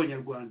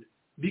b'abanyarwanda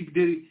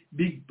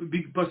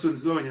big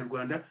persons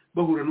b'abanyarwanda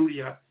bahura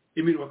n'uriya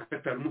Emile wa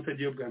Qatar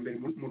umusagiye bwa mbere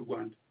mu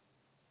Rwanda.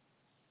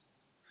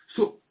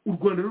 So u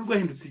Rwanda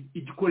rwahindutse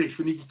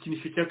igikoresho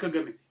n'igikinisho cya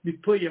Kagame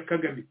mitoya ya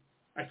Kagame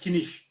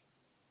akinisha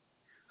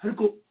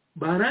ariko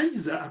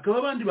barangiza akaba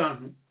abandi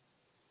bantu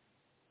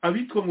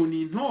abitwa ngo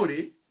ni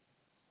intore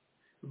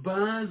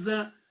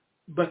baza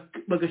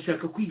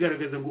bagashaka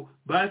kwigaragaza ngo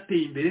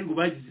bateye imbere ngo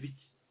bagize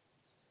ibiki.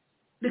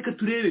 Reka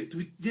turebe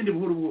tugende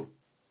buhoro buhoro.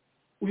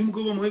 Uyu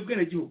mugabo bamuhaye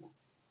ubwenegihugu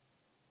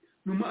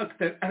numa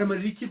actor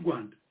aramarira iki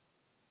Rwanda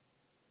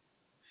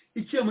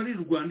iki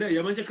yamarira u Rwanda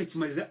yabanje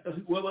akakimarira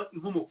waba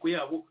inkomoko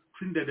yabo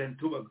Kurinda and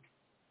Tobago.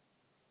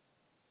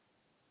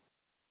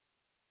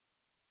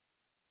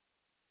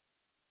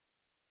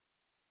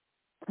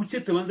 Kuki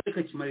atabanza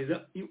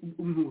akakimarira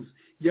umpuza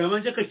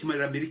yabanje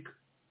akakimarira Amerika.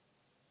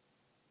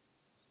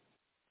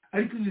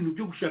 Ariko ibintu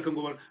byo gushaka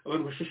ngo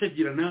abantu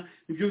bashashagirana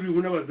nibyo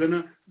bibona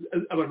bazana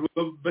abantu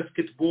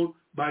basketball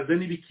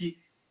bazana ibiki.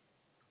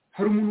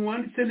 Hari umuntu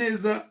wanditse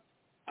neza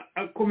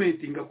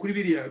commentinga kuri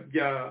biriya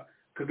bya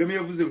Kagame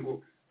yavuze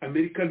ngo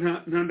Amerika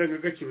nta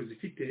ndangagaciro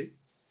zifite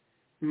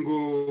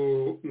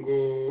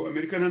ngo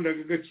Amerika nta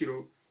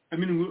ndangagaciro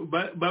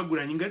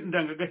baguranye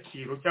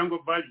indangagaciro cyangwa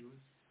values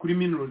kuri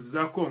minerals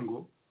za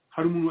Congo.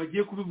 Hari umuntu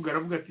wagiye kubivuga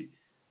aravuga ati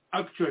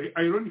actually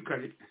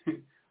ironically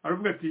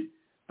aravuga ati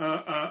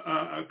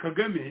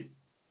Kagame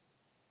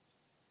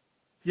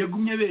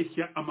yagumye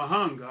abeshya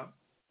amahanga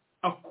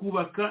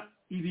akubaka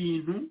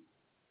ibintu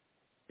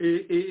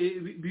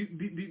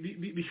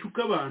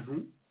bishuka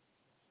abantu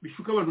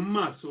mu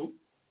maso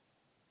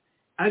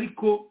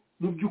ariko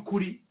mu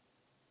by'ukuri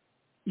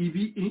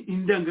ibi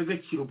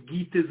indangagaciro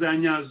bwite za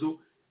nyazo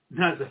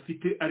ntaza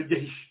afite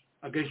aryahisha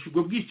agahisha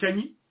ubwo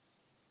bwicanyi.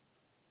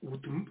 Ubu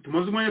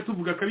tumaze umwanya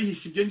tuvuga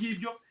akabihisha ibyo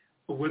ngibyo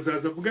ubwo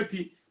azaza avuga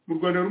ati mu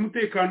Rwanda hari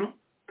umutekano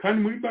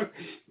kandi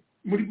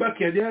muri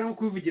back ya harimo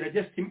kubivugira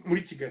just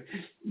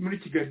muri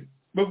Kigali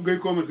bavuga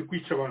yuko bamaze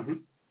kwica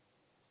abantu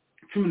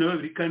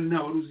 12 kandi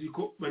nta wari uzi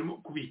ko barimo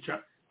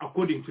kubica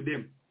according to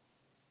them.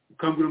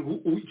 Ukambura ngo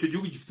icyo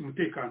gihugu gifite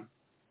umutekano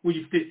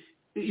ugifite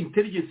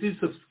intelligence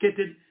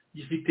sophisticated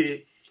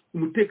gifite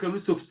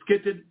umutekano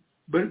sophisticated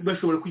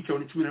bashobora kwica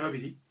abantu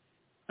 12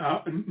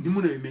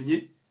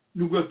 ntimunabimenye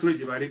nubwo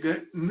abaturage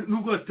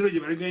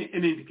barega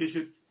any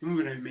indication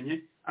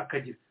ntimunabimenye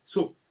akagira.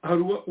 So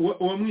hari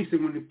uwamwise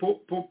ngo ni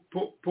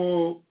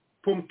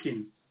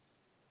Pumpkin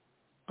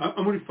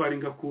amuri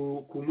faringa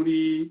ku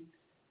muri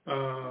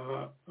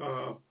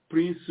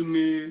prince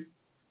umwe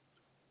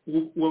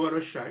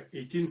w'Abarasha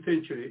 18th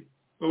century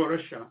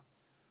w'Abarasha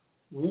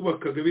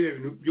wubakaga biriya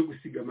bintu byo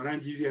gusiga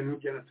amarangi biriya bintu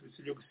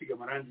byanaturutse byo gusiga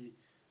amarangi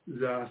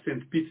za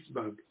St.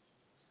 Petersburg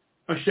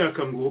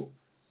ashaka ngo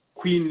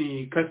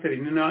Queen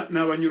Catherine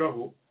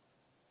n'abanyuraho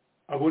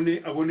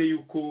abone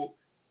yuko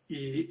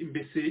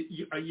mbese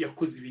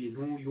yakoze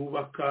ibintu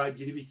yubaka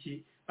agira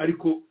ibiki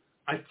ariko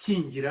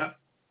akingira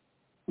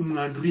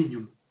umwanda uri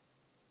inyuma.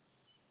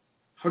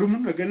 Hari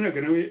umuntu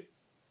aganiraga nawe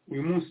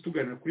uyu munsi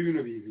tuganira kuri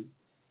bino bintu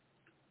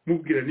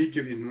mubwira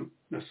n'ibyo bintu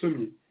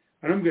nasomye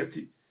arambwira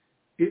ati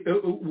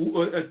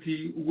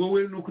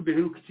wowe no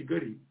kudaheruka i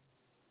Kigali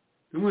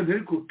n'umwana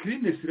ariko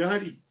cleanness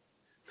irahari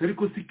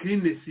ariko si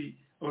cleanness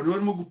abantu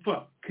barimo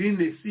gupfa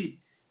cleanness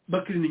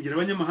bakiriningira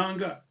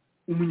abanyamahanga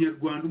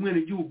umunyarwanda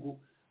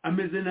umwenegihugu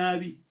ameze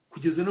nabi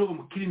kugeza no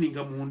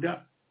bamukirininga mu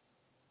nda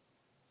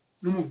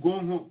no mu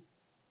bwonko.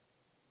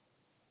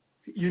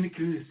 Iyo ni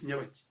cleanness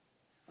nyabaki.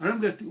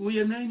 Arambwira ati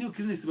oya nayo niyo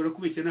cleanness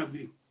barakubeshya ntabwo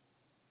iriho.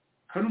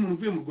 Hari umuntu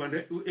uvuye mu Rwanda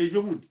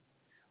ejo bundi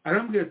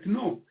arambwira ati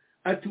no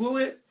ati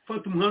wowe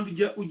fata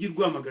umuhanda ujya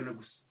Rwamagana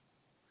gusa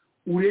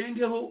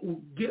urengeho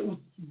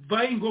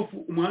buying off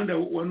umuhanda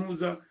wa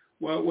Nuza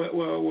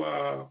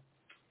wa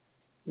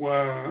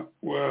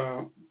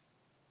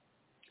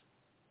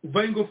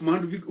buying off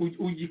umuhanda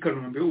ujya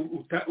Kanombe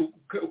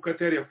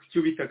ukatariya ku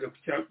cyo bitaga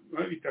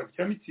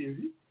cya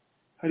Mitsinzi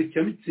hari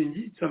cya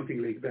Mitsingi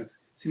something like that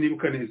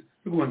sinibuka neza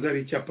nuko banza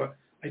hari icyapa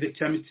ajya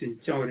cya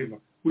Mitsingi cyangwa riva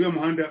uriya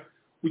muhanda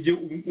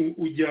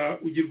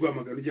ujya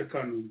Rwamagana ujya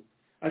Kanombe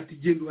ati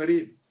genda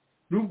uharebe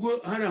nubwo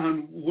hari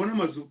ahantu ubona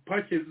amazu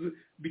patches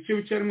bice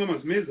bicarimo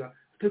amazu meza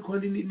ariko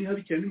handi ni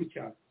habi cyane mu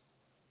cyaro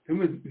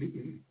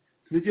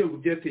ntigiye ngo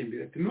byateye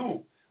imbere ati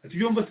no ati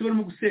byomba se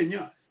barimo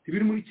gusenya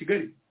ibiri muri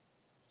Kigali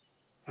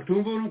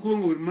atumva no kuvuga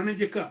ngo buri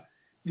manegeka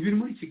ibiri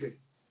muri Kigali.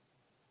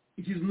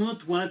 It is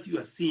not what you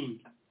are seeing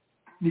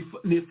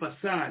ni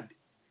facade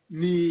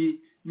ni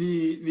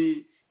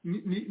ni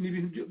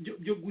ibintu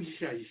byo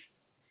guhishahisha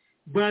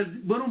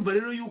barumva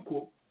rero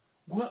yuko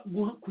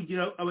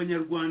kugira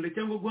abanyarwanda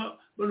cyangwa guha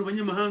bano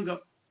banyamahanga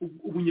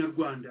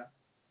ubunyarwanda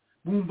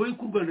bumva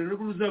yuko u Rwanda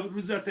narwo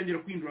ruzatangira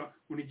kwindura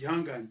buri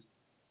gihangange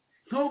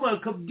nk'aho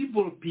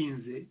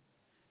bakadevelopinze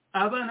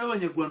abana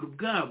b'abanyarwanda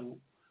ubwabo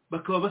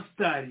bakaba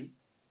abasitari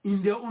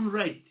in their own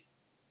right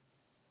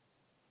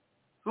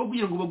aho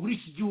kugira ngo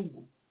bagurishe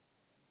igihugu.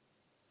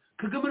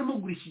 Kagame arimo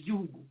kugurisha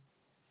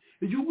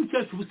igihugu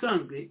cyacu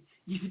ubusanzwe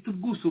gifite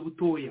ubwuso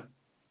butoya,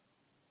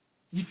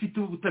 gifite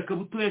ubutaka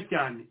butoya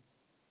cyane,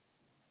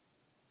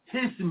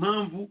 hence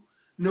impamvu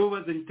nabo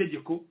bazanye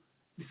itegeko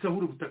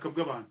risahura ubutaka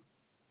bw'abantu,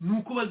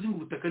 nuko bazi ngo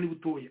ubutaka ni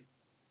butoya.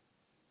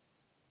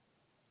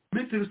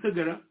 Metero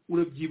Rusagara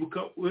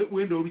urabyibuka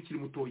wenda wari ukiri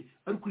mutoya,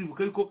 ariko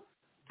uribuka yuko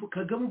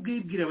Kagame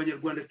ubwibwira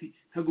abanyarwanda ati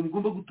ntabwo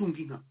mugomba gutunga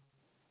inka,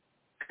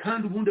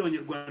 kandi ubundi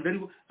abanyarwanda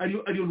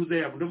ariyo ntuza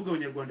yabo. Ndavuga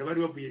abanyarwanda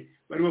bari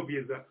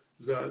bavuye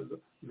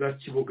za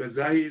Kiboga,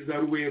 za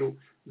Ruwero,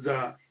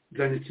 za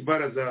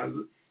Nyakibara,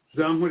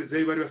 za Nkore,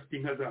 zari bari bafite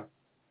inka zabo,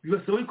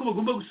 bibasaba yuko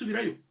bagomba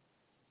gusubirayo.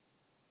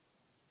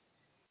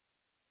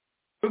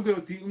 Bavuga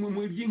bati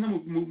mu iby'inka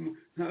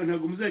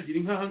ntabwo muzagira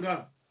inka aha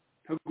ngaha,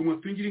 ntabwo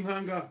mwatungira inka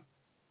aha ngaha.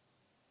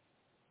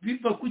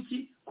 Biva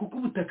kuki? Kuko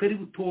ubutaka ari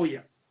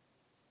butoya.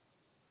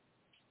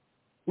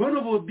 One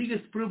of our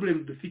biggest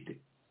problem dufite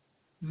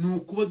ni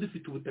ukuba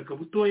dufite ubutaka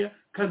butoya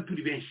kandi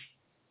turi benshi.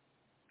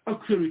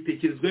 Actually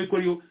bitekerezwa yuko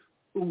ariyo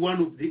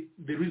one of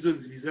the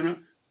reasons bizana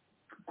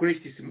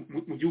crisis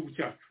mu gihugu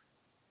cyacu.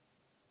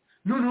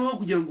 Noneho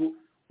kugira ngo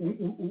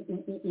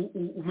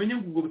umenye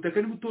ngo ubwo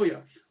butaka ni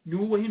butoya, ni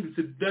wowe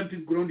wahindutse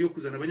dumping ground yo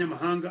kuzana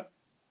abanyamahanga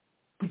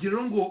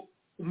kugira ngo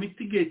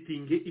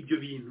umitigating ibyo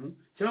bintu,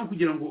 cyangwa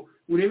kugira ngo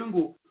urebe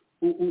ngo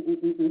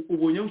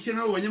ubonye ushyira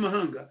n'abo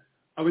banyamahanga,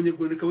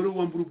 abanyarwanda akaba aribo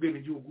bambura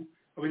ubwenegihugu,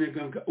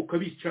 abanyarwanda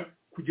ukabica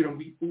kugira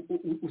ngo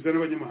uzane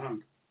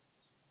abanyamahanga.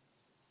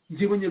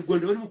 Njye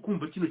abanyarwanda barimo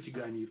kumva kino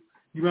kiganiro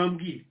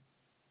nibambwire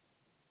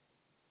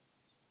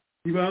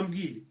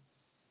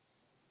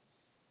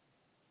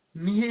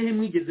ni hehe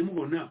mwigeze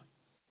mubona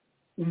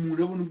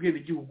umuntu abona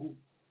ubwenegihugu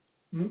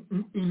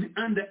in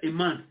under a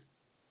month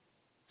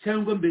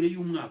cyangwa mbere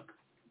y'umwaka?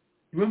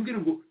 Nibambwire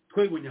ngo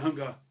twabibonye aha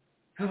ngaha,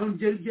 nta hantu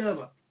byari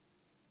byaba.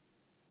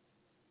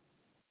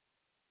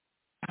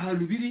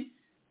 Ahantu biri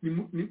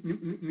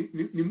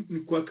ni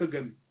kwa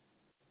Kagame,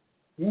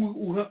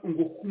 uha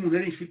ngo kuko umuntu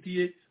ari inshuti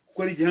ye,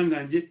 kuko ari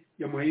igihangange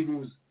yamuhaye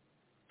intuza.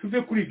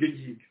 Tuve kuri ibyo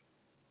ngibyo.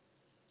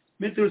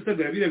 Metero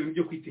Rusagara biriya bintu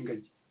byo kwita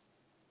ingagi,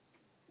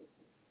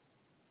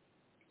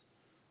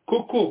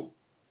 koko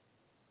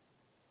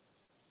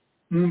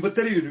mwumva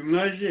atari ibintu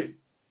mwaje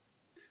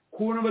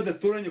kubona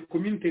badatoranya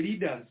community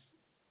leaders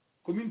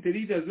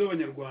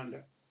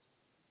b'abanyarwanda,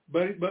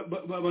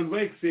 abantu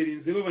ba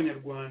excellence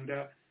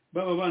b'abanyarwanda,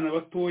 baba bana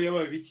batoya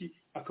babiki,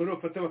 akaba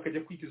bafata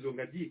bakajya kwita izo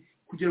ngagi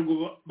kugira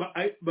ngo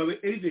babe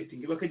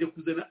elevating, bakajya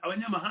kuzana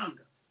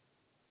abanyamahanga.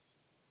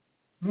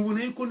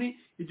 Mubona yuko ni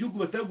igihugu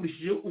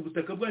batagurishije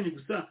ubutaka bwanyu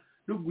gusa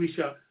no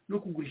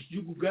kugurisha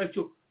igihugu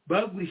bwacyo,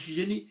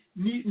 bagurishije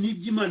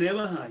n'iby'Imana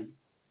yabahaye.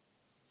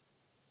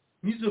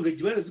 N'izo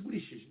ngagi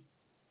barazigurishije.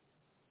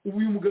 Ubu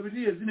uyu mugabo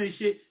ziriya zina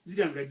yishe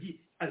ziriya ngagi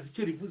azi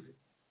icyo rivuze,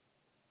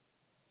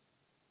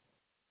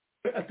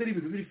 atari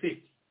ibintu biri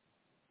fake,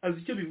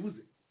 azi icyo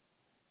bivuze.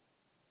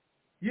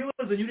 Iyo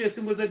bazanye uriya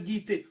se ngo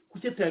azabyite,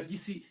 kuki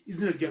atabyisi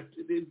izina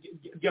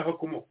ry'aho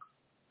akomoka,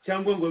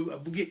 cyangwa ngo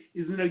avuge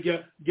izina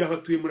ry'aho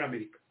atuye muri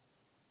Amerika?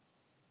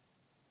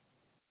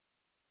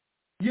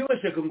 Iyo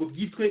bashaka ngo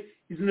byitwe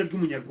izina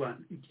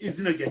ry'umunyarwanda,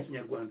 izina rya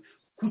kinyarwanda,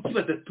 kuki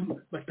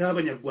bataha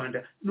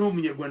abanyarwanda no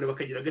munyarwanda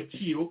bakagira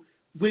agaciro?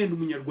 Wenda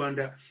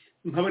umunyarwanda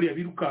nk'abariya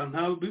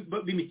birukanka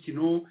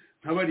b'imikino,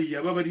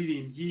 nk'abariya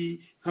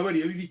b'abaririmbyi,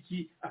 nk'abariya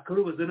b'ibiki,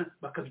 akarobazana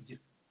bakabigira.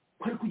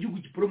 Kwari ku gihugu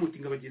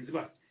gipromotinga abagenzi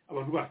bacyo,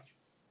 abantu bacyo,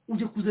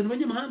 uje kuzana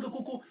abanyamahanga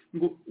koko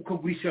ngo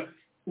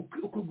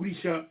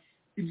ukagurisha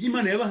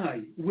iby'Imana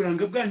yabahaye,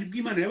 uburanga bwanyu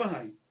bw'Imana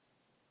yabahaye.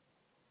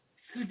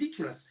 It's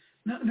ridiculous.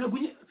 Ntabwo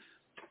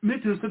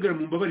Metero Rusagara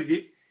mu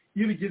mbabarire,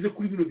 iyo bigeze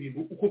kuri bino bintu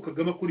uko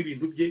Kagame akora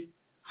ibintu bye,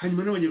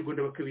 hanyuma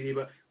n'abanyarwanda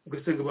bakabireba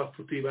ugasanga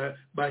bafotoye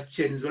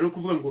bacyanizwa no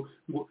kuvuga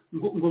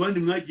ngo abandi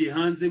mwagiye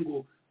hanze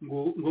ngo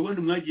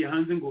abandi mwagiye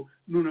hanze ngo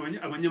none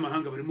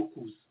abanyamahanga barimo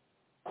kuza.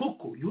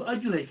 Koko you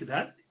argue like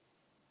that?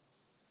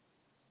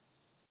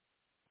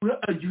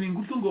 Arguing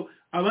gutyo ngo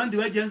abandi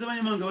bagiye hanze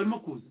abanyamahanga barimo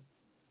kuza?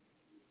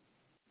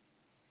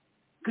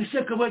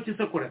 Kashaka bake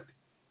sakorate.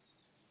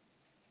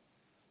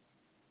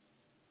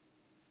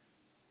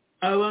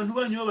 Abantu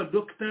banyu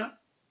b'abadokita,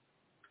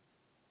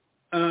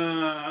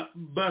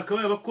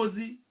 bakabaye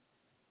abakozi,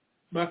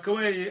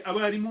 bakabaye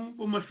abarimu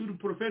bo mashuri,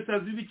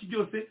 professors b'iki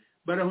byose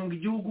barahunga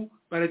igihugu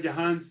barajya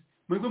hanze.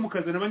 Mwebwe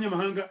mukazana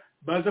abanyamahanga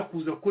baza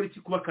kuza gukora iki?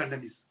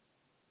 Kubakandamiza,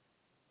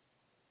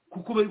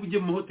 kuko bari bujye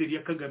mu hoteli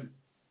ya Kagame,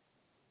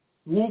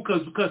 wowe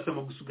ukaza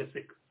ukasama gusa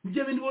ugaseka.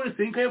 Ibyo bindi bose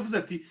Senka yavuze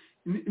ati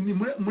ni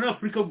muri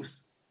Afurika gusa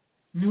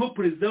niho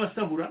perezida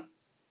basahura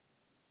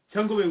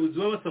cyangwa abayobozi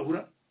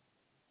babasahura,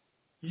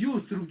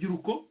 yose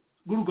urubyiruko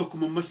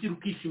rugakoma mu mashyi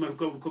rukishima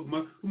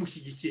rukaguma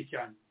rumushyigikiye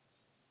cyane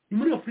ni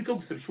muri afurika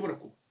gusa bishobora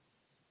kuba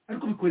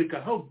ariko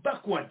bikwereka how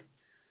backward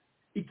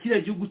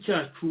ikiriya gihugu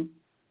cyacu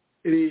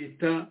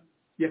leta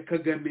ya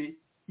Kagame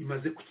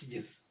imaze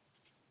kukigeza.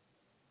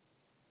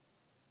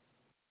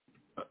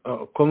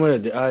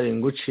 Comrade ari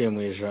nguciye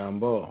mu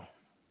ijambo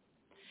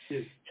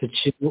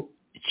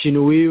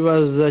ikintu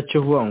wibaza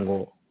cyo vuga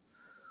ngo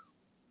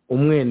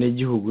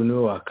umwenegihugu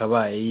niwe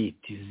wakabaye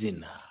yita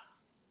izina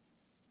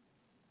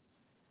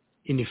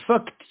in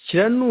fact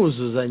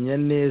kiranuzuzanya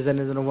neza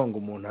no kuvuga ngo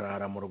umuntu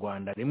arara mu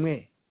Rwanda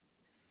rimwe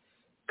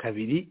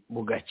kabiri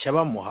bugacya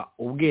bamuha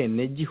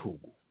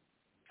ubwenegihugu.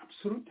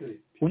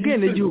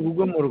 Ubwenegihugu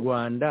bwo mu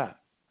Rwanda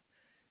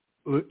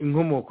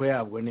inkomoko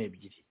yabwo ni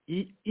ebyiri.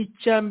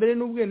 Icya mbere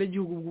ni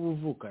ubwenegihugu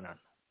bw'ubuvukanano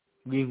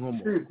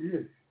bw'inkomoko.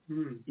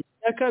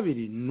 Icya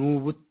kabiri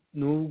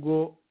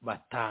nubwo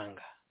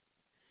batanga.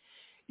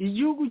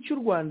 Igihugu cy'u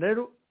Rwanda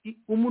rero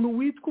umuntu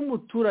witwa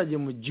umuturage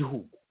mu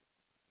gihugu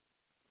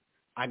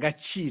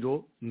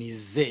agaciro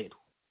ni zero.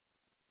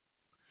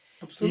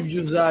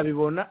 Ibyo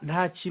uzabibona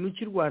nta kintu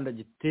cy'u Rwanda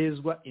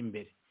gitezwa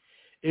imbere.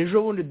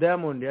 Ejo bundi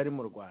Diamond yari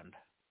mu Rwanda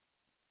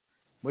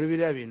muri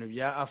biriya bintu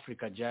bya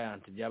Africa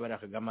Giant byabara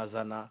Kagame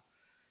azana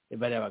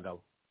bari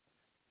abagabo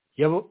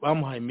yabo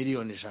bamuhaye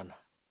miliyoni 100.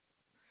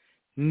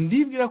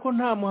 Ndibwira ko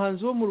nta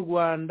muhanzi wo mu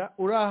Rwanda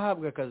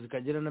urahabwa akazi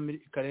kagera na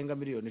karenga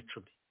miliyoni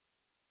 10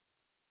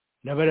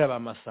 nabari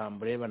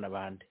abamasambure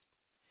banabande.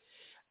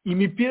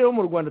 Imipira yo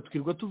mu Rwanda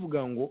twirwa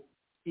tuvuga ngo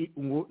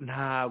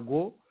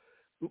ntago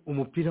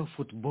umupira wa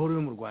football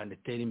yo mu Rwanda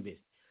etera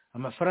imbere.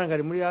 Amafaranga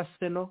ari muri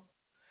Arsenal,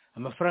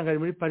 amafaranga ari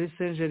muri Paris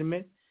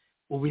Saint-Germain,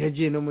 ubu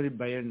yagiye no muri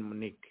Bayern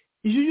Munich.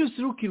 Iyo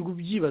yose rukirwa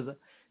ubyibaza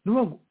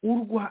nuko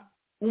urwa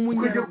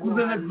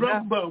umunyarwanda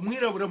Drogba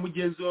umwirabura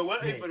mugenzi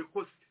wa Ivory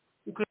Coast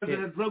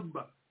ukazana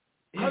Drogba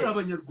hari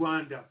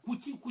abanyarwanda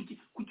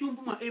kuki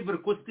umva Ivory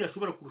Coast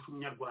yashobora kurusha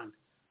umunyarwanda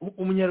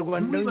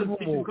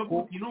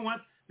w'inkomoko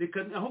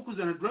reka aho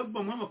kuzana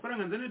Drogba mu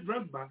amafaranga nzane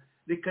Drogba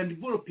reka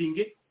developing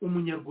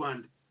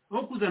umunyarwanda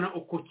aho kuzana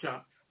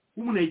Okocha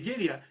mu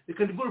Nigeria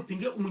reka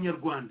developing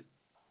umunyarwanda.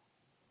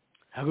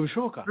 Ntabwo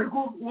bishoboka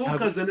ariko wowe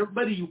ukazana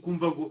bari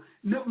ukumva ngo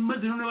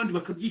maze n'abandi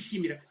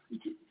bakabyishimira.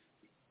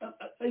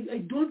 I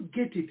don't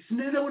get it.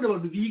 Sinabona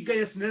abantu biga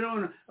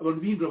sinabona abantu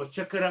bindura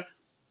abacakara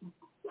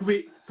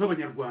kube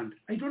nk'abanyarwanda.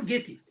 I don't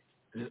get it.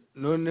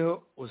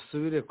 Noneho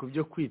usubire ku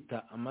byo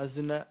kwita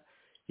amazina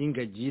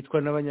y'ingagi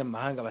yitwa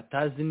n'abanyamahanga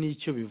batazi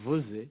n'icyo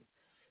bivuze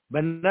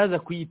banaza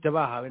kuyita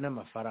bahawe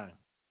n'amafaranga.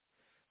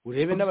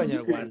 Urebe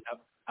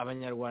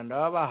abanyarwanda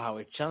baba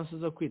bahawe chance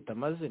zo kwita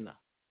amazina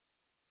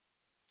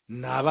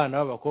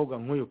n'abana b'abakobwa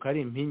nk'uyu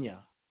kari impinya.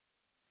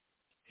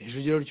 Ejo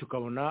ugero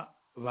ukabona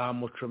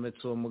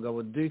bamucometse uwo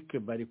mugabo Duke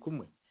bari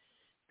kumwe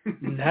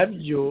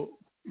nabyo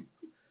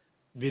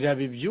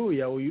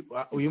birabibyuya.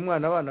 Uyu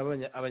mwana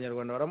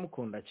abanyarwanda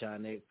baramukunda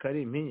cyane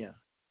kari impinya.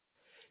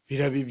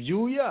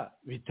 Birabibyuya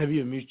bitaba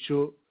iyo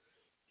mico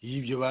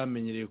y'ibyo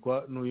bamenyereye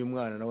kwa n'uyu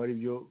mwana nawe ari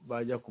byo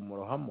bajya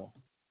kumurohamo.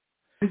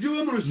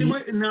 Njyewe mu rushimo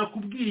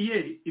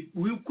nakubwiye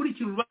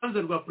ukurikira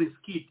urubanza rwa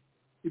Preskid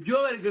ibyo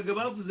baregaga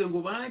bavuze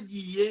ngo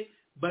bagiye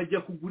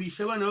bajya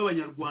kugurisha abana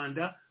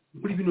b'abanyarwanda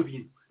muri bino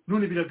bintu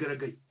none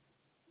biragaragaye.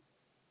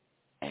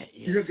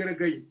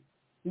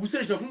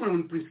 Ubusesha kumwana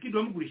mu Preskid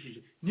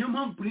bamugurishije. Niyo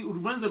mpamvu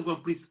urubanza rwa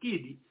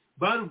Preskid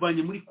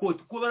baruvanye muri court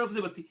kuko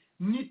baravuze bati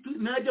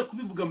najya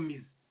kubivuga mu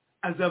mizi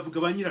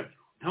azavuga ba nyirabyo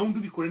nta wundi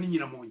ubikora ni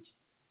Nyiramongi.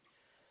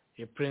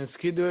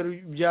 Preskid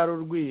byaro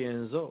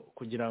rwiyenzo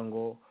kugira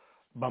ngo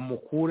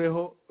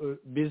bamukureho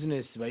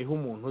business bayiha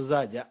umuntu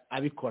uzajya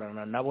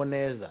abikorana nabo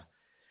neza.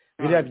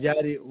 Biriya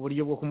byari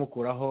uburyo bwo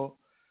kumukuraho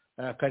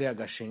kari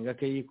agashinga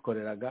ke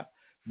yikoreraga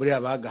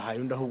buriya bagahaye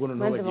undi ahubwo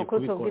noneho bagiye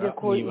kubikora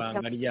mu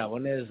ibanga ryabo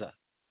neza.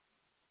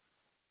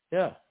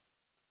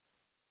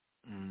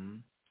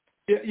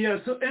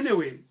 So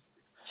anyway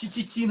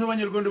iki kintu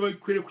abanyarwanda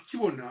bakwiriye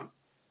kukibona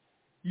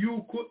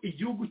yuko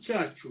igihugu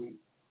cyacu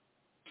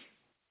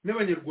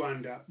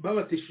n'abanyarwanda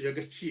babatesheje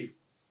agaciro.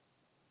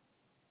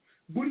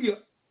 Buriya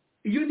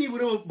iyo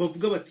nibura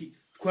bavuga bati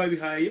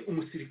twabihaye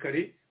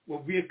umusirikare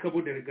wavuye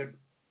Cabo Delgado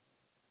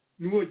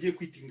niwe wagiye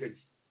kwita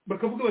ingagi,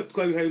 bakavuga bati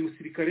twabihaye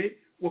umusirikare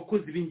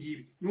wakoze ibi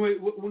ngibi niwe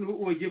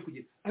wagiye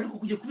kugera, ariko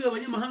kujya kubira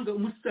abanyamahanga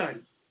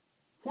umusitari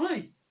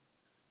why?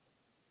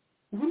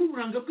 Ubu ni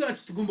uburanga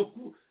bwacu tugomba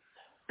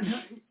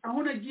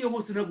aho nagiye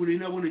hose ntabwo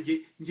nabona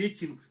ngiye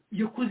ikintu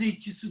yakoze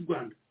iki u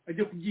Rwanda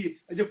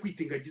ajya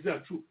kwita ingagi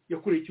zacu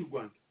yakoreye iki u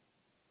Rwanda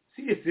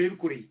seriously rero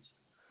bikoreye iki?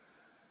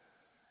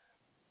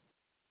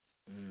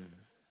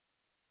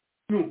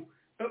 No,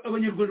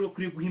 abanyarwanda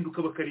bakwiriye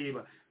guhinduka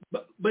bakareba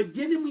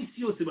bagende mu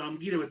isi yose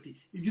bambwira bati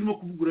ibyo urimo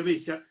kuvuga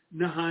urabeshya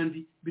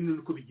n'ahandi bino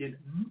nuko bigenda.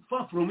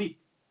 Far from it.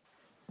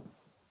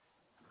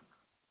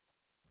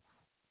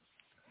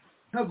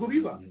 Ntabwo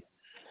biba.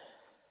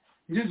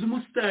 Ngenzi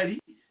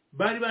umusitari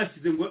bari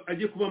bashyize ngo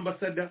ajye kuba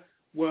ambasada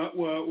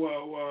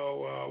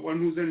wa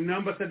ntuzani na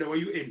ambasada wa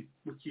UN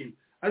mu kintu,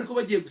 ariko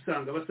bagiye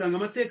basanga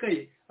amateka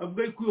ye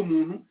avuga yuko uyo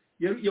muntu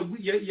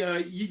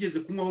yigeze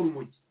kunywaho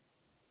urumogi.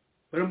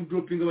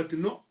 Baramudropinga bati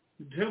no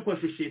dushaka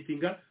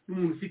kwashoshetinga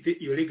n'umuntu ufite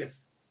iyo legacy.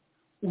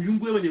 Uyu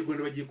nguyu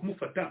abanyarwanda bagiye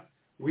kumufata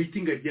wita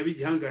ingagi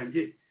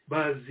y'abigihangange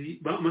bazi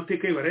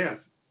amateka ye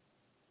barayazi.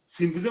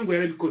 Simvuze ngo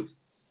yarabikoze,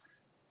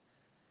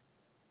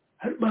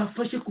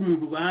 bafashe ku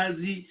muntu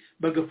bazi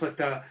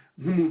bagafata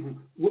nk'umuntu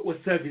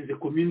wasavinze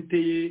community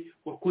ye,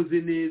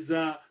 wakoze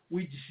neza,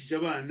 wigishije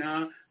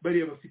abana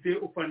bariya bafite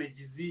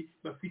orphanages,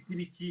 bafite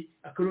ibiki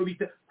akaro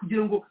bita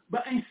kugira ngo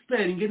ba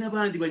inspiring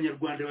n'abandi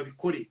banyarwanda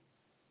babikore.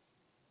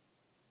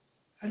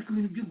 Ariko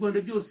ibintu by'u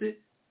Rwanda byose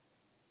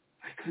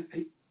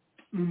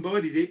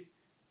mumbabarire,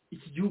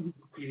 iki gihugu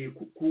gikwiriye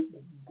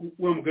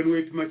wa mugani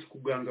we tumaki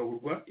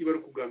kugangahurwa, ibara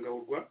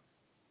kugangahurwa,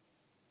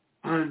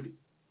 and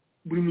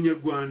buri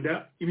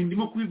munyarwanda ibi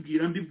ndimo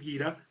kubibwira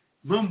mbibwira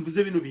mpamvu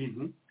mvuze bino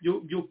bintu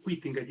byo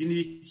kwita ingagi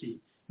n'iki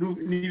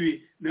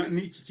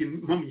n'iki kintu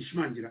mpamvu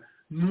gishimangira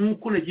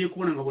nuko nagiye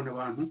kubona nkabona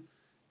abantu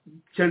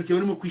cyane cyane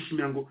barimo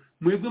kwishimira ngo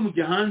mwebwe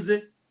mujya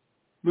hanze,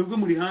 mwebwe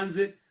muri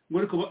hanze, ngo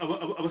ariko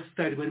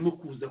abasitari barimo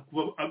kuza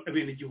kuba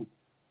abenegihugu.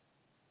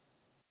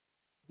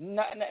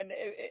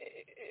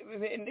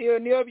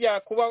 niyo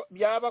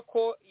byaba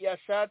ko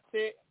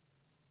yashatse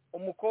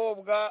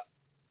umukobwa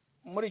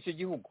muri icyo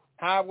gihugu,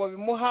 ntabwo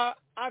bimuha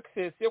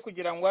access yo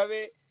kugira ngo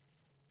abe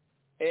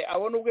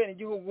abone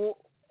ubwenegihugu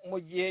mu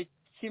gihe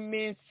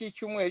cy'iminsi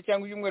cy'icyumweru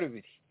cyangwa ibyumweru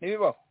bibiri.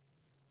 Ntibibaho.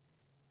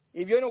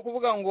 Ibyo ni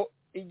ukuvuga ngo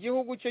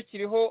igihugu cyo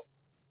kiriho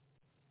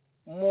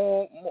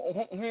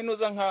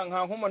nk'inuza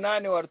nka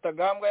nk'umunani wa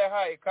Rutagambwa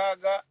yahaye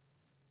Kaga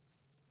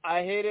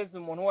ahereza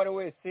umuntu uwo ari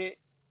wese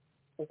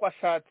uko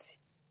ashatse,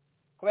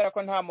 kubera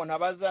ko nta muntu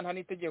abaza, nta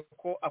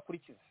n'itegeko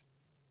akurikiza.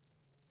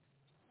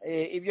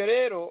 Ibyo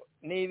rero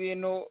ni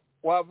ibintu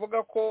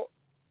wavuga ko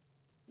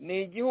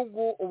ni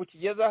igihugu ubu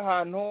kigeze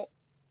ahantu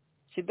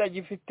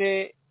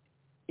kitagifite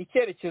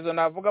icyerekezo,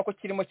 navuga ko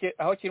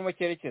aho kirimo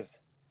cyerekeza,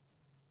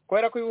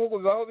 kubera ko ibihugu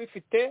bibaho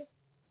bifite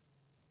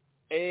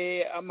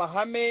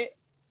amahame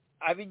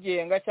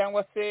abigenga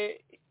cyangwa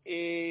se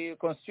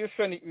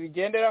constitution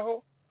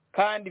bigenderaho,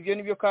 kandi ibyo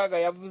nibyo Kaga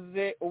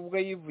yavuze ubwo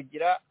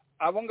yivugira.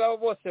 Abo ngabo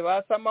bose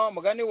basama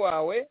umugani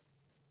wawe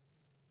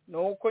ni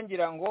uko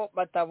ngira ngo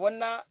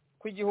batabona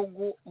ko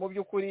igihugu mu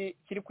by'ukuri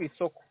kiri ku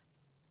isoko,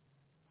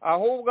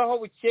 ahubwo aho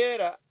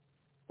bukera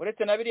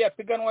uretse na biriya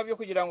piganwa byo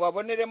kugira ngo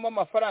baboneremo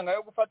amafaranga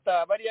yo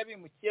gufata bariya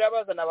bimukira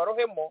bazana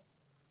barohemo,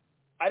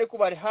 ariko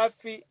bari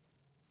hafi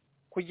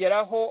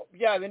kugeraho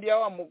bya bindi ya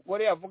wa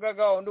mugore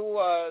yavugaga undi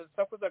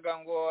wasakuzaga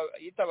ngo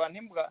yita abantu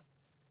imbwa,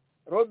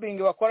 robbing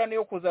bakora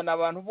niyo kuzana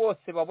abantu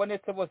bose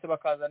babonetse bose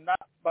bakazana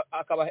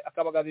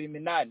akabagabira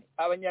iminani.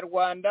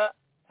 Abanyarwanda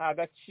nta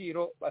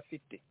gaciro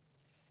bafite.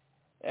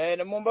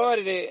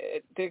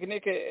 Mumbabarire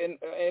tekinike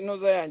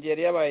nuza yanjye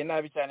yari yabaye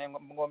nabi cyane,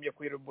 ngombye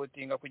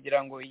kuyirubutinga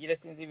kugira ngo igire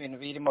sinzi ibintu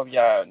birimo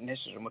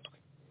byanesheje umutwe.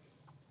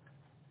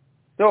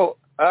 So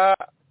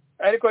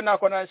ariko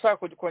nako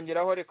nashaka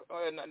kongeraho,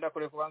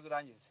 ndakore kubanza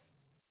urangize.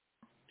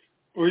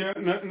 Oya,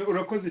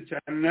 urakoze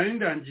cyane. Nari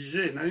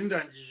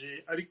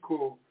ndangije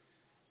ariko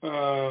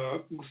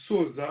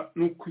gusoza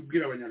no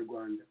kwibwira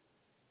abanyarwanda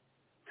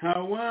nta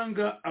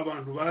wanga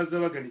abantu baza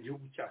bagana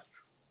igihugu cyacu,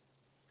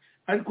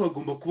 ariko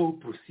hagomba kubaho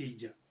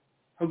procedure,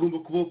 hagomba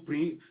kubaho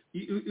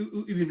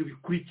ibintu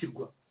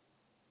bikurikirwa.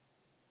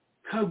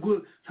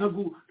 ntabwo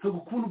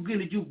kubona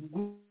ubwenegihugu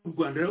bw'u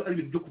Rwanda ari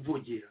ibintu byo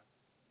kuvogera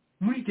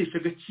muritesha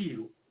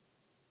agaciro.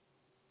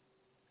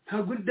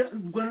 ntabwo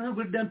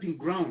ari dumping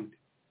ground,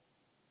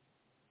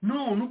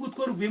 no, nubwo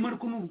twaruvuyemo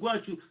ariko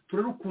n'urwacu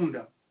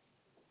turarukunda.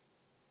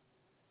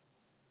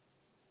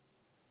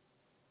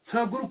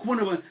 ntabwo ari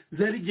ukubona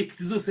za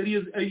reject zose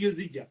ariyo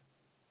zijya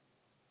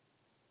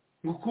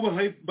ngo kuba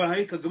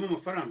bahaye Kagame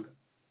amafaranga.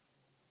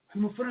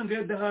 Amafaranga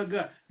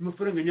yadahaga,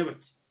 amafaranga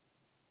nyabaki.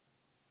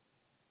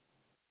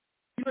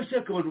 Niba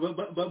ashaka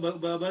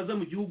abantu baza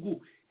mu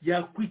gihugu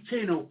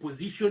yakwicaye na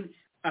opposition,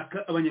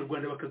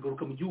 abanyarwanda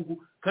bakagaruka mu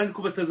gihugu, kandi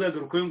ko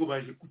batazagarukayo ngo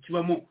baje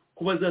kukibamo,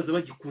 ko bazaza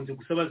bagikunze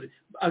gusa baze,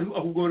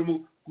 ahubwo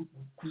barimo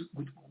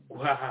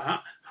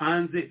guhaha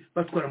hanze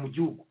batwara mu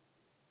gihugu,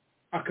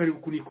 akareba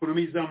ukuntu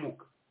ekonomi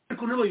izamuka.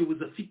 Ariko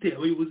n'abayobozi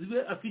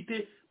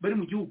afite bari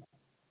mu gihugu,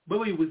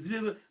 b'abayobozi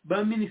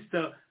ba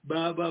minisita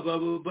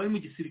bari mu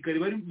gisirikare,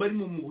 bari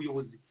mu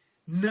buyobozi,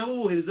 nabo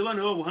bohereza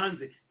abana babo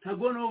hanze.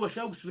 Ntabwo nabo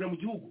bashaka gusubira mu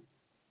gihugu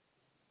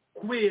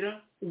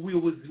kubera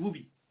ubuyobozi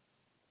bubi.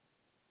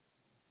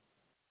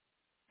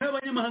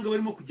 N'abanyamahanga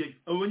barimo kujyayo,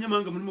 abo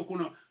banyamahanga barimo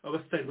kubona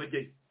abasitari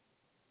bajyayo,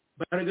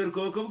 baragaruka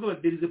bakavuga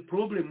bati there is a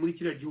problem muri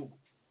kiriya gihugu,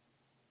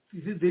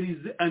 there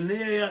is an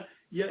area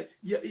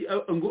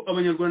ngo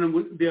abanyarwanda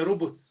ngo they are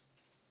robots,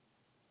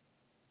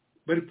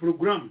 bari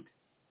programmed.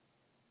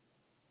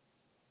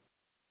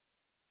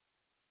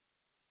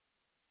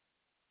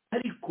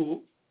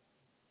 Ariko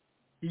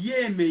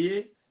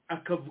yemeye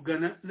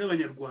akavugana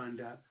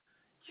n'abanyarwanda,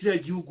 kiriya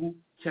gihugu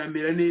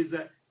cyamera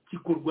neza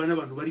kikorwa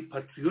n'abantu bari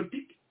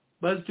patriotic,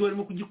 bazi icyo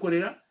barimo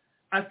kugikorera,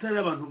 atari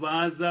abantu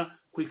baza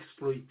ku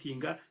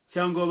exploitinga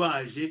cyangwa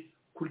baje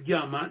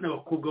kuryama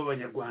n'abakobwa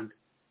b'abanyarwanda.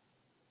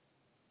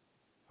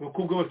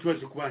 Abakobwa bacu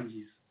baje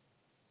kubangiza,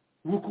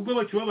 abakobwa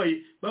bacu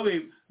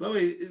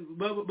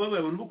babaye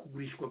abantu bo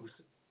kugurishwa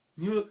gusa.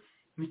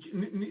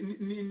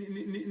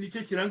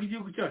 nicyo kiranga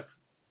igihugu cyacu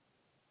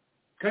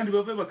kandi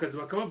bave bakazi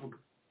bakabavuga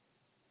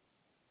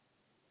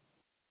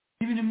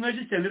ibintu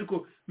mwaje cyane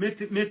ariko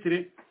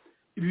metere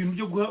ibintu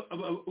byo guha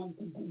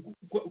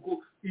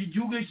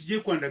igihugu kigiye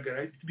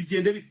kwandagara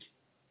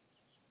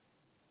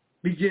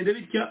bigenda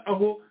bitya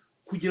aho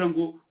kugira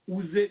ngo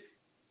uze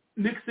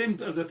next time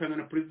azatanga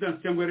na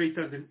president cyangwa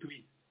yarayitanze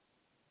ntitubizi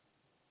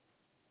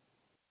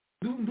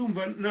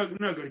ndumva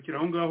nagarukira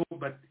aho ngaho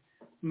but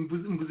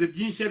mbuze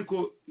byinshi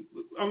ariko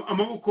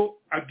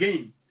amaboko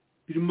again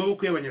biri mu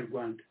maboko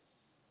y'abanyarwanda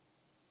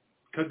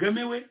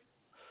Kagame we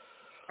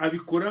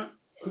abikora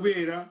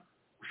kubera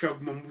gushaka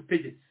mu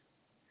butegetsi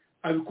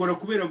abikora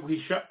kubera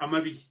guhisha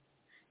amabi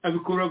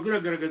abikora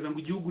kugaragaza ngo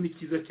igihugu ni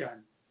cyiza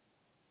cyane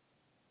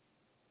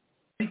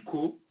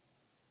ariko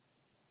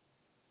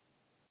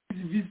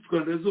izi visit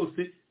Rwanda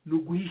zose ni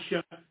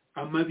uguhisha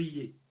amabi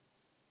ye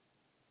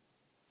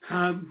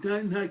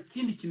nta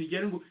kindi kintu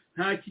ijyana ngo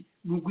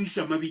ni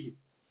uguhisha amabi ye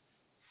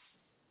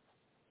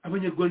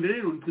abanyarwanda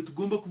rero nitwe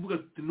tugomba kuvuga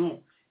tuti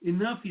no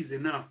enough is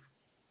enough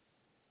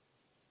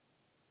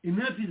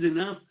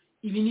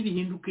ibi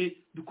nibihinduke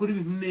dukora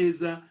ibintu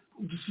neza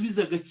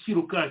dusubiza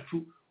agaciro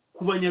kacu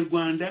ku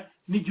banyarwanda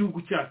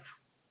n'igihugu cyacu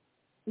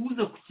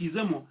uza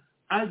kukizamo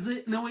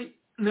aze nawe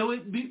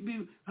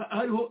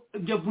hariho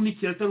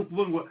byavunikira atari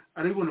ukuvuga ngo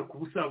arabibona ku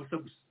busa gusa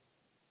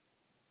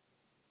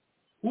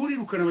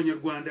urirukana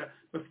abanyarwanda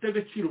bafite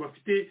agaciro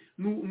bafite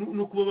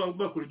no kuba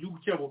bakora igihugu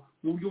cyabo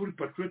mu buryo buri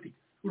patriotic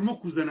urimo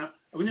kuzana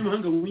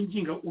abanyamahanga mu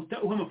winginga uha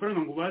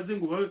amafaranga ngo baze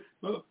ngo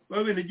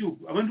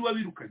Abenegihugu abandi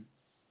wabirukanye.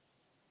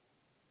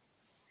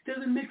 It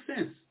doesn't make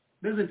sense,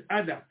 doesn't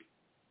add up.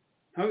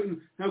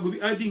 Ntabwo bi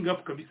adding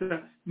up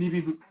kabisa ni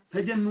ibintu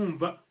ntajya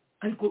numva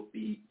ariko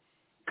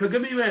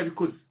Kagame yiba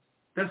yabikoze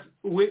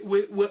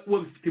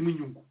wabifitemo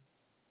inyungu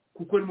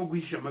kuko arimo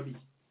guhisha amabi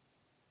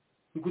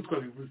nkuko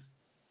twabivuze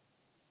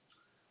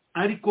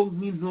ariko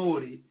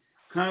nk'intore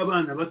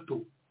nk'abana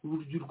bato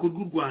urubyiruko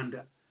rw'u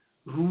Rwanda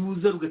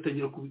ruza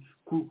rugatangira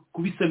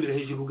kubisamira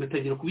hejuru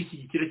rugatangira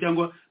kubishyigikira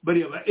cyangwa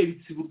bari aba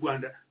elites b'u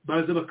Rwanda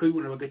baza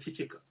bakabibona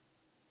bagaceceka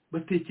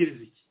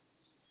batekereza iki.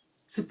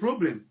 It's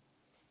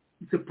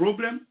a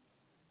problem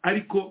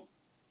ariko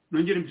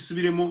nongere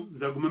mbisubiremo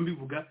nzaguma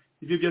mbivuga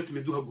ibyo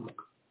byatumye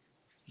duhaguruka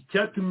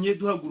icyatumye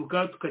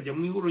duhaguruka tukajya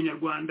mu ihuriro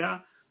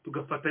nyarwanda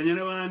tugafatanya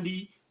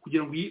n'abandi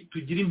kugira ngo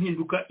tugire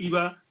impinduka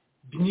iba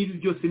nibi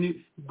byose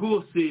ni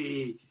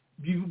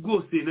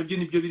bwose nabyo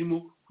nibyo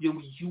birimo kugira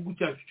ngo igihugu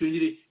cyacu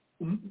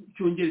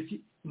cyongere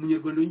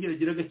umunyarwanda yongere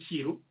agira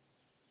agaciro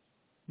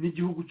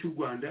n'igihugu cy'u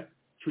Rwanda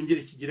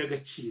cyongere kigira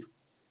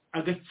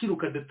agaciro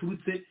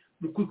kadaturutse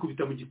mu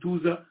kwikubita mu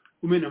gituza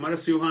umena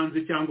amaraso yo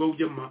hanze cyangwa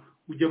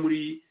ujya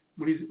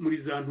muri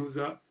za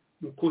ntuza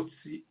mu courts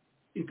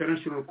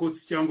international courts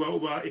cyangwa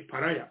uba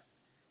eparaya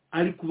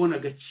ari kubona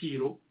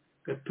agaciro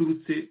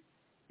gaturutse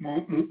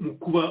mu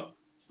kuba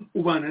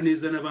ubana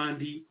neza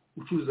n'abandi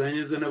ucuruza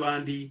neza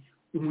n'abandi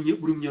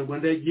buri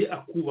munyarwanda yagiye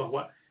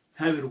akubahwa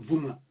ntabe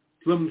ruvumwa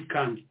tuba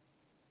mwikange.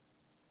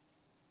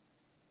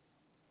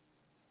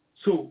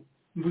 So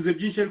mvuze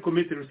byinshi ariko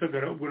metero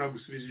rusagara ubwo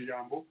nagusubiza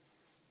ijambo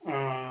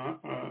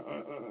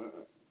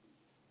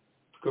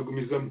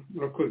tukagumizamo.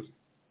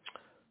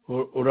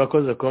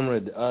 Urakoze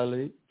comrade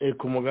Ali.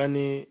 Ku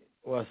mugani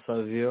wa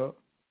Savio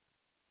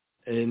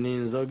ni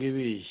inzoga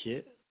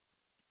ibishye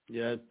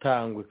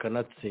yatangwe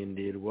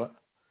kanatsindirwa.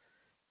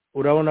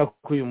 Urabona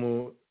ko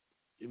uyu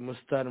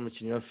umustar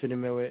umukinnyi wa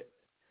filime we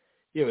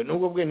yewe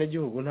nubwo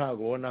bwenegihugu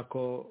ntago ubona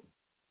ko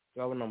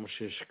babona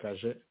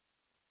mushishikaje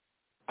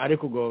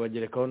ariko ubwo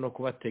bagerekaho no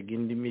kubatega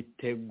indi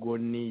mitego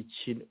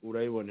n'iki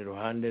urayibona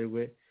iruhande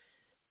rwe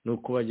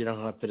nuko bagira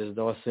nka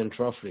perezida wa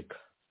Central Africa.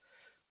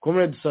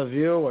 Comrade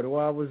Savio wari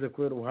wabuze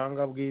kubera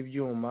ubuhanga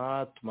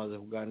bw'ibyuma tumaze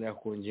kuganira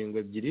ku ngingo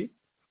ebyiri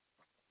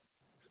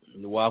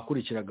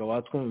wakurikiraga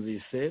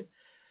watwumvise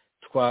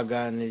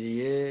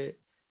twaganiriye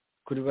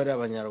kuri bari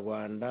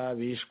abanyarwanda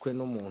bishwe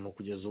n'umuntu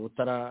kugeza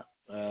ubutara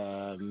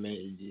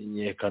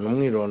menyekana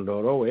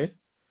umwirondoro we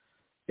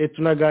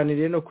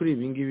tunaganiriye no kuri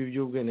ibi ngibi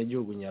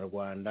by'ubwenegihugu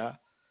nyarwanda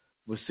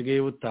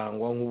busigaye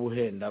butangwa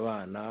nk'ubuhenda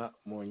abana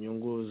mu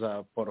nyungu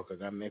za Paul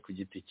Kagame ku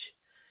giti cye.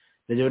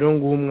 Rero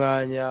nguha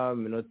umwanya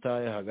minota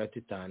hagati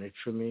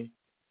 5-10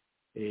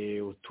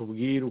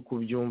 utubwire uko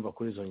ubyumva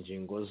kuri izo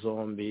ngingo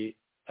zombi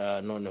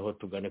noneho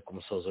tugane ku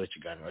musozo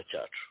w'ikiganiro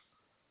cyacu.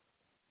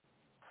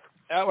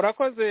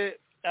 Urakoze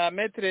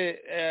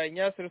Maître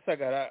Ignace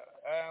Rusagara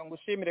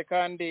ngushimire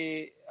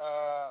kandi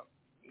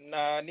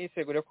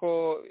nisegure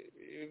ko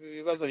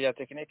ibibazo bya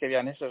tekinike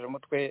byanesheje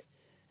umutwe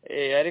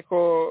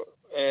ariko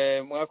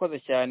mwakoze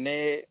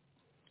cyane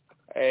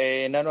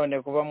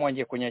nanone kuba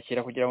mwongeye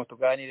kunyakira kugira ngo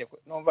tuganire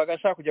numvaga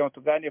nshaka kugira ngo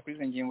tuganire kuri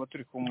izo ngingo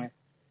turi kumwe.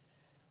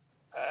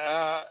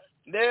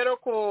 Rero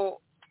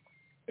ko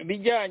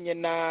bijyanye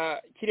na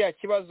kiriya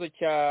kibazo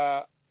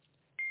cya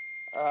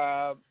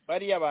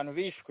bariya abantu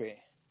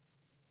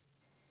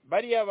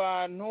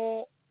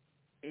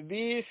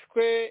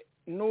bishwe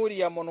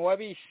n'uriya muntu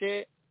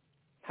wabishe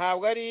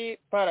ntabwo ari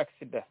par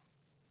accident.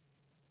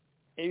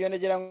 ibyo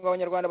nagira ngo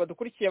abanyarwanda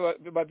badukurikiye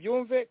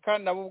babyumve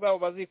kandi nabo ubwabo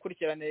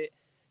bazikurikirane.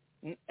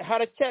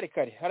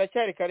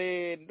 Haracyari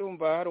kare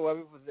ndumva hari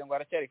uwabivuze ngo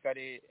haracyari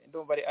kare,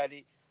 ndumva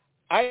ari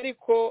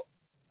ariko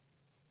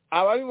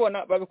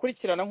ababibona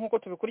babikurikirana nk'uko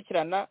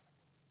tubikurikirana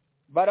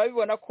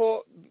barabibona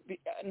ko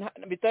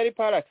bitari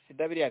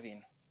paraxida biriya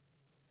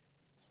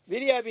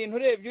bintu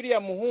urebye uriya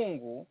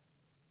muhungu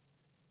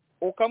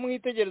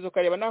ukamwitegereza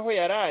ukareba naho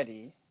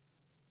yarari,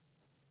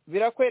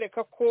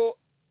 birakwereka ko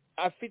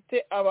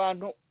afite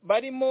abantu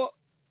barimo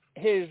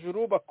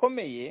hejuru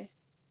bakomeye,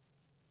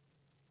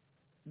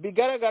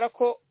 bigaragara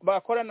ko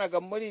bakoranaga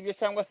muri ibyo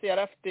cyangwa se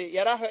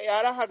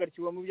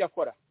yarahagarikiwe mu byo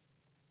akora.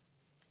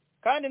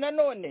 Kandi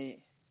nanone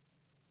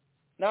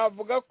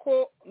navuga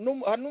ko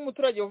hari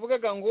n'umuturage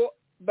uvugaga ngo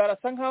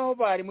barasa nk'aho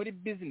bari muri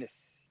business.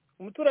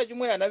 Umuturage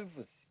umwe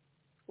yanabivuze,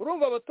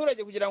 urumva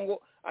abaturage kugira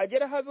ngo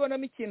agere aho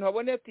abibonamo ikintu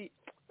habone ati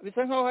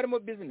bisa nk'aho harimo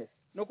business,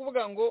 ni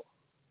ukuvuga ngo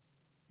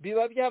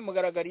biba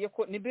byamugaragariye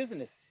ko ni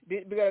business,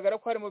 bigaragara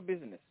ko harimo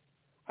business.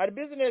 Hari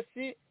business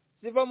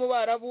ziva mu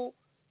Barabu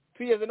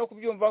twigeze no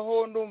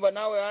kubyumvaho, ndumva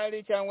nawe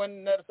hari cyangwa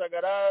na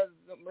Rusagara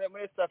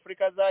muri East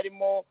Africa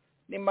zarimo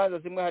n'imanza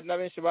zimwe, hari na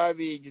benshi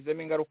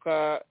babigizemo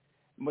ingaruka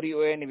muri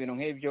UN, ibintu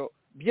nk'ibyo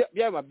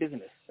byaba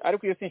business,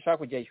 ariko iyo sinshaka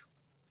kujyayo.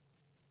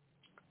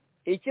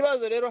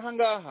 Ikibazo rero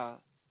hangaha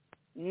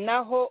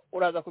naho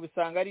uraza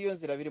kubisanga ariyo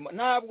nzira birimo.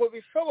 Ntabwo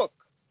bishoboka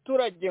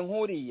turage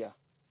nkuriya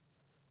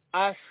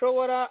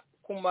ashobora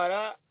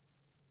kumara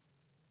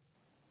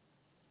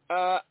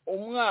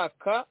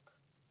umwaka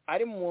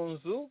ari mu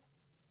nzu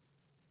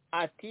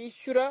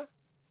atishyura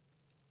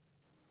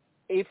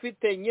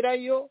ifite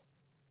nyirayo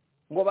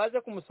ngo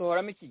baze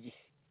kumusohoramo iki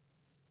gihe.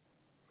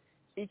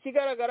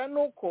 Ikigaragara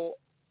nuko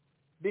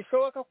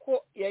bishoboka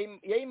ko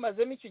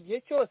yayimazemo icyo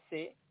gihe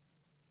cyose,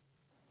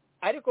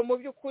 ariko mu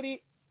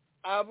by'ukuri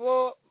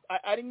abo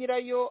ari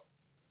nyirayo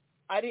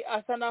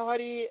asa naho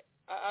ari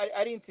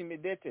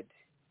intimidated,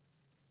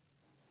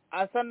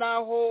 asa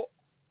naho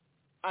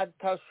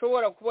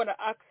atashobora kubona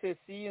access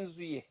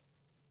y'inzu ye.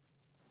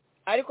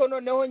 Ariko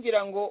noneho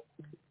ngira ngo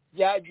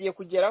byagiye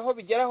kugeraho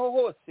bigeraho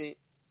hose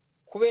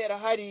kubera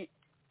hari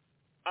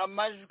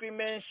amajwi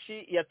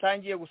menshi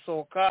yatangiye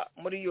gusohoka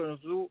muri iyo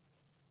nzu,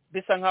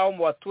 bisa nkaho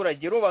mu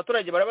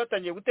baturage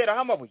barabatangiye guteraho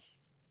amabuye.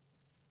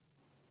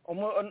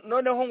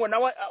 Noneho ngo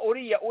nawe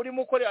uriya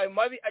urimo ukora ayo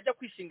mabi ajya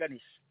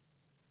kwishinganisha.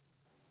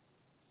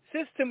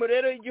 System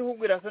rero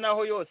y'igihugu irasa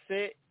naho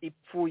yose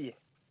ipfuye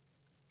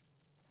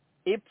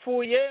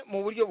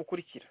mu buryo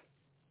bukurikira.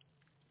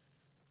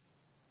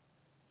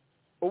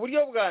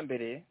 Uburyo bwa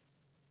mbere,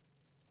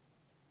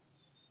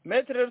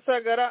 Maitre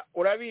Rusagara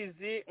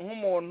urabizi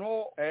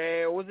nk'umuntu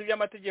uzi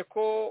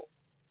iby'amategeko,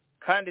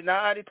 kandi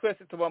nahari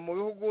twese tuba mu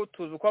bihugu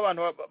tuzi uko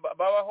abantu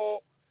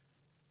babaho.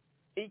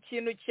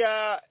 Ikintu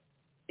cya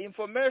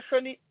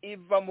information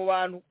iva mu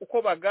bantu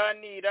uko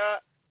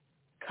baganira,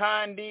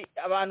 kandi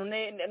abantu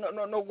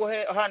no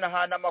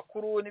guhanahana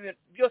amakuru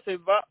byose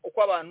biva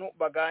uko abantu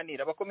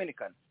baganira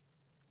bakominikana.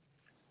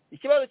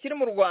 Ikibazo kiri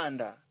mu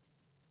Rwanda,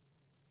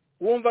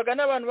 wumvaga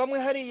n'abantu bamwe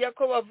hariya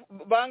ko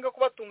banga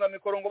kubatunga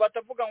mikoro ngo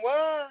batavuga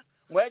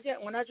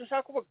ngo ntacyo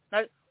nshaka kuvuga,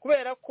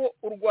 kubera ko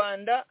u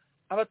Rwanda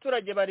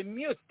abaturage bari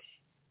mute,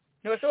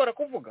 ntibashobora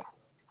kuvuga.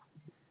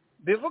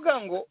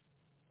 Bivuga ngo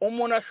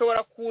umuntu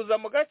ashobora kuza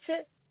mu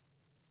gace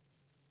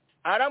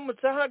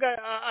aramutse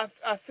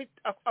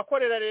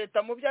akorera leta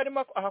mu byo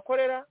arimo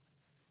ahakorera,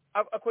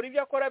 akora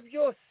ibyo akora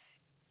byose,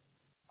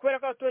 kubera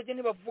ko abaturage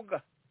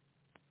ntibavuga,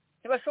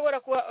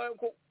 ntibashobora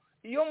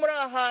iyo muri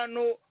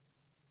ahantu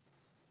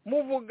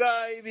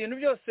muvuga ibintu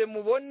byose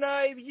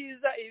mubona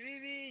ibyiza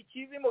ibibi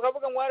ikibi,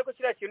 mukavuga ngo ariko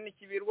kiriya kintu ni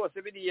kibi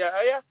rwose,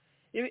 biriya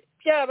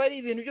byaba ari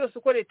ibintu byose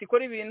uko leta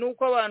ikora ibintu,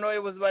 uko abantu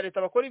abayobozi ba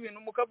leta bakora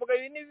ibintu, mukavuga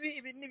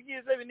ibi ni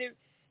byiza,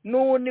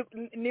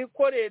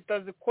 niko leta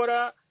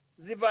zikora,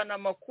 zivana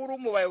amakuru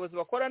mu bayobozi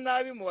bakora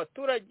nabi mu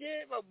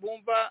baturage,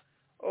 bumva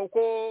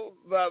uko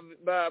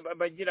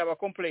bagira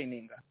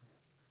complaininga,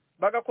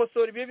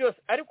 bagakosora ibyo byose.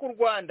 Ariko u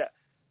Rwanda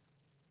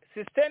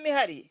system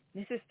ihari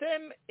ni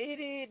system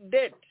iri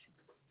dead,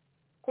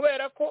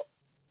 kubera ko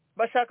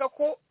bashaka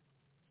ko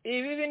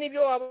ibibi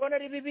nibyo wabona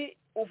ari bibi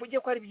uvuge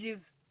ko ari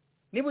byiza,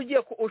 niba ugiye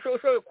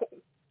ushoboye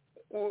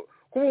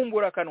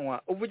kubumbura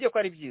akanwa uvuge ko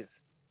ari byiza,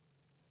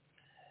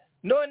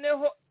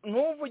 noneho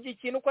ntuvuge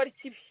ikintu ko ari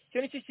kibi.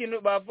 Icyo nicyo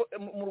kintu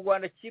mu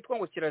Rwanda cyitwa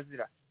ngo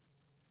kirazira.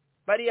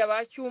 Bariya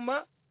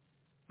bacyuma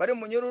bari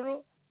mu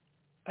nyururu,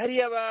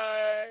 bariya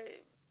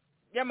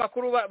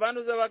y'amakuru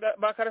banduza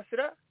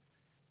bakarasira,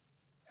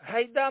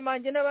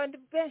 Haidamange n'abandi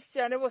benshi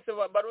cyane bose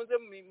barunze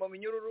mu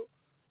minyururu,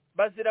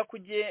 bazira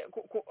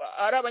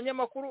ari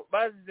abanyamakuru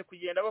bazize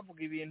kugenda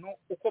bavuga ibintu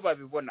uko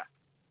babibona.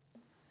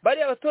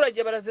 Bariya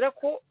abaturage barazira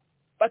ko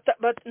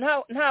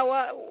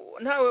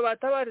ntawe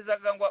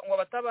batabarizaga ngo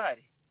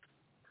batabare.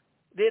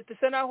 Leta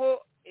isa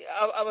naho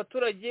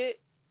abaturage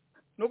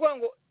ni ukuvuga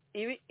ngo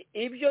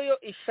ibyo yo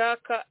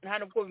ishaka nta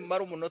nubwo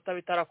bimara umunota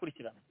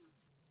bitarakurikirana.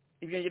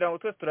 Ibyo ngira ngo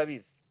twese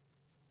turabizi.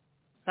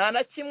 Nta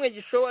na kimwe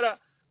gishobora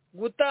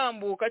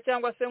gutambuka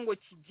cyangwa se ngo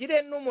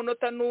kigire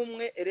n'umunota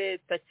n'umwe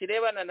leta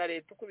kirebana na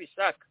leta uko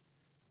bishaka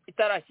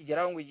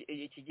itarakigeraho ngo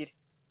ikigire.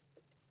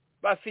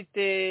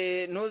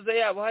 Bafite ntuze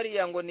yabo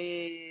hariya ngo ni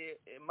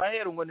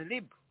maheru ngo ni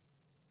libu.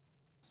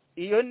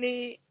 Iyo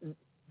ni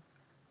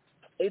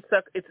it's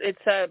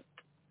a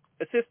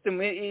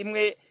system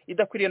imwe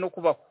idakwiriye no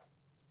kubaho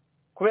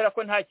kubera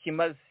ko nta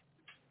kimaze.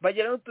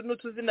 Bagira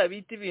n'utuzina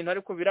bita ibintu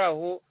ariko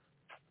biraho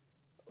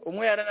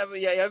umwe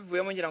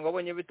yabivuyemo ngira ngo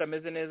abonye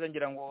bitameze neza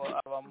ngira ngo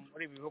aba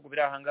muri bihugu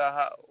biri aha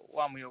ngaha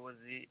wa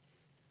muyobozi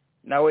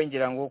nawe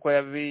ngira ngo uko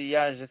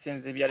yaje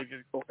sinzi ibyo ari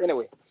byo.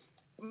 Anyway,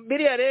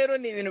 biriya rero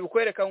ni ibintu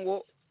bikwereka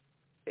ngo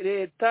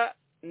leta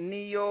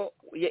niyo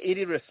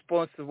iri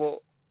responsible.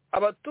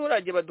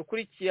 Abaturage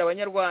badukurikiye,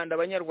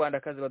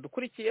 abanyarwandakazi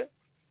badukurikiye,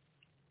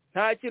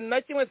 nta kintu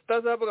na kimwe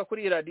tutazavuga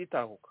kuri radiyo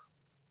Itahuka.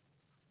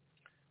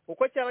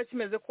 Uko cyaba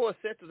kimeze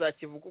kose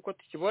tuzakivuga uko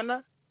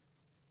tukibona.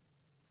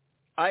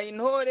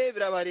 Intore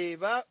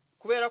birabareba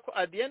kubera ko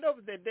at the end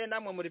of the day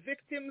namwe muri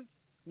victims,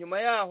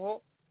 nyuma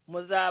yaho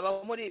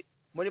muzaba muri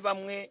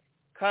bamwe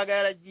kaga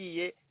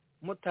yaragiye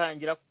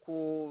mutangira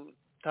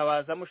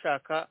kutabaza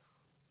mushaka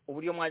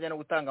uburyo mwajya no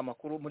gutanga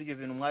amakuru muri ibyo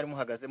bintu mwari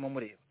muhagazemo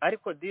mureba.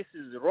 Ariko this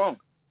is wrong.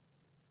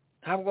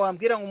 Ntabwo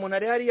wambwira ngo umuntu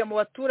ari hariya mu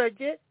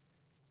baturage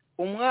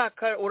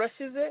umwaka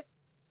urashize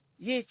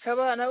yica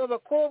abana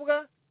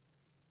b'abakobwa,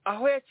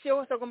 aho yaciye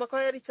hose agomba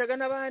kuba yaricaga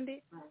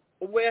n'abandi.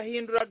 Ubwo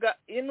yahinduraga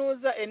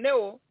inuza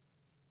eneo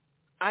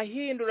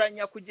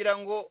ahinduranya kugira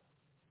ngo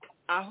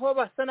aho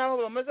basa naho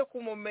bamaze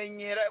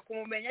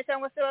kumumenya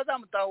cyangwa se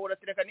bazamutahura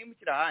tireka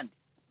nimukira ahandi.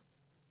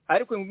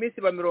 Ariko mu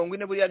minsi ba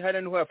 40 buri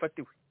hari niho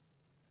yafatiwe.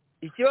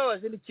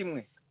 Ikibabaje ni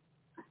kimwe.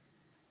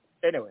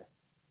 Anyway,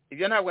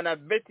 ibyo ntabwo na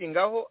betting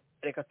aho,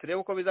 reka turebe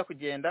uko biza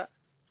kugenda.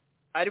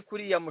 Ariko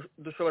uriya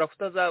dushobora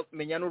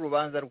kutazamenya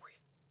n'urubanza rwe.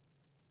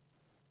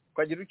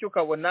 Ukagira icyo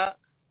ukabona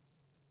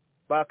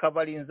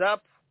bakabarinza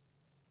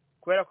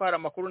kubera ko hari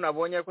amakuru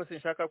nabonye ariko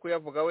sinshaka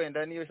kuyavuga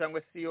wenda niyo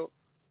cyangwa siyo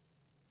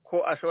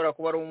ko ashobora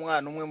kuba ari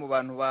umwana umwe mu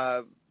bantu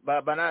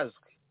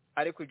banazwe.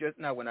 Ariko ibyo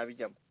ntabwo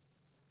nabijyamo.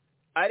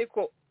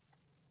 Ariko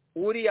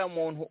uriya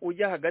muntu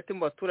ujya hagati mu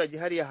baturage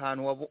hariya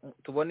ahantu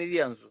tubona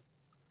iriya nzu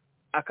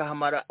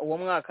akahamara uwo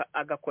mwaka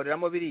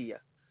agakoreramo biriya,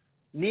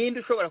 ninde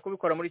ushobora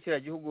kubikora muri kiriya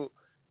gihugu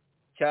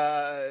cya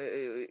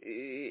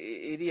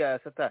iriya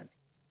satani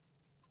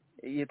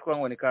yitwa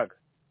ngo ni Kaga?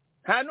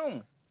 Nta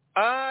n'umwe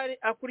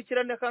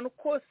akurikirana akantu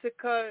kose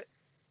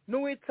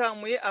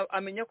n'uwitsamuye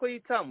amenya ko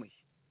yitsamuye,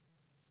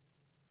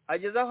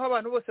 ageza aho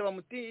abantu bose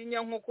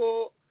bamutinya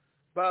nk'uko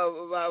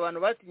abantu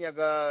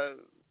batinyaga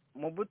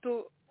mu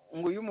buto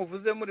ngo uyu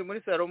muvuze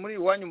muri saro muri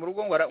iwanyu mu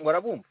rugo ngo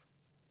arabumva.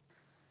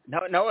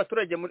 Naho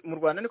abaturage mu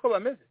Rwanda niko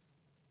bameze,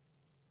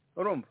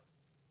 urumva?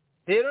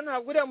 Rero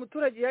ntabwo uriya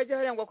muturage yajya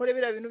hariya ngo akore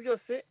biriya bintu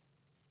byose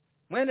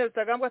mwene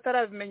Rutagambwa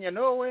atarabimenya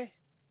nowe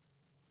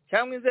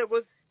cyangwa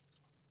inzego ze.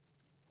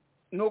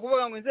 Ni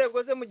ukuvuga ngo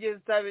inzego ze mu gihe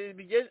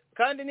zitabigeze,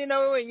 kandi ni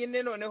nawe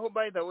wenyine noneho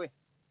by the way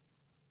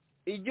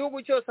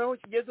igihugu cyose aho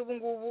kigeze ubu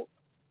ngubu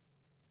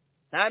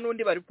nta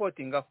n'undi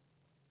baripotingaho.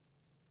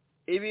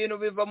 Ibintu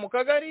biva mu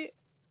kagari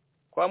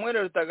kwa mwene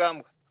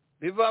Rutagambwa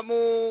biva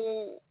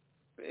mu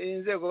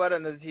inzego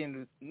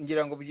baranazihinduye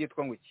ngira ngo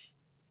byitwa ngo iki,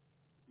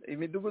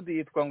 imidugudu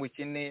yitwa ngo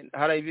iki,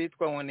 hari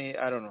ibitwa ngo ni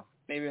I don't know,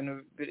 ni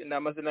ibintu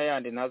n'amazina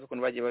yandi ntazi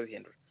ukuntu bagiye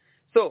babihindura.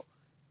 So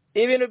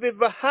ibintu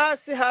biva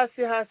hasi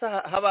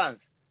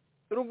habanza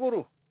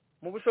ruguru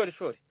mu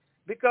bushorishori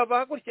bikava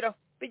hakurikiraho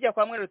bijya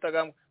kwa mwene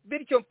Rutagambwa,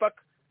 bityo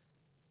mpaka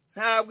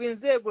ntabwo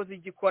inzego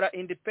zigikora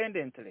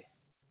independently,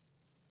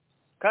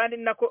 kandi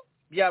nako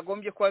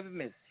byagombye kuba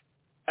bimeze.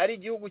 Ari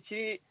igihugu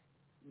kiri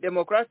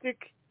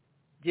democratic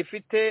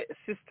gifite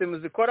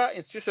system zikora,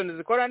 institutions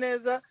zikora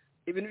neza,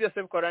 ibintu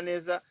byose bikora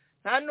neza.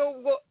 Nta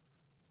nubwo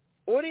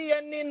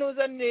uriya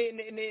ninuza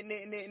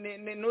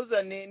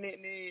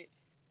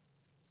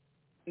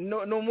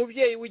no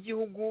umubyeyi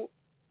w'igihugu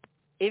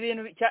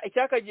ibintu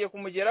cyakagiye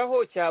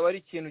kumugeraho cyaba ari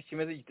ikintu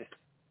kimeze gitese.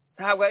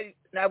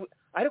 Ntabwo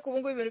ariko ubu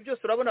ngubu ibintu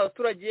byose urabona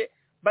abaturage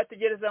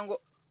bategereza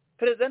ngo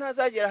perezida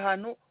ntazagera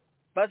ahantu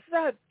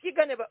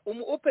bazakigane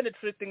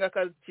penetrating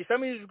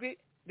akakishamo ijwi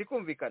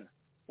rikumvikana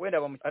wenda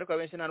ariko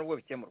abenshi nta nubwo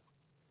bikemurwa.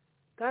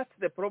 That's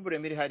the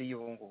problem iri hariya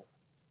ubu ngubu.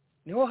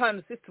 Niho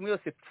hantu system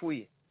yose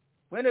ipfuye.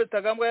 Mwene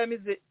Rutagambwa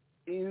yamize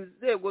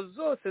inzego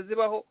zose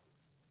zibaho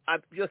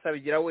byose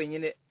abigira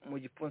wenyine mu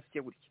gipfunsi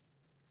cye gutya.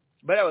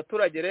 Bari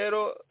abaturage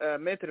rero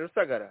Metre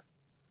Rusagara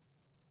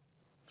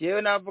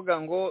jewe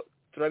navuga ngo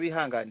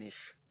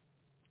turabihanganisha,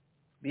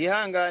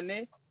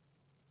 bihangane.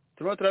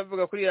 Turimo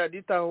turabivuga kuri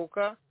radiyo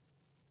Itahuka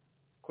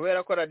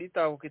kubera ko radiyo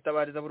Itahuka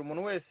itabariza buri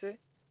muntu wese,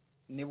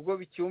 nibwo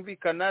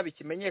bicyumvikana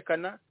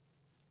bikimenyekana,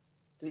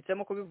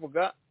 tuhitamo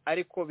kubivuga.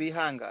 Ariko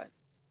bihangane,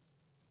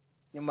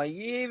 nyuma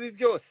y'ibi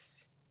byose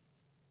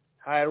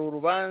hari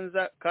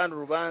urubanza, kandi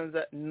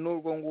urubanza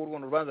n'urwo ngurwo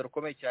urubanza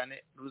rukomeye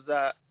cyane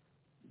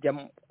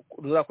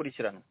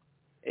ruzakurikiranwa.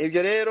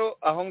 Ibyo rero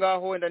aho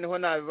ngaho wenda niho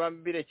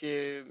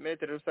nabibambirekeye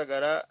Metre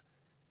Rusagara,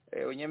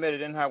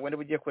 unyemerere ntabwo ndi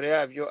bugiye kure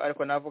yabyo,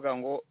 ariko navuga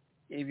ngo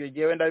ibyo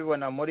gihe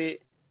ndabibona muri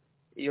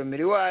iyo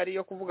miriwari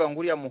yo kuvuga ngo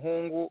uriya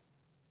muhungu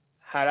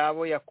hari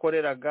abo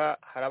yakoreraga,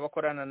 hari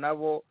abakorana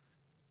nabo,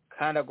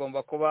 kandi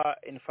agomba kuba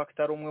in fact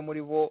ari umwe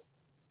muri bo,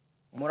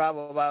 muri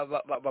abo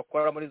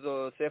bakora muri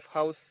zo safe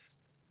house,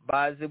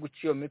 bazi guca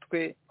iyo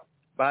mitwe,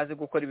 bazi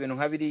gukora ibintu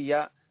nka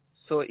biriya.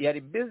 So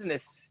yari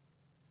business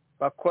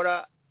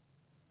bakora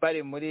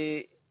bari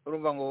muri,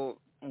 urumva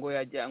ngo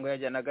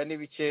yajyanaga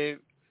n'ibice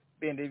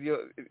bindi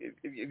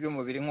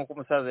by'umubiri nk'uko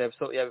umusaza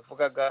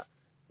yabivugaga.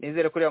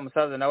 Nizere ko uriya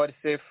musaza nawe ari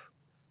safe,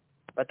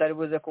 batari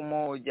buze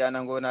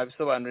kumujyana ngo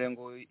nabisobanure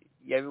ngo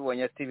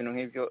yabibonye ati ibintu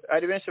nk'ibyo.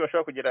 Ari benshi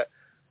bashobora kugira,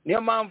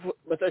 niyo mpamvu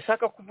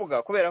batashaka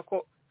kuvuga, kubera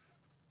ko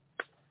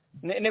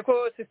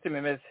niko system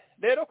imeze.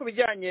 Rero ku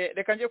bijyanye,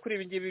 reka njye kuri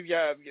ibi ngibi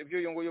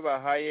by'uyu nguyu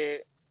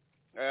bahaye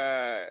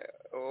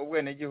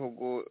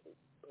ubwenegihugu,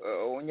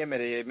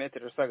 unyemereye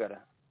Metero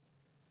Rusagara,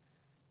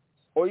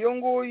 uyu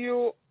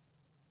nguyu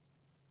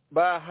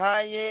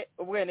bahaye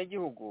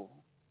ubwenegihugu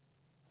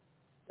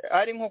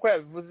ari nk'uko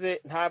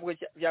yabivuze, ntabwo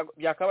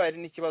byakabaye ari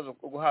n'ikibazo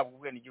guhabwa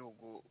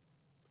ubwenegihugu,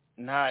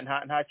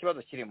 nta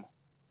kibazo kirimo.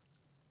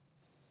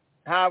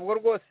 Ntabwo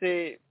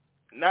rwose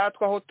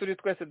natwe aho turi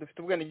twese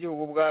dufite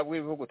ubwenegihugu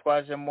bw'ibihugu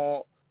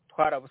twajemo,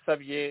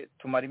 twarabusabye,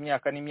 tumara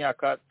imyaka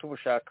n'imyaka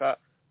tubushaka,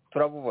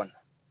 turabubona.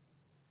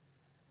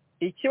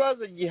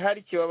 Ikibazo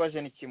gihari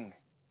kibabaje ni kimwe,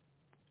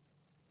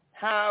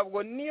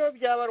 ntabwo niyo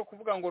byaba ari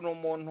ukuvuga ngo ni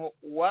umuntu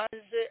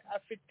waje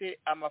afite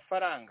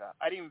amafaranga,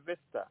 ari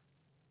investor,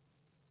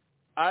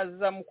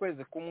 aza mu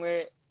kwezi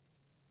kumwe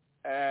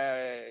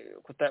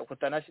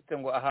kutanashite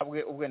ngo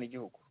ahabwe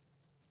ubwenegihugu.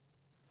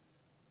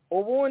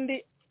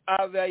 Ubundi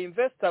aba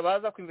investor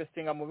baza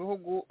kuinvestinga mu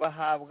bihugu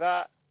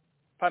bahabwa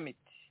permit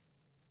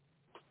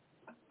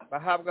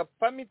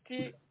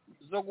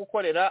zo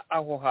gukorera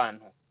aho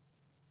hantu,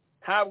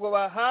 ntabwo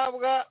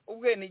bahabwa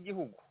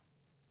ubwenegihugu.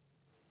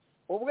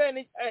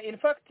 In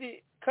fact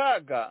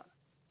Kaga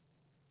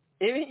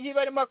ibi ngibi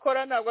barimo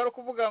akora ntabwo ari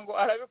ukuvuga ngo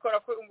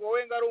arabikora ngo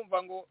we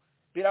ngarumva ngo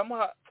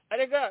biramuha.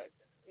 Arega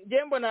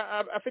njye mbona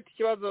afite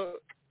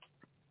ikibazo,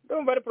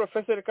 ndumva ari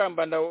Professor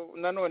Kambanda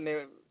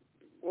nanone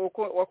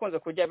wakunze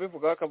kujya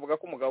bivuga, bakavuga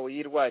ko umugabo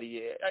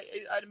yirwariye,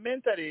 ari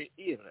mentally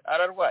ill,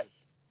 ararwaye,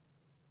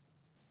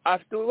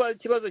 afite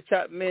ikibazo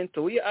cya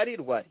mental,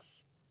 arirwariye.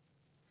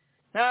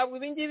 Ntabwo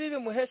ibi ngibi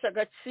bimuhesha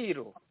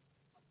agaciro,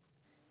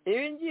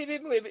 ibi ngibi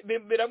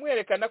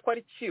biramwerekana ko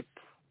ari cheap,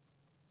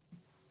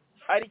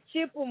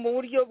 mu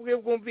buryo bwe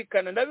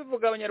bwumvikana.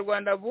 Ndabivuga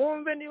abanyarwanda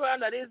bumve, niba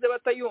anarize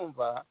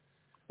batayumva,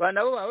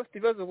 banabo baba bafite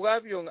ibibazo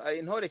bwabyo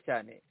intore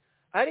cyane,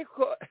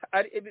 ariko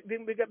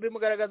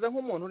bimugaragaza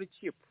nk'umuntu uri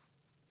cheap.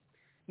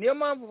 Niyo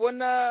mpamvu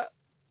ubona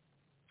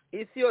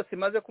isi yose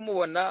imaze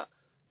kumubona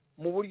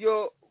mu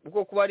buryo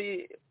bwo kuba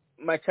ari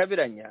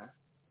macabiranya,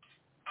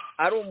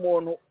 ari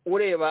umuntu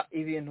ureba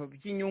ibintu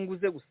by'inyungu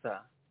ze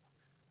gusa,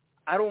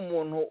 ari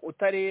umuntu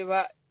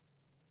utareba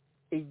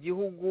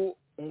igihugu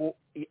ngo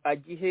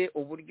agihe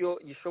uburyo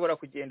gishobora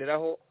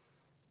kugenderaho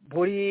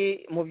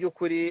buri mu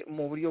by'ukuri,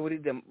 mu buryo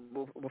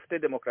bufite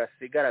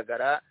demokarasi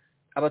igaragara,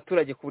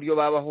 abaturage ku buryo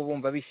babaho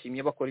bumva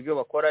bishimye bakora ibyo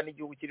bakora,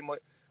 n'igihugu kirimo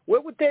we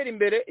gutera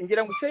imbere.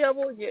 Ngira ngo icyo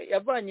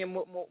yavanye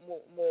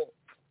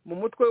mu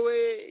mutwe we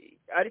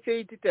aricyo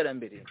yita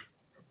iterambere,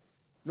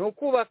 ni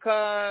ukubaka,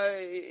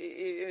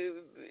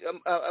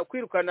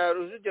 kwirukana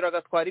Rujugiro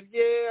agatwara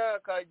ibye,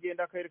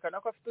 akagenda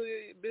akerekana ko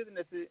afite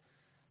business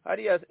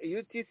hariya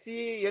UTC,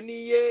 iyo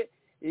niye.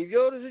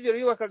 Ibyo Rujugiro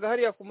yubakaga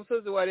hariya ku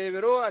musozi wa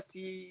Rebero,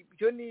 ati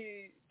byo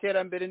ni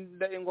iterambere,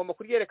 ngomba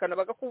kuryerekana,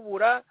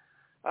 bagakubura,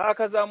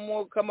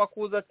 akazamuka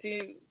Makuza,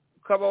 ati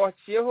kaba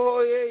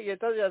waciyeho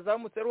yetaje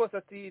yazamutse rwose,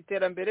 ati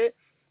iterambere.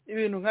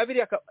 Ibintu nka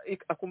biri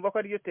akumva ko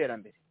ari ryo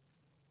terambere.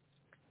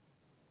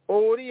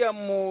 Uriya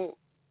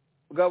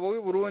mugabo w'i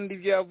Burundi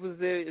ibyo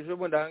yavuze ejo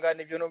bundi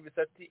ahangana, ibyo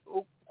numvise, ati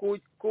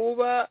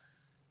kuba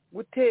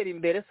gutera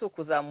imbere si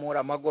ukuzamura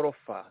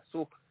amagorofa,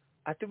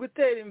 ati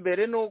gutera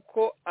imbere ni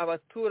uko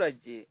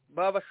abaturage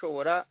baba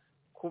bashobora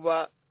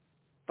kuba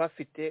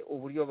bafite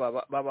uburyo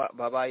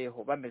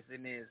babayeho bameze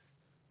neza,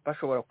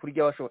 bashobora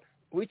kurya, bashobora,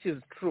 which is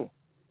true,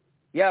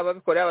 yaba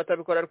abikora yaba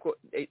atabikora, ariko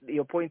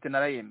iyo point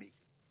narayemeye.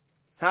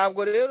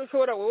 Ntabwo rero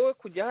ushobora wowe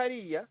kujya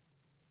hariya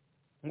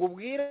ngo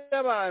ubwire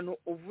abantu,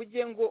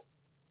 uvuge ngo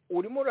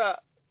urimo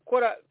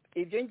urakora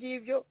ibyo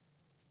ngibyo,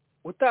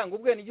 utanga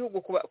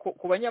ubwenegihugu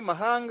ku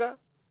banyamahanga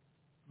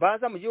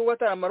baza mu gihugu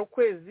bataramara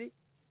ukwezi.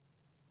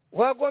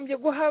 Wagombye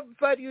guha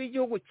value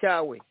y'igihugu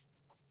cyawe.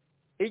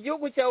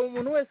 Igihugu cyawe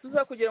umuntu wese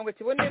uza kugira ngo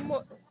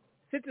kibonemo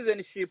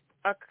citizenship,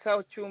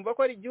 akacyumva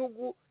ko ari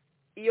igihugu,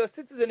 iyo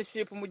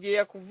citizenship mu gihe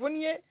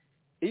yakuvunnye,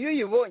 iyo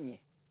uyibonye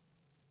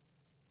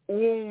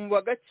wumva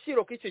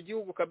agaciro k'icyo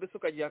gihugu kabisa,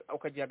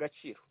 ukagiha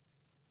agaciro.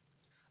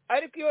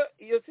 Ariko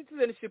iyo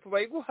citizenship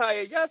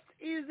bayiguhaye just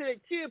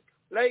easily cheap,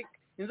 like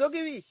inzoga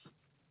ibishye,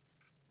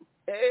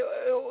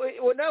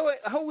 nawe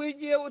aho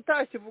wigiye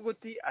utakivuga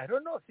uti I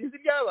don't know, sinzi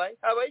byabaye,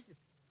 habaye iki,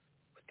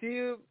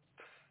 uti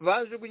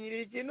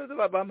bajugunyiriye ikintu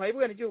bampaye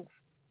ubwenegihugu.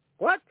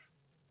 What?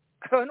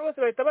 Abantu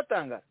bose bahita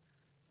batanga.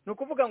 Ni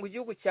ukuvuga ngo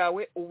igihugu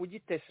cyawe uba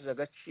ugitesheje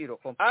agaciro.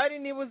 Ari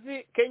niba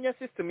uzi Kenya,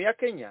 system ya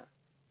Kenya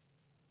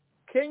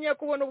Kenya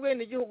kubona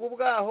ubwenegihugu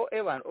bwaho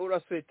evan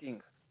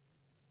uraswetinga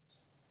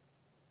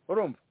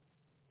urumva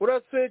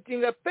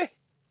uraswetinga pe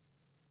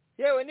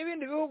yewe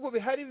n'ibindi bihugu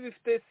bihari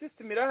bifite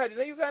system irahari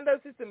na Uganda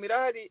system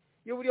irahari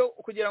y'uburyo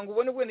kugira ngo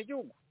ubone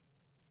ubwenegihugu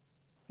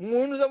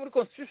umuntu uza muri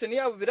constitution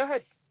yabo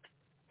birahari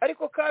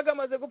ariko kaga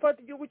amaze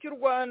gufata igihugu cy'u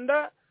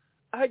Rwanda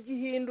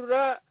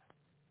agihindura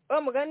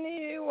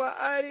bamugani wa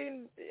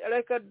ari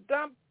like a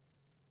dump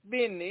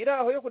bin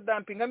iraho yo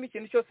kudampingamo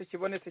ikintu cyose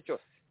kibonetse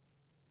cyose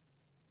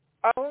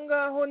aho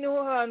ngaho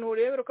niho hantu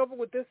urebera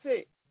ukavuga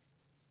utese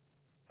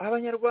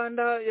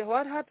abanyarwanda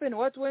what happened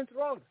what went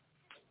wrong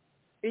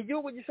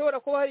igihugu gishobora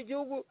kuba hari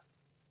igihugu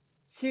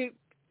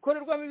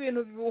kikorerwamo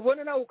ibintu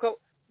ubone nawe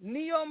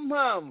niyo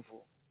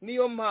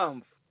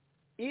mpamvu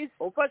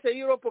ufashe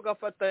Europe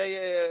ugafata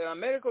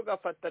America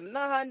ugafata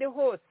n'ahandi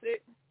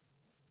hose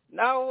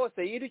naho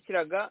hose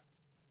yirukiraga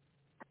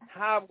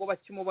ntabwo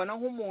bakimubona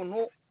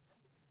nk'umuntu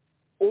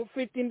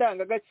ufite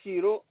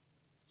indangagaciro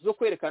zo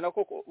kwerekana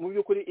ko mu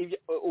by'ukuri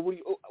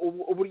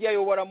uburyo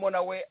ayoboramo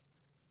nawe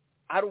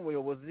ari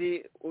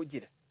umuyobozi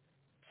ugira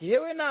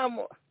yewe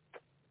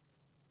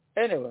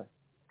anyway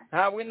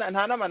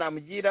nta nama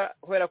namugira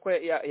kubera ko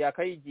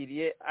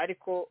yakayigiriye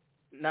ariko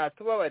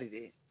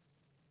natubabarire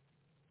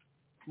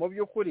mu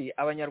by'ukuri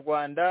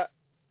abanyarwanda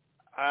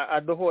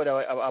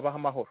adohora abaha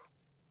amahoro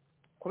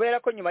kubera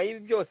ko nyuma y'ibi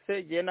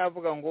byose giye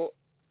navuga ngo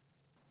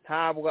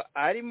ntabwo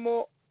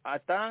arimo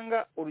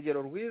atanga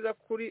urugero rwiza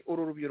kuri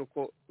uru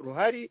rubyiruko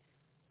ruhari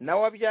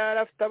nawe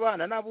abyara afite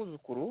abana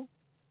n'abuzukuru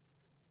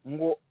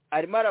ngo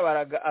arimo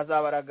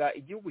azabaraga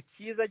igihugu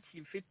cyiza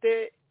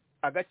gifite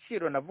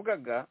agaciro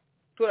navugaga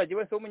umuturage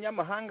wese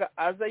w'umunyamahanga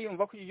aza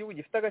yumva ko iki gihugu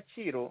gifite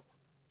agaciro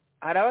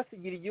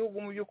arabasigira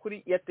igihugu mu by'ukuri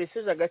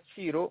yatesheje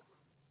agaciro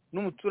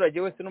n'umuturage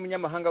wese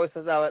n'umunyamahanga wese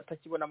azaba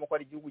atakibonamo ko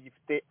ari igihugu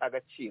gifite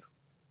agaciro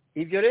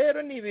ibyo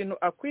rero ni ibintu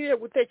akwiriye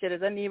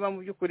gutekereza niba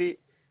mu by'ukuri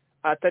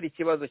atari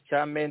ikibazo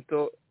cya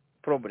mental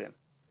problem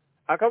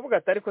akavuga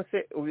ati ariko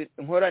se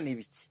nkora ni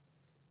ibiki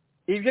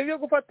ibyo byo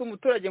gufata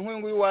umuturage nk'uyu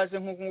nguyu waje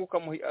nk'uko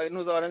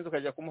nuza waranze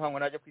ukajya kumuhangwa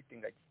najya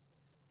kwitingagira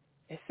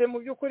ese mu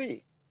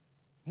by'ukuri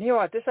niyo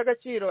watesha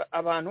agaciro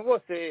abantu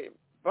bose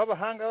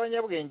b'abahanga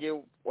b'abanyabwenge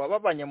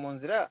wabavanye mu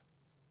nzira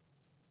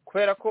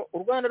kubera ko u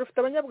Rwanda rufite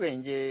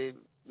abanyabwenge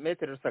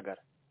Metero Rusagara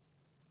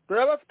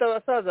rurabafite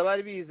abasaza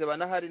bari bize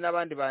banahari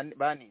n'abandi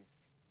banize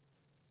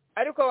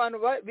ariko abantu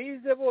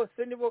bize bose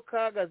nibo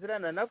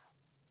kagazirana nabo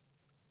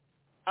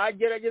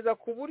agerageza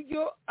ku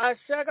buryo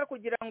ashaka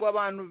kugira ngo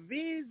abantu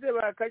bize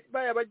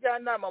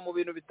bayabajyanama mu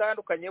bintu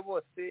bitandukanye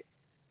bose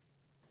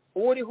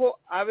uriho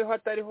abeho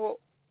atariho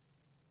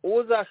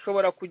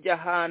uzashobora kujya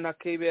ahantu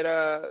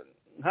akibera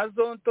nka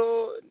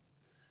zonto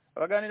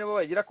abaganira bo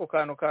bagira ako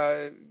kantu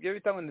byo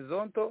bita ngo ni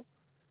zonto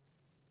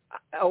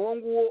uwo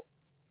nguwo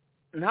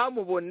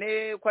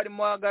ntamubone ko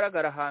arimo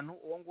agaragara ahantu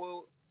uwo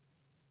nguwo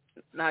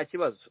nta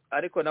kibazo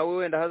ariko nawe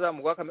wenda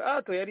hazamugwa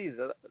akamera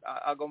yarize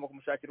agomba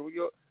kumushakira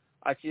uburyo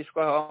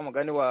akishwa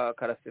umugani wa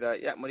Karasira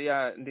muri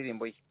ya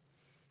ndirimbo ye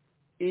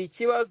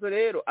ikibazo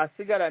rero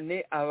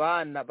asigarane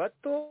abana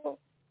bato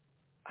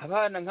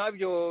abana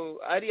nk'abyo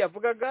ari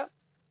yavugaga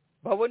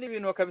babona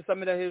ibintu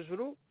bakabisamira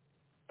hejuru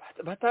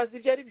batazi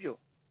ibyo ari byo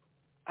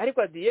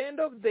ariko at the end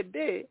of the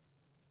day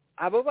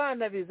abo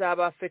bana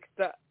bizaba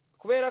affecta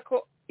kubera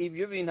ko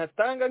ibyo bintu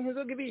atanga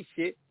nk'inzoga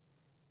ibishye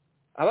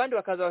abandi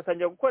bakaza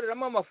batangira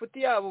gukoreramo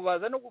amafuti yabo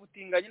baza no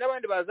gubutinganya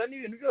n'abandi baza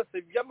n'ibintu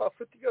byose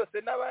by'amafuti byose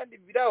n'abandi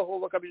biraho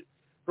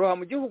bakabiroha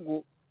mu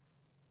gihugu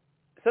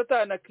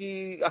satana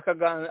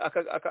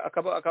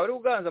akaba ari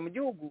uganza mu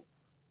gihugu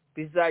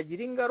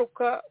bizagira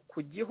ingaruka ku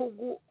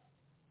gihugu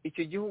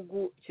icyo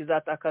gihugu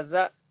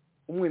kizatakaza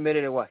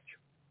umwimerere wacyo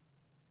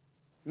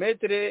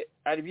metere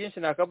ari byinshi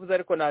nakavuze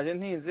ariko naje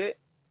ntinze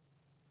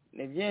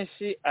ni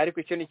byinshi ariko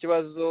icyo ni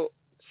ikibazo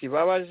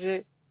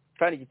kibabaje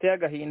kandi giteye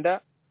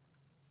agahinda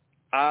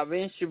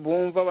abenshi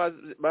bumva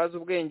bazi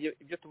ubwenge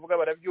ibyo tuvuga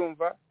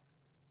barabyumva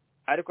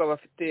ariko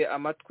abafite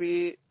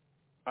amatwi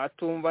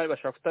atumva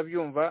bashaka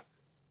kutabyumva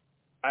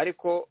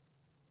ariko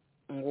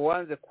ngo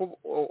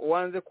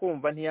uwanze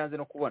kumva ntiyanze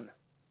no kubona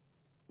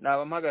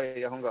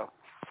nabampagarariye aho ngaho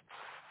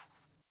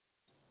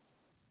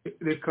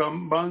reka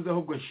mbanze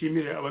ahubwo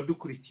nshimire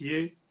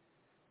abadukurikiye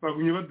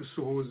bagumye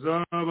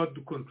badusuhuza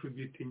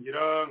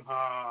badukontributingira nka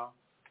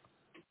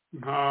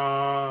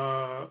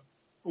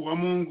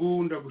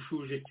uwamungu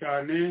ndagushuje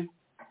cyane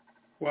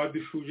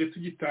wadushuje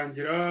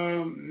tugitangira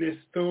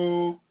Nesto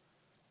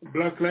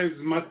Black Lives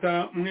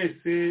Matter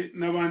mwese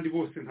n'abandi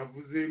bose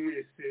ntavuze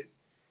mwese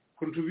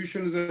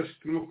contribution zacu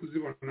turimo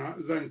kuzibona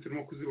zanyu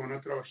turimo kuzibona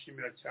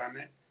turabashimira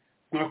cyane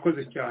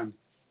mwakoze cyane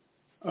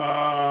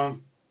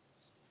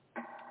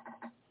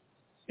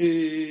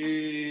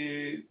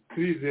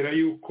turizera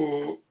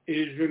yuko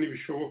ejo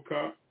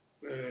nibishoboka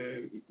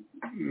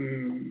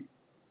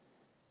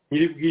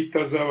nyiri bwite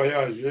azaba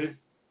yaje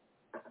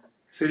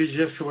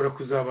Serge ashobora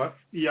kuzaba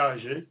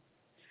yaje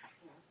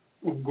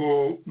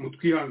ubwo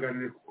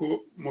mutwihanganire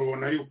kuko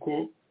mubona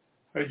yuko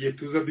hari igihe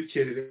tuza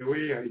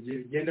dukererewe hari igihe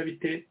bigenda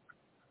bite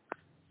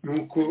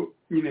nuko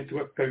nyine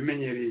tuba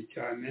tutabimenyereye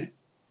cyane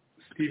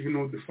Steve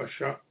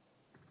n'udufasha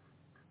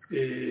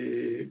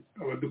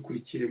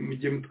abadukurikiye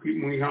mujye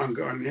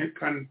mwihangane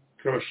kandi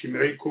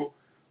turabashimira yuko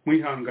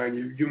mwihanganye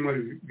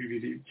ibyumweru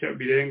bibiri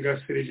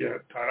birenga Serge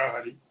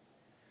atarahari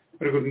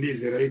ariko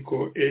ndizera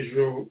yuko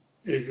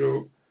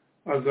ejo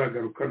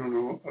azagaruka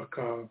noneho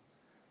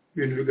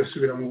ibintu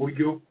bigasubira mu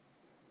buryo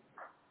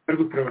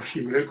ariko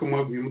turabashimira yuko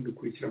mwagumye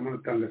mudukurikira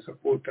munatanga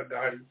support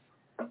adahari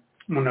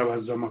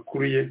munabaza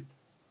amakuru ye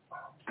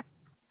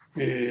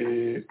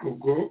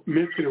ubwo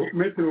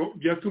metero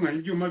byatunganya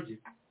ibyuma bye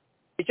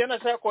icyo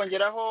nashaka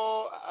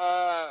kongeraho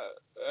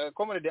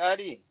comrade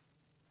ari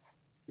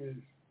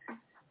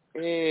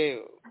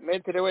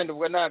metero wenda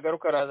ubwo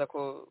nagaruka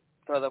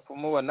araza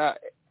kumubona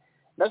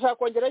ndashaka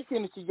kongeraho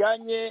ikintu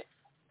kijyanye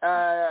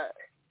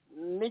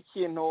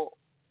n'ikintu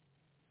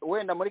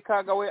wenda muri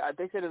kaga we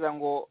atekereza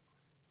ngo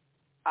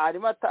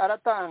arimo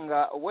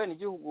aratanga wenda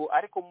igihugu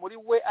ariko muri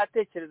we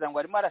atekereza ngo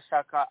arimo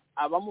arashaka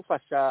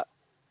abamufasha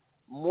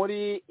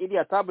muri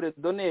iriya table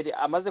d'honneur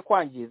amaze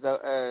kwangiza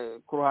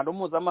ku ruhando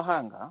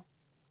mpuzamahanga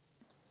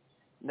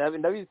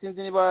ndabizi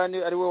sinzi niba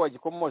ari we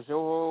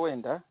wagikomojeho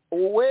wenda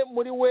we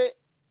muri we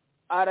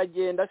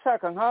aragenda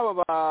ashaka nk'aba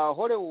ba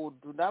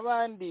Hollywood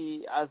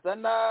n'abandi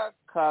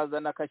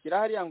kazana akashyira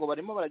hariya ngo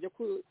barimo barajya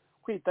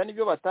kwita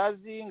n'ibyo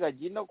batazi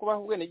ngagi no kubaha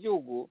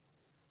ubwenegihugu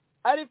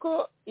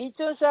ariko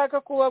icyo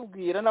nshaka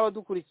kubabwira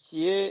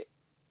n'abadukurikiye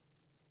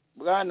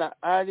bwana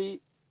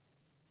ari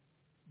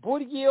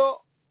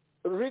buryo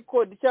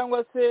record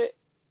cyangwa se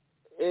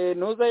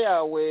ntuza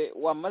yawe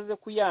wamaze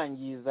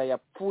kuyangiza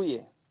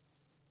yapfuye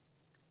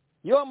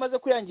iyo wamaze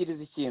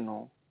kuyangiriza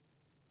ikintu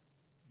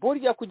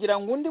burya kugira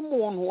ngo undi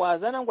muntu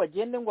wazana ngo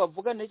agende ngo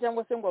avugane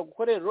cyangwa se ngo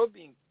agukorere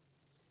lobbying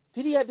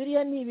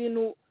biriya ni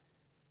ibintu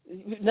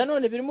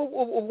nanone birimo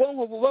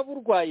ubwonko buba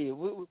burwaye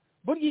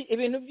burya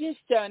ibintu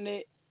byinshi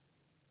cyane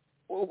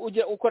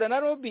ukora na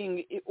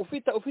lobbying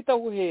ufite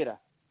aho uhera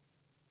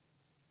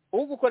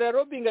ugukorera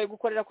lobbying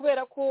ayigukorera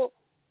kubera ko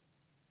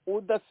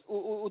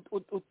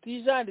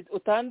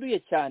utanduye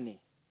cyane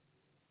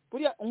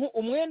burya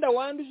umwenda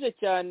wanduje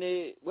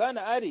cyane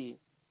bwana ari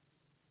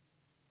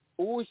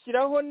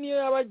uwushyiraho niyo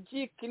yaba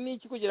jiki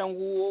n'iki kugira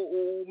ngo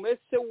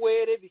umese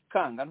were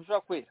bikanga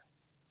ntushobora kwera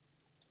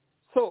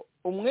so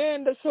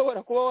umwenda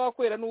ushobora kuba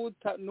wakwera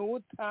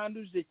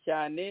n'uwutanduje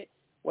cyane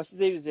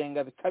washyizeho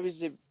ibizenga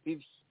bikabije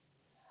bibi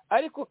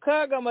ariko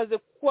kaga amaze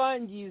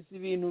kwangiza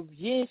ibintu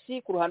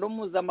byinshi ku ruhando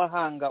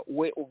mpuzamahanga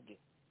we ubwe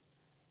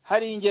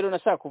hari ingero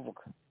nashaka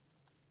kuvuga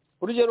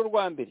urugero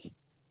rwa mbere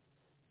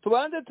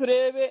tubanze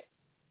turebe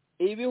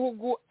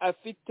ibihugu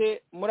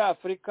afite muri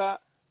Afurika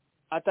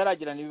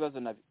ataragirana ibibazo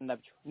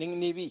nabyo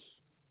ni ibihe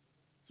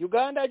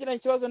Uganda yagiranye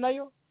ikibazo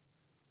nayo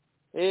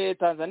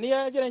Tanzania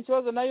yagiranye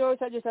ikibazo nayo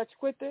cyagiye cya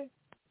Kikwete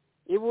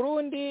i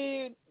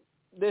Burundi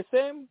the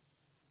same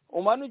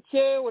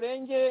umanuke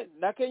urenge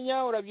na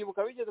Kenya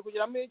urabyibuka bigeze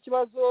kugiramo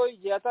ikibazo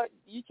igihe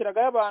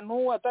yikiraga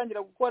y'abantu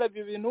atangira gukora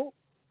ibyo bintu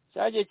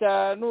cyagiye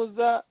cya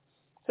Nuza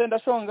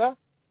Sendashonga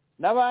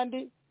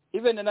n'abandi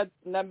even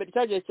na mbere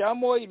cyagiye cya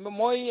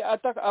Moi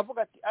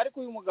avuga ati ariko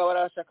uyu mugabo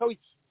arashaka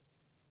wiki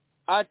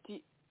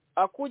ati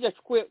akuja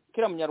chukue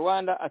kila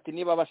munyarwanda ati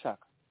niba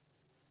bashaka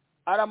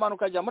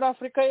aramanuka ajya muri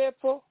Afurika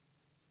y'Epfo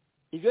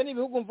ibyo ni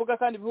ibihugu mvuga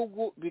kandi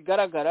ibihugu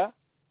bigaragara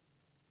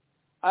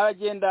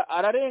aragenda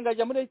ararenga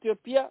ajya muri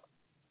Ethiopia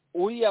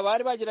uriya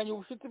bari bagiranye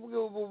ubushuti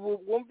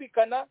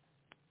bwumvikana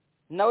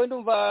nawe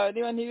ndumva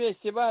niba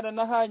ntibeshye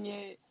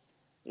baranahanye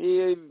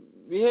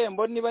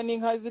bihembo niba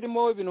n'inka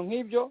zirimo ibintu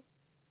nk'ibyo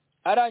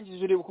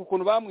arangije uribuka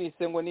ukuntu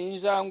bamwise ngo ni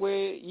injangwe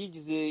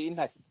yigize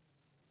intare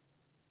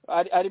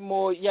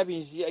arimo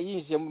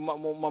yinjiye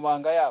mu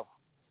mabanga yabo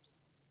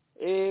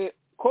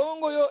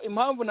Kongo yo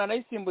impamvu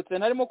nanayisimbutse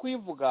narimo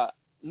kuyivuga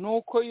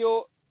nuko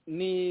yo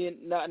ni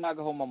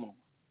nagahomamunwa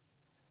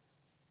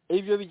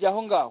ibyo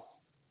bijyaho ngaho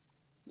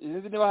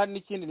izi niba hari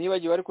n'ikindi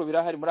nibagiwe ariko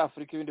birahari muri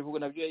Afurika ibindi bihugu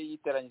nabyo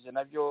yiteranyije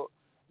nabyo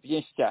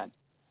byinshi cyane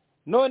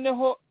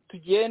noneho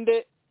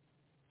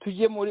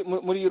tujye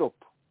muri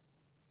Europe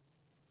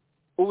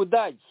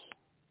Ubudagi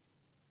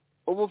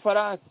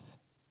Ubufaransa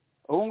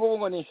ubu ngubu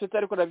ngo ni inshuti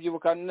ariko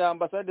ndabyibuka na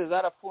ambasade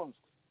zarafunzwe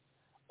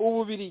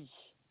Ububirigi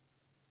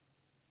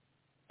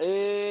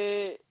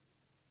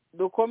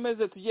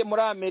dukomeze tujye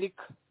muri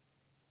Amerika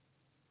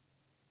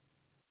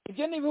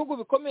ibyo ni ibihugu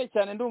bikomeye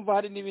cyane ndumva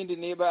hari n'ibindi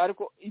niba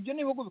ariko ibyo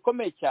ni ibihugu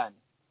bikomeye cyane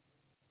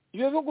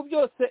ibyo bihugu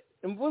byose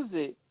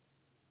mvuze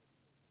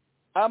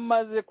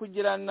amaze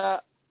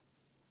kugirana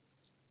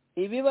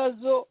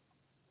ibibazo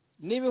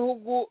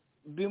n'ibihugu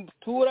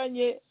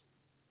bituranye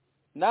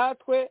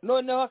natwe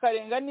noneho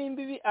akarenga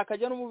n'imbibi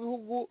akajya no mu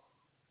bihugu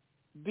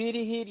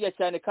biri hirya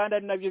cyane kandi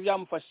ari nabyo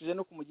byamufashije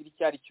no kumugira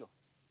icyo ari cyo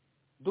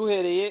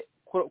duhereye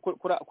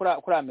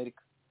kuri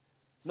Amerika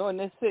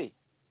none se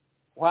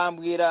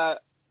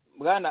wambwira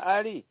bwana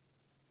ari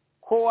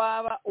ko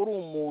waba uri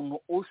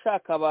umuntu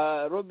ushaka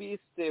aba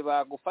lobbyiste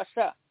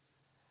bagufasha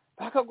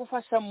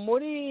bakagufasha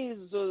muri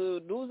izo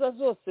duza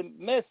zose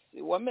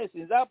mesi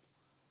nzapo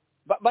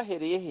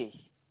bahereye hehe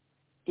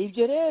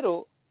ibyo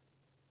rero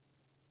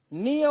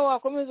niyo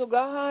wakomeza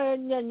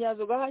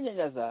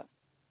ugahanyanyaza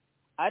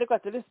ariko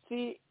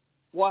ateresi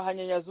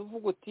wahanyanyaza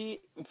uvuga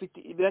uti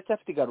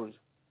biracyafite igaruriro,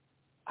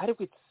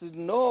 ariko it's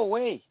no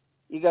way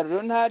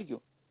igaruriro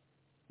ntaryo.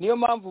 Niyo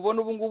mpamvu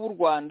ubona ubu ngubu u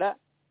Rwanda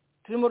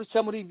turimo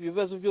ruca muri ibi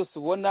bibazo byose,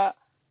 ubona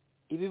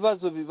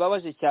ibibazo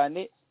bibabaje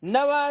cyane,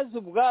 n'abazi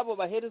ubwabo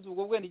bahereza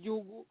ubwo bwene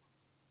igihugu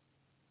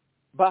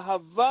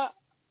bahava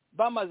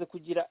bamaze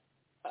kugira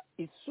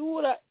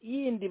isura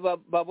yindi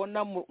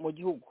babona mu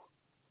gihugu,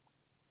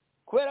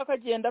 kubera ko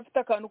agenda afite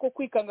akantu ko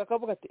kwikanga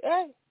akavuga ati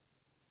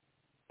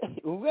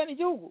ubwene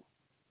igihugu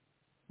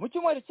mu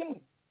cyumweru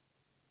kimwe,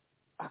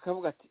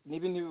 akavuga ati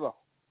nibi ntibibaho.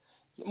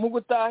 Mu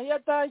gutaha iyo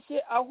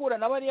atashye ahura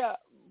na bariya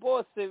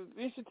bose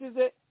b'inshuti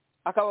ze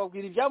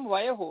akababwira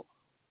ibyamubayeho,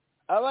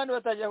 abandi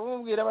batajya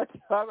kumubwira bati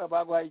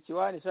baguhaye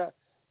ikiwanisha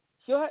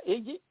cyoha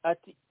igi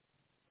ati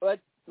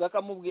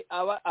bakamubwira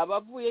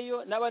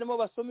abavuyeyo n'abarimo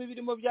basoma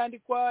ibirimo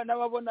byandikwa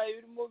n'ababona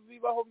ibirimo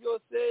bibaho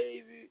byose,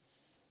 ibi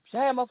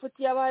byaya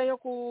mafuti yabayeho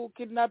ku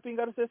kidnapping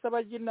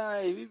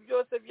Rusesabagina, ibi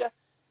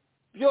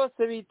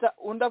byose bita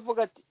undi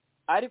avuga ati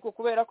ariko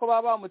kubera ko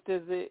baba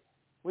bamuteze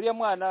buriya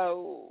mwana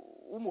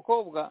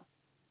w'umukobwa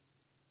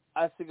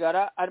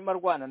asigara arimo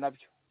arwana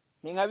nabyo.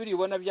 Ni nka biri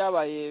ubona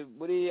byabaye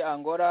muri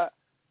Angola,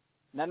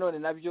 nanone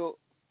nabyo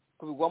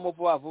kubigwamo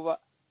vuba vuba.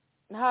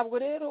 Ntabwo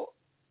rero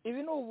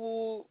ibi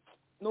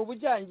ni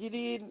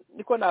ubujyangiri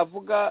niko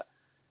navuga,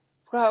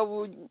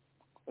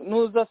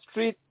 nuza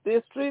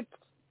the street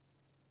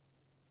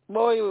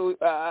boy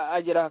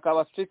agera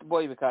hakaba street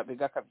boy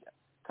bigakabya.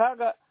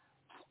 Kaga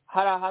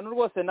hari ahantu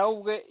rwose nawe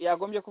ubwe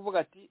yagombye kuvuga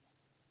ati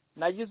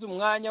nagize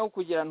umwanya wo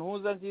kugira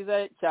ntuza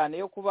nziza cyane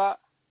yo kuba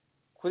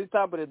kuri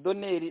table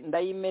d'honneur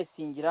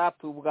ndayimesingira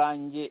up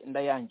ubwanjye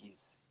ndayangiza.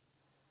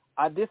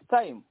 At this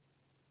time,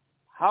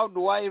 how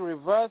do I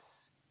reverse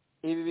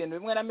ibi bintu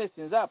bimwe na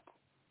messing up?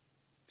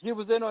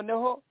 Byibuze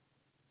noneho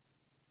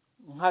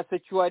nka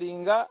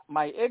securinga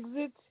my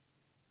exit,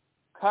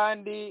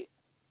 kandi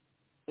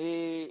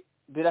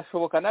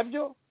birashoboka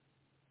nabyo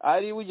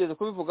ari wigeze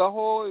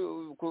kubivugaho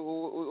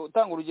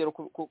utanga urugero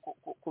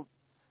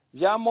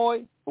bya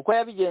Moy uko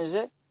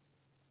yabigenje,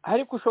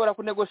 ariko ushobora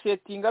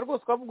kunegotiatinga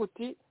rwose ukavuga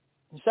uti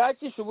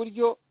nshakisha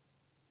uburyo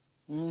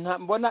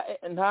mbona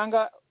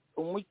ntanga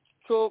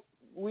umucyo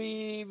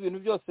w'ibintu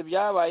byose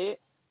byabaye,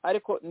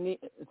 ariko ni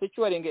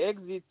securing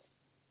exit,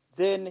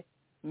 then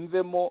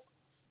mvemo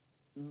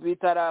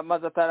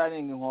bitaramaze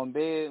atararenga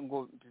inkombe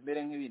ngo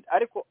bimere nk'ibindi.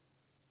 Ariko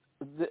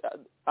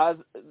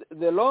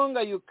the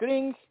longer you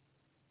cling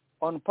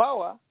on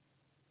power,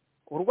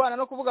 urwana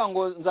no kuvuga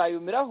ngo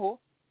nzayumiraho,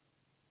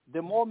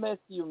 the more mess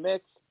you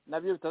make,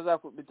 nabyo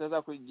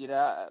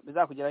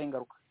bizakugiraho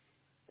ingaruka.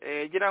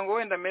 Gira ngo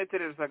wenda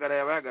Metere Rusagara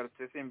yaba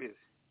yagarutse simbizi.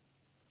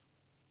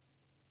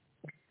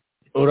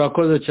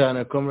 Urakoze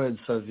cyane Comrade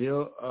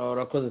Savio,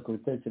 urakoze ku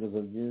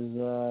bitekerezo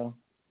byiza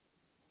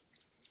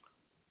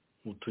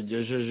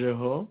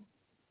utugejejeho.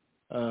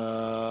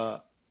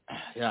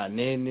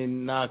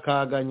 Ni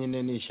akaga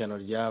nyine, ni ishyano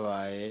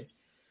ryabaye.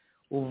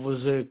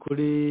 Uvuze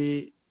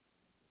kuri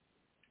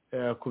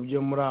ku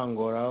byo muri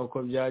Angola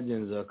uko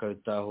byagenze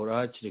bakabitahura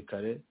hakiri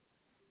kare.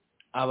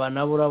 Aba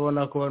nabo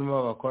urabona ko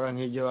barimo bakora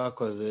nk'ibyo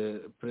bakoze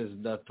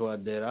Perezida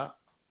Touadera.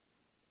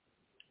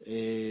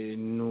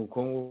 Ni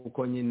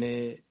uko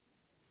nyine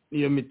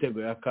iyo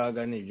mitego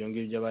y'akaga ni ibyo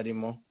ngibyo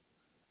barimo,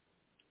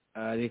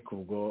 ariko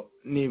ubwo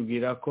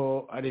nibwira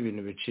ko ari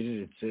ibintu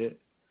biciriritse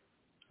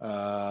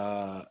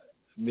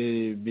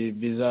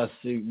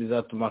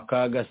bizatuma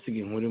akaga asiga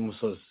inkuru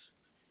imusozi.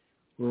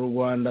 Uru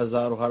Rwanda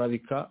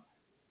azaruharabika,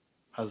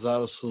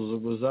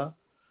 azarusuzuguza,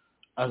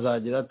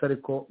 azagira atari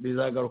ko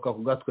bizagaruka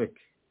ku gatwe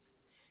ke.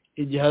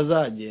 Igihe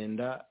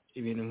azagenda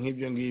ibintu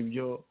nk'ibyo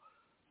ngibyo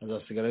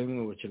azasigara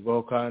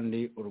bimwibukirwaho,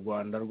 kandi u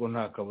Rwanda rwo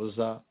nta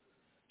kabuza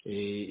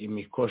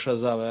imikosha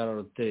azaba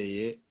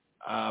yararuteye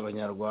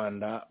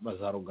abanyarwanda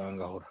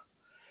bazarugangahura.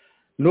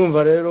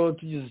 Numva rero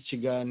tugize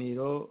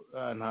ikiganiro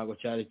ntago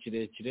cyari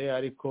kirekire,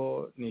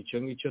 ariko ni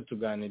icyo ngicyo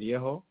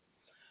tuganiriyeho.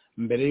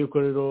 Mbere y'uko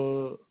rero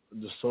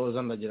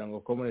dusoza, ndagira ngo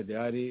Comrade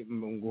hari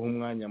nguha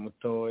umwanya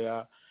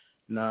mutoya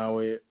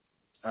nawe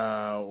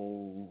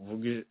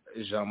uvuge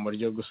ijambo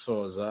ryo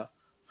gusoza,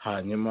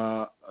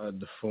 hanyuma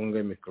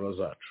dufunge mikoro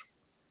zacu.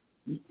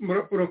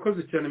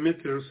 Urakoze cyane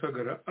Metere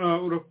Rusagara,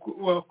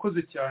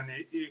 urakoze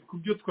cyane ku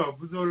byo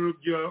twavuze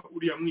rero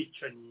uriya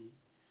mwicanyi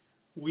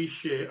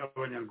wishe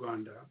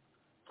abanyarwanda.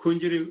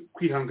 Twongere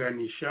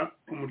kwihanganisha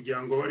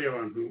umuryango w'abari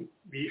abantu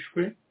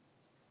bishwe,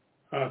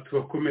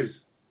 tubakomeze.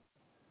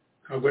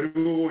 Ntabwo ari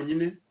bo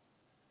bonyine,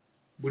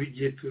 buri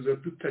gihe tuza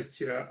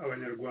dutakira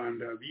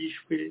abanyarwanda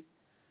bishwe,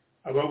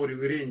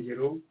 ababuriwe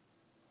irengero.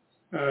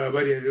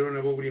 Bariya rero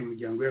nabo buriya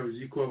muryango yabo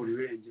uzi ko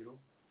baburiwe irengero,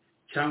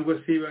 cyangwa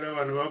se bari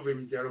abantu bavuye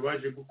mu byaro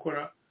baje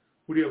gukora,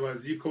 buriya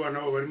bazi ko abana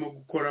babo barimo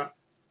gukora,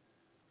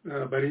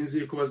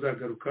 barinze ko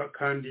bazagaruka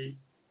kandi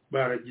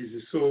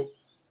baragize. So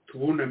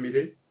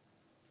tubunamire,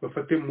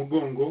 bafate mu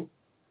mugongo,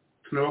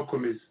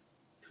 tunabakomeza,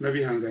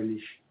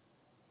 tunabihanganisha.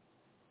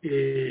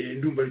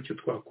 Ndumva aricyo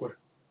twakora.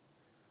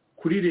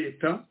 Kuri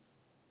leta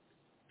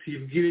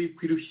tuyibwire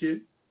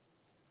kwirushye,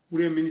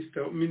 uriya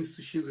minisitiri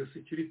ushinzwe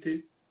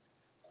security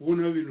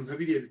kubona ibintu nka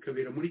biriya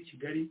bikabera muri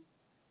Kigali,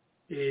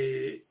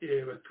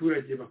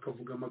 abaturage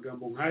bakavuga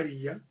amagambo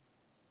nk'ariya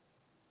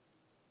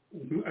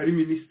ari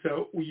minisita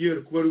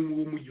uyera kuba ari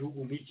mu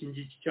gihugu nk'iki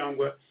ngiki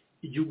cyangwa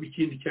igihugu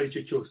ikindi icyo ari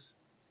cyo cyose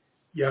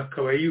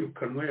yakaba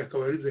yirukanwa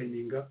yakaba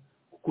resigninga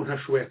kuko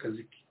ntashoboye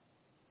akazi ke.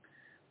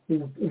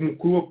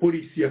 Umukuru wa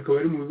polisi yakaba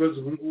ari mu bibazo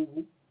ubu ngubu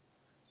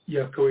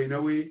yakabaye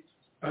nawe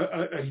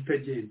ahita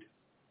agenda.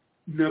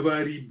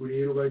 N'abaribu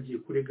rero bagiye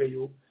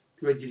kuregayo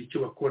ntibagire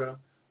icyo bakora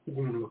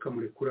ubwo umuntu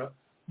bakamurekura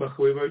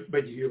bakaba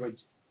bagira iyo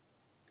bajya.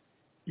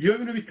 Iyo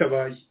bino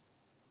bitabaye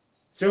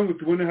cyangwa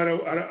tubone hari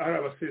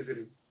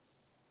abasezerewe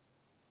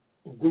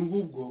ubwo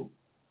ngubwo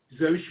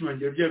bizaba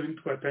bishimangira bya bintu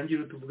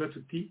twatangira tuvuga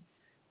tuti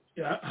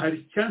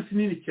hari chance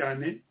nini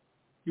cyane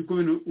yuko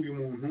bino uyu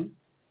muntu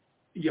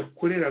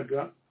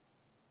yakoreraga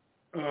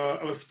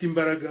abafite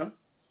imbaraga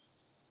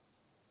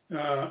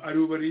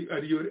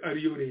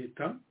ariyo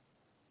leta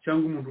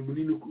cyangwa umuntu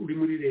munini uri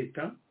muri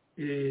leta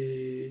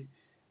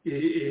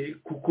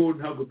kuko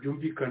ntabwo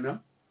byumvikana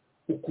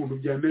ukuntu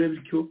byamera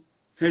bityo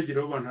ntihagire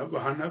abantu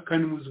bahana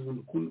kandi muzi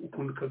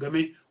ukuntu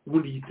Kagame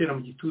ubundi yitera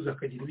mu gituza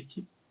akagira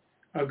ibiki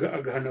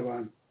agahana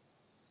abantu.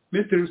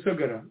 Metero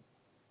Rusagara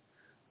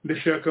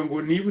ndashaka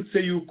ngo nibutse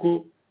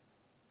yuko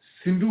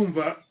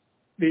sindumva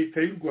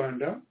leta y'u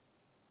Rwanda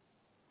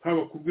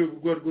haba ku rwego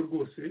rwarwo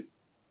rwose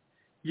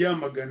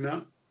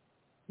yamagana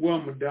wa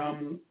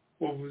mudamu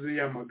wavuze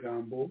ya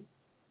magambo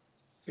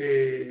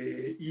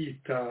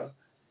yita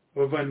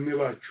abavandimwe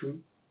bacu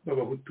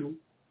b'abahutu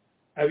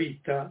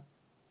abita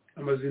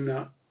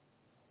amazina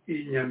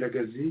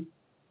y'inyandagazi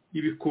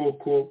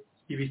y'ibikoko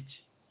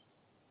ibiki.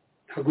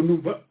 Ntabwo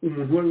numva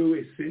umuntu uwo ari we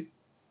wese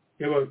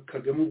yaba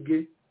Kagame ubwe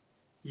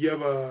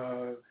yaba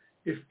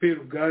FPR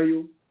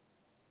ubwayo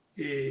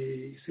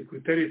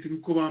sekretariat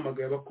niko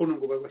bahamagaye abakono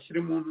ngo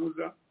babashyire mu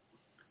ntuza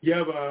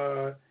yaba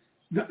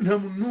nta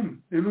muntu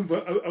n'umwe numva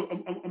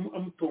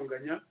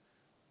amutonganya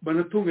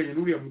banatonganya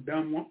n'uriya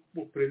mudamu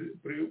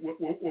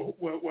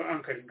wa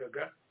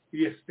ankaringaga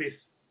iriya space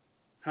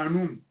nta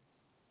n'umwe.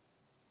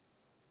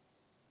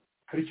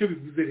 Hari icyo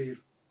bivuze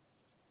rero,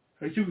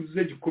 hari icyo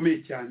bivuze gikomeye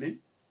cyane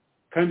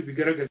kandi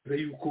bigaragaza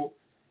yuko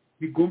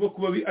bigomba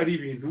kuba ari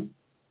ibintu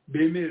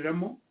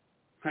bemereramo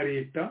nka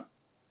leta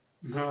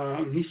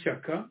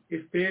nk'ishyaka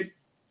FPR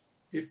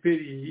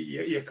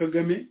ya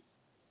Kagame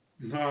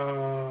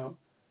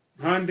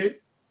nkande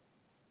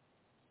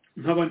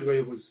nk'abandi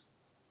bayobozi.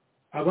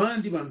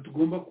 Abandi bantu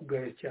tugomba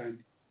kugaya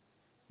cyane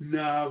ni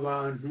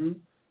abantu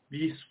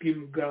biswe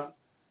imbwa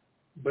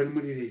bari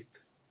muri leta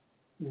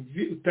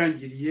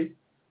utangiriye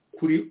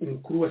kuri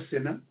umukuru wa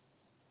Sena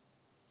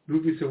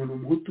numvise ngo ni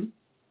umuhutu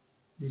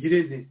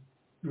Ngirente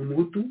ni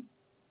umuhutu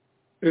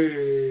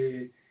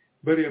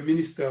bariya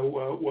minisita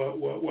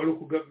wa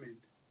local government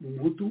ni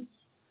umuhutu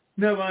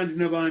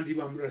n'abandi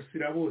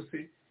bamurasira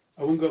bose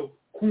abo ngabo.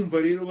 Kumva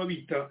rero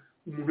babita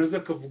umuntu aza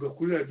akavuga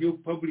kuri radio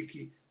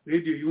public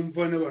radio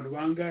yumva n'abantu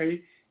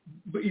bangahe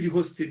iri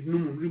hosted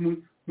n'umuntu uri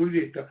muri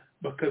leta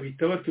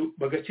bakabita batyo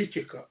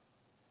bagaceceka,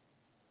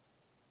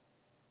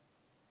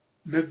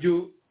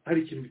 nabyo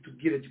hari ikintu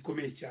bitubwira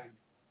gikomeye cyane.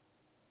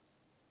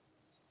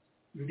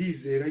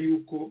 Ndizera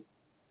yuko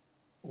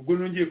ubwo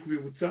nongeye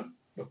kubibutsa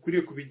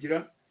bakwiriye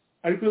kubigira,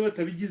 ariko iyo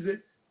batabigize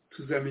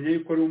tuzamenya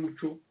yuko ari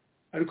umuco,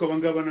 ariko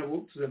abangaba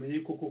nabo tuzamenya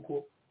yuko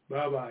koko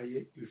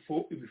babaye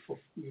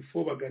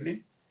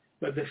ibifobagane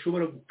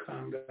badashobora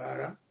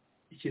gukangara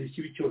ikintu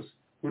kibi cyose.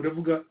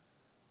 Ndavuga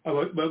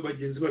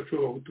bagenzi bacu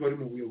b'abahutu bari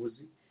mu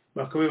buyobozi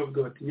bakaba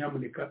bavuga bati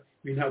nyamuneka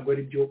ibi ntabwo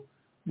ari byo,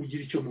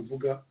 mugira icyo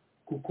muvuga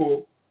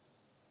kuko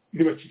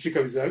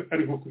nibacicika biza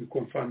ari nko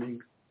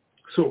kubikonfaminga.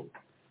 So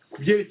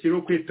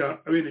kubyerekeye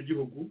kwita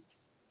abenegihugu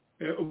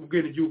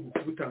ubwenegihugu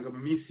kubutanga mu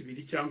minsi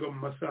 2 cyangwa mu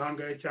masaha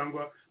angahe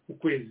cyangwa mu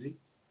kwezi,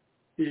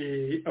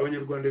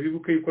 abanyarwanda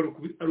bibuke yuko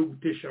ari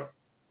ugutesha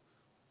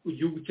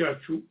igihugu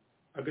cyacu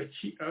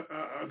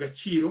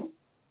agaciro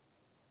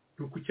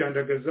no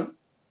kucyandagaza,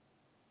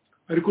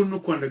 ariko no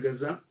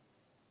kwandagaza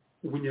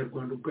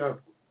ubunyarwanda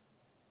ubwabwo.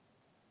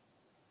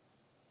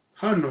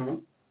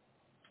 Hano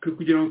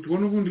kugira ngo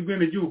tubone ubundi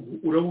bwenegihugu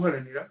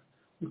urabuharanira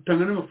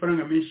utanga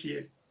n'amafaranga menshi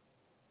ye.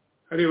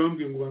 Hari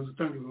bambwiye ngo banza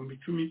utanga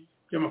 10,000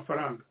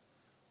 by'amafaranga.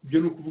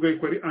 Ibyo ni ukuvuga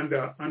yuko ari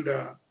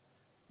under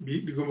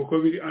bigomba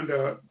kuba biri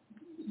under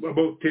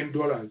about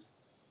 $10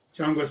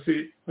 cyangwa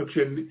se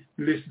actually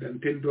less than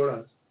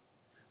 $10.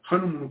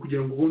 Hano umuntu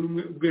kugira ngo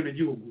ubone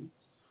ubwenegihugu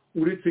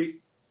uretse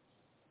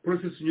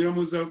process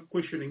unyuramo za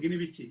questioning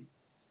n'ibiki,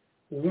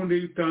 ubundi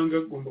utanga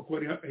agomba kuba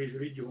ari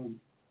hejuru y'igihumbi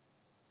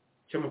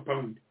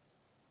cy'amapaundi.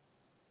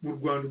 Mu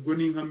Rwanda ubwo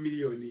ni nka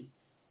miliyoni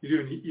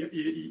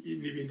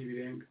n'ibindi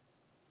birenga.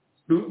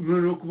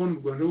 No kubona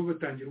u Rwanda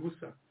batangira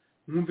ubusa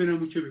mwumve na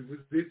mucyo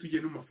bivuze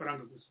tujye no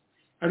mafaranga gusa,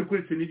 ariko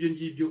uretse n'ibyo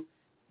ngibyo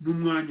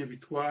n'umwanya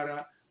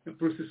bitwara na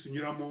process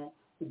unyuramo,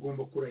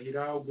 ugomba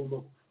kurahira,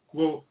 ugomba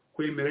kuba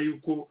kwemera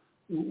yuko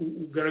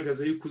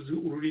ugaragaza yuko uzi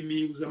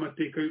ururimi, uzi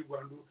amateka y'u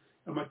Rwanda,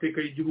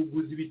 amateka y'igihugu,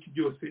 uzi ibiki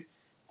byose.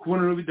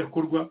 Kubona no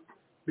bidakorwa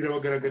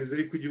birabagaragariza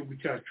yuko igihugu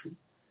cyacu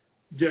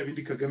bya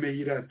bindi Kagame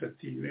yirata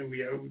ati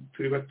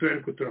turi bato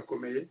ariko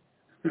turakomeye.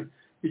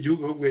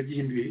 Igihugu ahubwo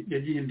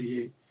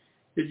yagihinduye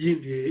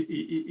yagihinduye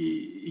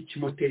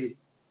ikimoteri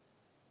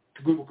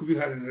tugomba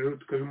kubiharanira rero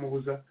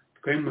tukabimubuza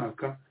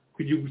tukabimwaka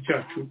ku gihugu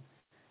cyacu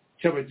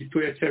cyaba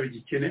gitoya cyaba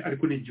gikene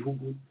ariko ni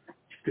igihugu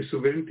gifite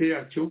sovereignty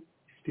yacyo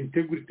gifite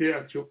integrity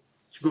yacyo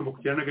kigomba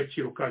kugira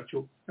n'agaciro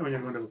kacyo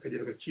n'abanyarwanda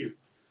bakagira agaciro.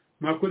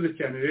 Mwakoze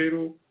cyane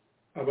rero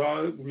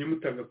abagumye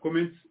mutanga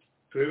comments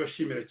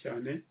turabashimira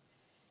cyane.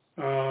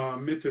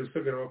 Metero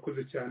Rusagara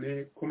wakoze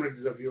cyane, Comrade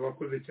Xavier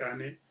wakoze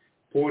cyane,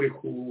 Paul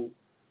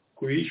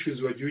ku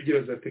issues wagiye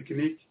ugira za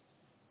technique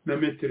na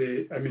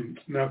Metere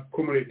na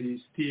Comrade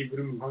Steve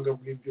uri mu buhanga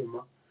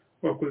bw'ibyuma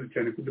wakoze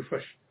cyane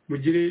kudufasha.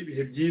 Mugire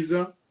ibihe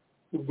byiza,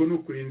 ubwo ni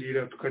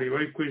ukurindira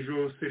tukareba yuko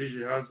ejo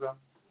Serge haza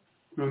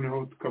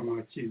noneho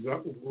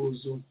tukamwakiza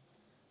ubwuzu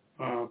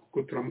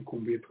kuko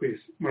turamukumbuye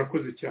twese.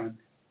 Murakoze cyane.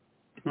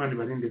 Imana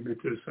ibarinde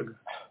Metero Rusagara.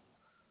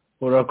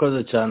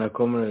 Urakoze cyane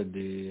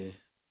Comrade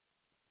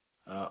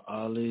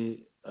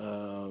Ali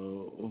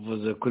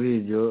uvuze kuri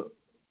ibyo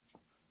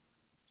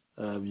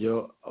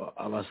byo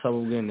abasaba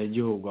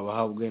ubwenegihugu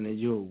abahabwa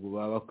ubwenegihugu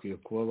baba bakwiye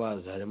kuba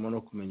bazi harimo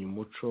no kumenya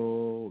umuco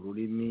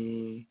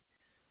ururimi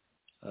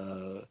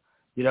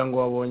ngira ngo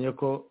wabonye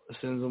ko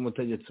sinzi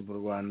umutegetsi mu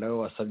Rwanda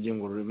wasabye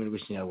ngo ururimi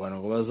rw'ikinyarwanda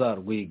ngo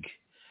bazarwige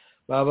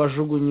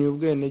babajugunye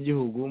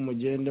ubwenegihugu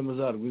mugende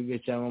muzarwige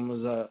cyangwa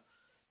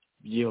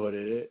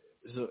muzabyihorere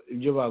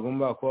ibyo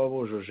bagomba kuba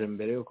bujuje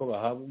mbere yuko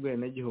bahabwa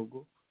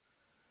ubwenegihugu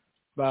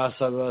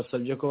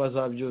basabye ko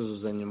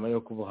bazabyuzuza nyuma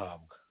yo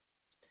kubuhabwa.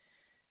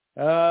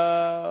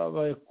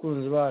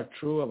 Abakunzi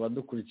bacu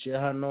abadukurikiye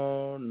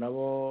hano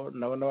nabo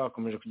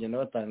bakomeje kugenda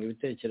batanga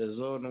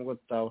ibitekerezo nubwo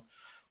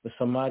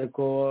gusoma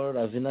ariko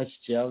Ravina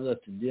kiyavuze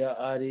ati dia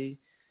ari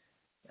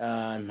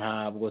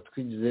ntabwo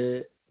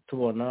twigize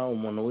tubona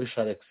umuntu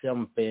wishe Alexia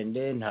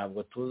Mpende,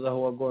 ntabwo tuzi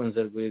aho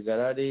wagonze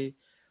Rwigarari,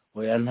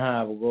 oya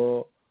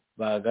ntabwo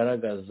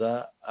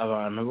bagaragaza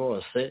abantu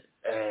bose.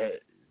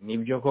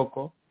 Nibyo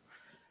koko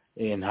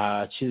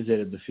nta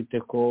cyizere dufite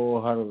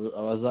ko hari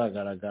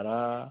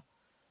abazagaragara.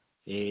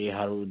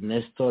 Hari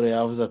Nestor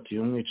yavuze ati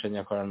uyu mwicanyi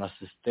akora na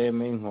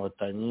systeme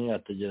y'inkotanyi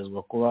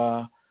ategerezwa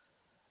kuba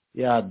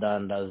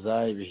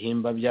yadandaza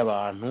ibihimba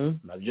by'abantu,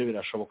 nabyo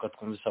birashoboka.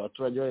 Twumvise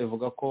abaturage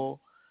babivuga ko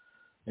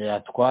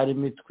atwara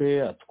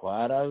imitwe,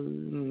 atwara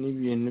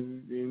n'ibintu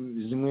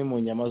zimwe mu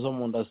nyama zo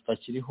mu nda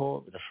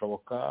zitakiriho,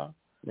 birashoboka.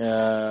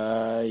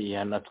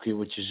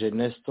 Yanatwibukije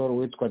Nestor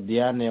witwa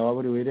Diane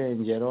waburiwe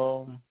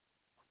irengero.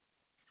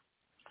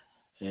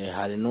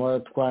 Hari n'uwo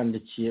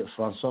twandikiye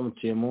François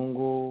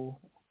Mutuyemungu,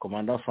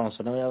 komanda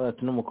François nawe yavuze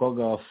ati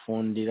n'umukobwa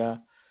wafundira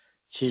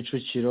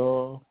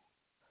Kicukiro.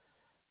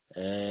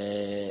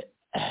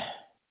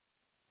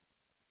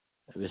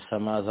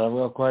 Bisamaza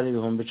avuga ko hari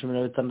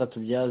 16,000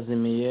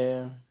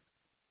 byazimiye.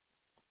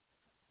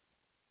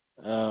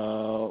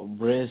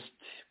 Breast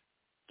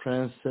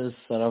Princess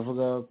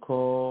aravuga ko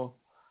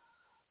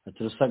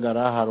ati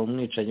Rusagara hari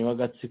umwicanyi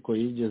w'agatsiko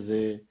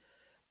yigeze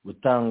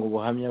gutanga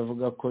ubuhamya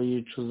avuga ko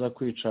yicuza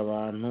kwica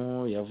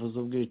abantu. Yavuze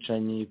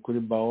ubwicanyi kuri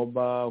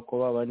Baoba uko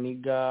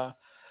babaniga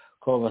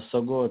ko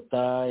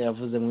basogota,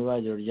 yavuze mu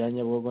ibagiro rya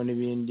Nyabugogo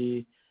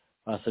n'ibindi.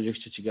 Basabye ko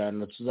icyo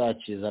kiganiro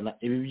tuzakizana.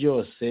 Ibi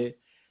byose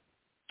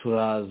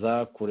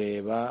turaza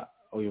kureba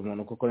uyu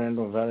muntu kuko rero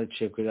ndumva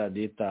yaraciye kuri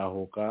radio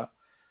Itahuka,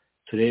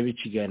 turebe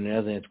ikiganiro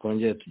yazanye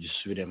twongere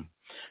tugisubiremo.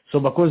 So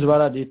bakozi ba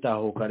radio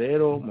Itahuka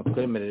rero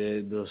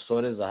mutwemerere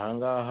dusoreza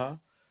ahangaha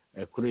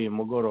kuri uyu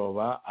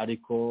mugoroba,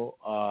 ariko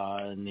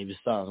ni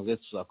bisanzwe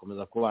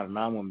tuzakomeza kubana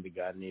namwe mu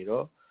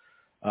biganiro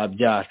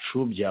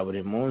byacu bya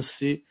buri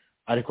munsi,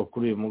 ariko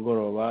kuri uyu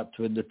mugoroba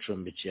tube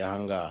ducumbikiye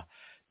ahangaha.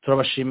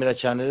 Turabashimira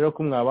cyane rero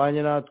ko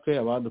mwabanye natwe,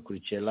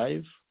 abadukurikiye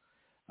live,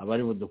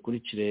 abari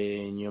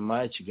budukurikire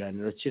nyuma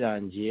ikiganiro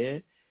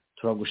kirangiye.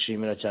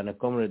 Turagushimira cyane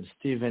Comrade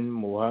Steven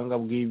mu buhanga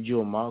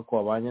bw'ibyuma ko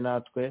wabanye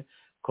natwe.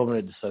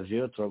 Comrade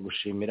Savio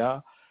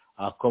turagushimira.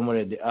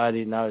 Comrade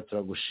Ali nawe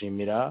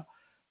turagushimira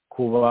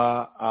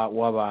kuba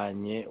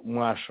wabanye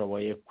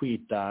mwashoboye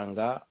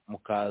kwitanga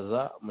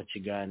mukaza mu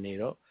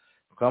kiganiro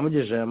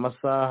twamugejeje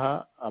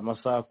amasaha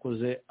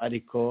akuze,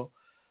 ariko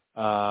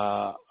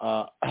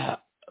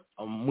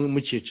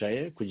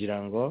mukicaye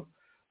kugira ngo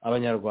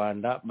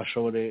abanyarwanda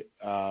bashobore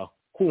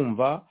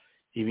kumva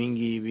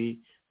ibingibi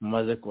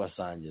mumaze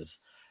kubasangiza.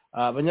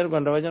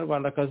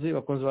 Abanyarwandakazi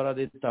bakunze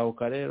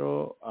baraditahuka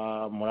rero,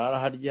 murara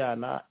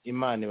haryana,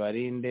 Imana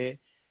ibarinde,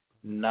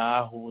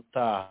 naho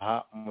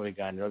ubutaha mu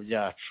biganiro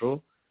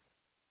byacu.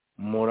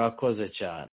 Murakoze cyane.